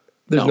about it.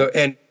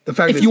 And the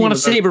fact if you want to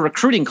save a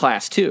recruiting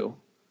class too.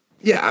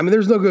 Yeah, I mean,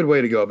 there's no good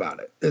way to go about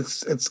it.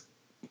 It's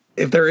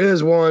if there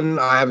is one,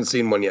 I haven't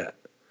seen one yet.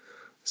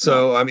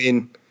 So I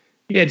mean,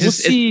 yeah, we'll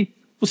see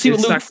what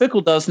Luke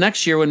Fickell does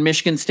next year when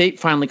Michigan State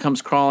finally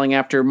comes crawling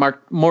after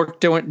Mark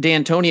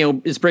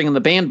D'Antonio is bringing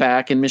the band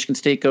back, and Michigan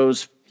State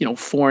goes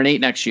 4-8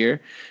 next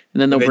year,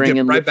 and then they'll bring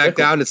in right back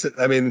down to.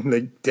 I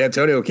mean,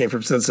 D'Antonio came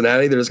from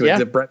Cincinnati. They're just going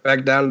to dip right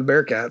back down to the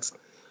Bearcats.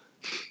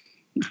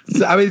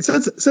 I mean,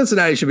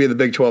 Cincinnati should be in the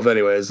Big 12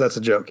 anyways. That's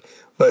a joke,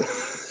 but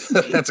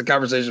that's a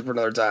conversation for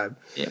another time.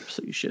 Yeah,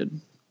 so you should.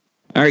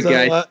 All right,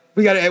 guys.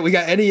 We got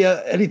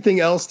anything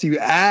else to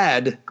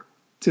add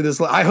to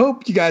this? I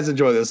hope you guys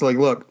enjoy this. Like,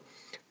 look,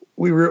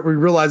 we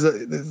realize that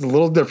it's a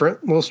little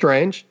different, a little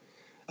strange,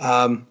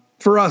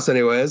 for us,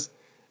 anyways.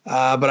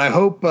 But I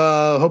hope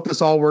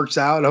this all works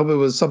out. I hope it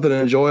was something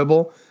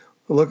enjoyable.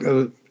 Look,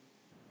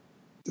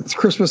 it's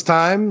Christmas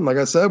time. Like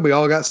I said, we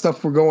all got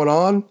stuff we're going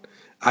on.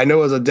 I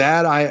know as a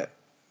dad, a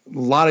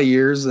lot of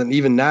years, and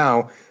even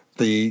now,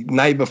 the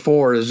night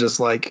before is just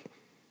like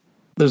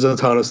there's a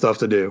ton of stuff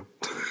to do.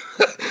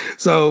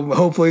 So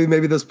hopefully,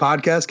 maybe this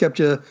podcast kept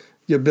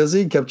you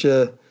busy, kept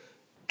you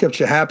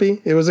happy.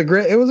 It was a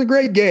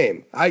great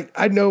game.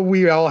 I know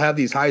we all have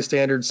these high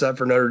standards set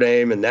for Notre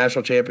Dame and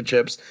national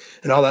championships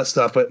and all that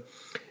stuff,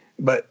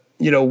 but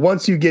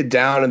once you get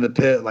down in the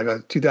pit, like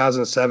a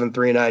 2007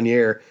 3-9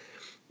 year,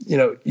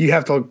 you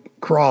have to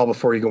crawl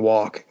before you can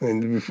walk,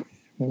 and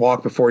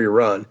walk before you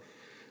run.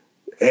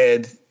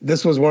 And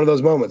this was one of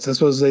those moments. This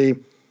was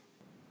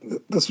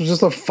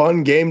just a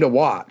fun game to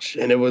watch,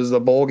 and it was a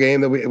bowl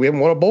game that we haven't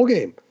won a bowl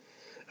game.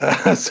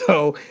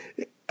 So,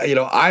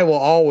 I will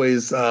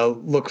always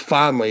look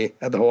fondly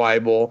at the Hawaii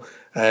Bowl.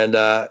 And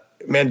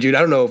man, Jude, I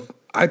don't know if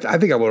I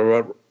think I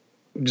would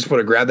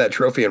have grabbed that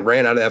trophy and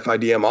ran out of the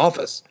FIDM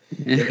office.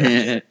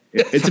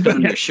 It's a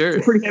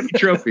pretty heavy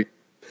trophy.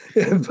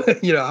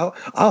 But,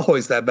 I'll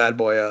hoist that bad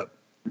boy up.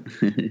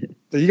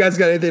 So you guys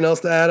got anything else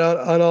to add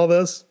on all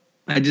this?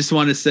 I just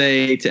want to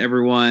say to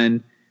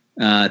everyone,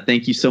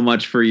 thank you so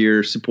much for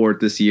your support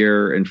this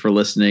year and for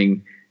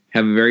listening.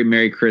 Have a very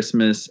Merry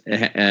Christmas,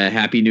 a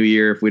Happy New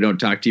Year. If we don't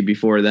talk to you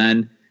before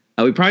then,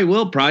 we probably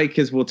will,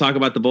 because we'll talk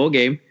about the bowl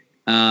game.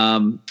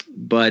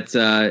 But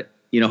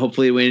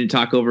hopefully we didn't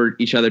talk over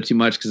each other too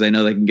much, because I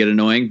know that can get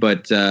annoying.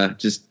 But I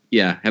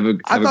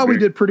thought we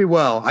did pretty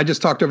well. I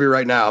just talked over you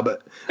right now,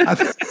 but I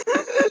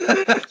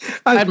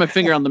had my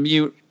finger on the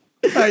mute.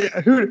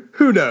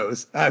 Who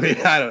knows? I mean,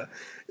 I don't know.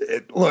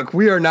 Look,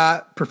 we are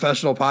not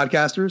professional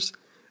podcasters.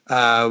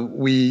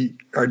 We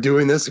are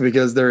doing this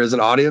because there is an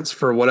audience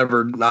for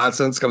whatever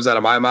nonsense comes out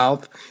of my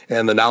mouth,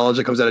 and the knowledge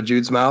that comes out of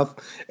Jude's mouth,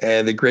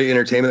 and the great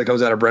entertainment that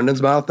comes out of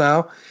Brendan's mouth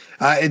now.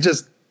 It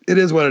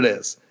is what it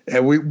is.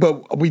 And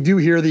we do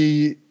hear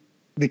the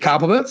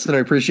compliments, and I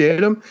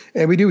appreciate them.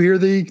 And we do hear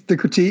the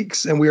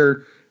critiques, and we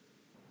are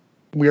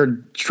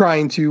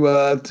trying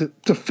to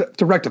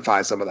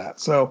rectify some of that.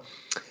 So,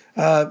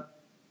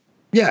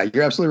 yeah,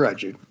 you're absolutely right,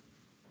 Jude.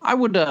 I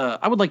would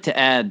like to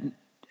add,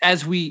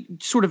 as we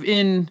sort of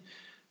in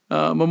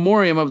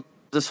memoriam of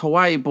this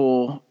Hawaii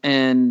Bowl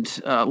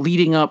and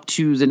leading up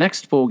to the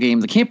next bowl game,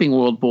 the Camping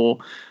World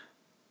Bowl,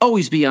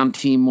 always be on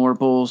team more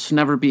bowls,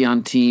 never be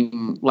on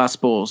team less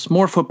bowls.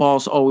 More football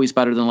is always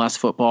better than less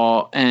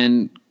football.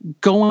 And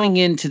going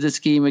into this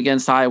game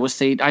against Iowa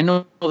State, I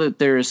know that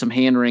there is some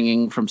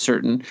hand-wringing from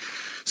certain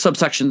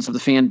subsections of the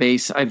fan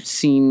base.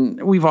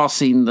 We've all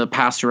seen the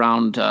passed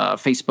around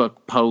Facebook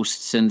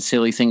posts and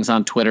silly things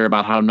on Twitter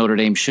about how Notre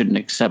Dame shouldn't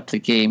accept the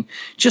game.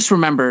 Just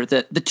remember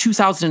that the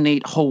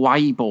 2008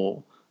 Hawaii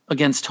Bowl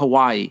against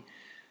Hawaii,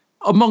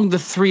 among the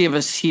three of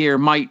us here,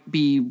 might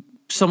be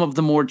some of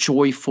the more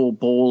joyful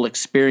bowl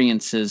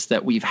experiences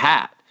that we've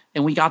had.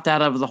 And we got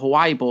that out of the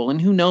Hawaii Bowl. And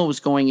who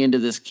knows, going into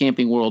this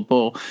Camping World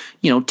Bowl,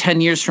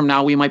 10 years from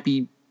now, we might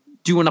be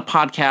doing a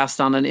podcast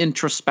on an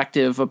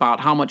introspective about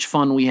how much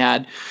fun we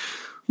had,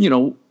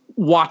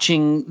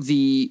 watching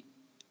the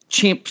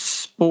Champ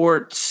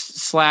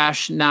Sports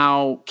 /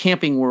 now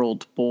Camping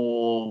World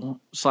Bowl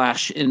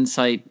 /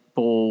 Insight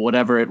Bowl,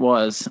 whatever it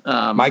was.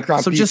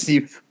 Micron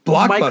PC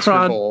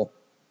Blockbuster Bowl.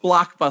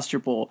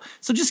 Blockbuster Bowl.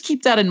 So just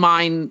keep that in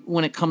mind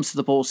when it comes to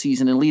the bowl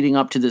season and leading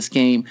up to this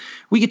game.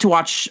 We get to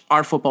watch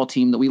our football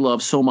team that we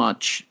love so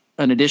much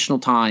an additional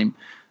time,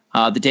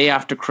 the day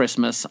after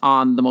Christmas,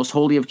 on the most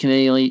holy of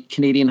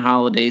Canadian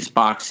holidays,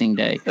 Boxing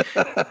Day.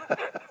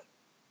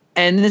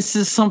 And this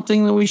is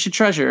something that we should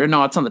treasure.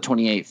 No, it's on the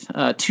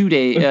 28th. 2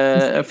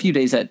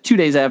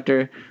 days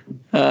after.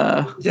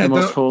 The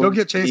most holy don't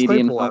get Chase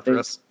Claypool after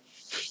us.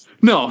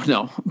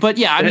 No. But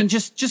yeah, I mean,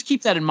 just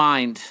keep that in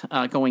mind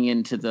going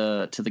into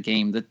the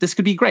game, that this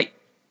could be great.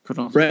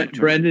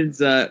 Brendan's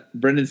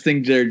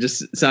thing there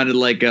just sounded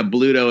like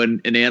Bluto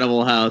in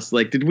Animal House.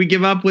 Like, did we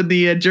give up when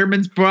the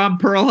Germans bombed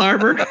Pearl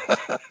Harbor?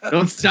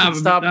 Don't stop.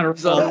 He's on a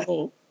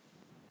roll.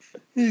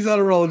 He's on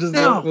a roll.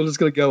 We're just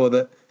going to go with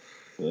it.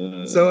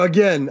 So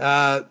again,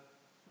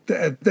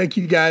 thank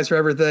you guys for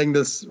everything.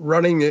 This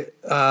running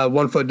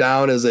 1 foot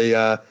down is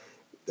a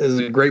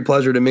great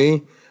pleasure to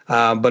me.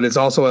 But it's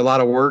also a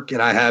lot of work,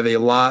 and I have a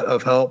lot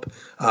of help,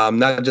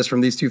 not just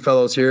from these two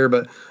fellows here,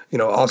 but,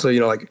 also,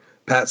 like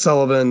Pat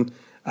Sullivan,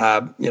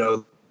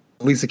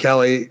 Lisa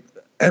Kelly,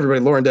 everybody,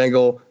 Lauren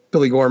Dangle,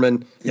 Billy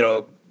Gorman,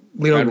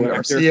 Leon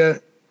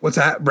Garcia,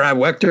 Brad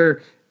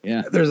Wechter.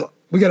 Yeah.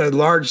 We got a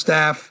large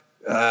staff,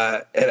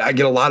 and I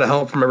get a lot of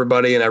help from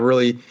everybody, and I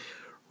really,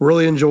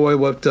 really enjoy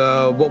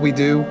what we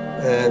do,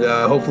 and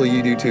hopefully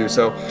you do too.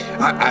 So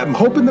I'm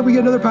hoping that we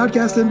get another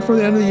podcast in before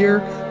the end of the year,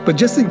 but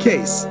just in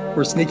case,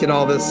 we're sneaking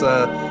all this,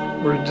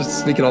 we're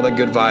just sneaking all that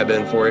good vibe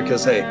in for you,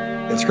 because hey,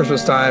 it's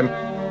Christmas time,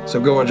 so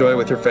go enjoy it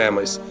with your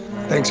families.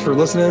 Thanks for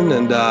listening,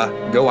 and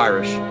go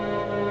Irish.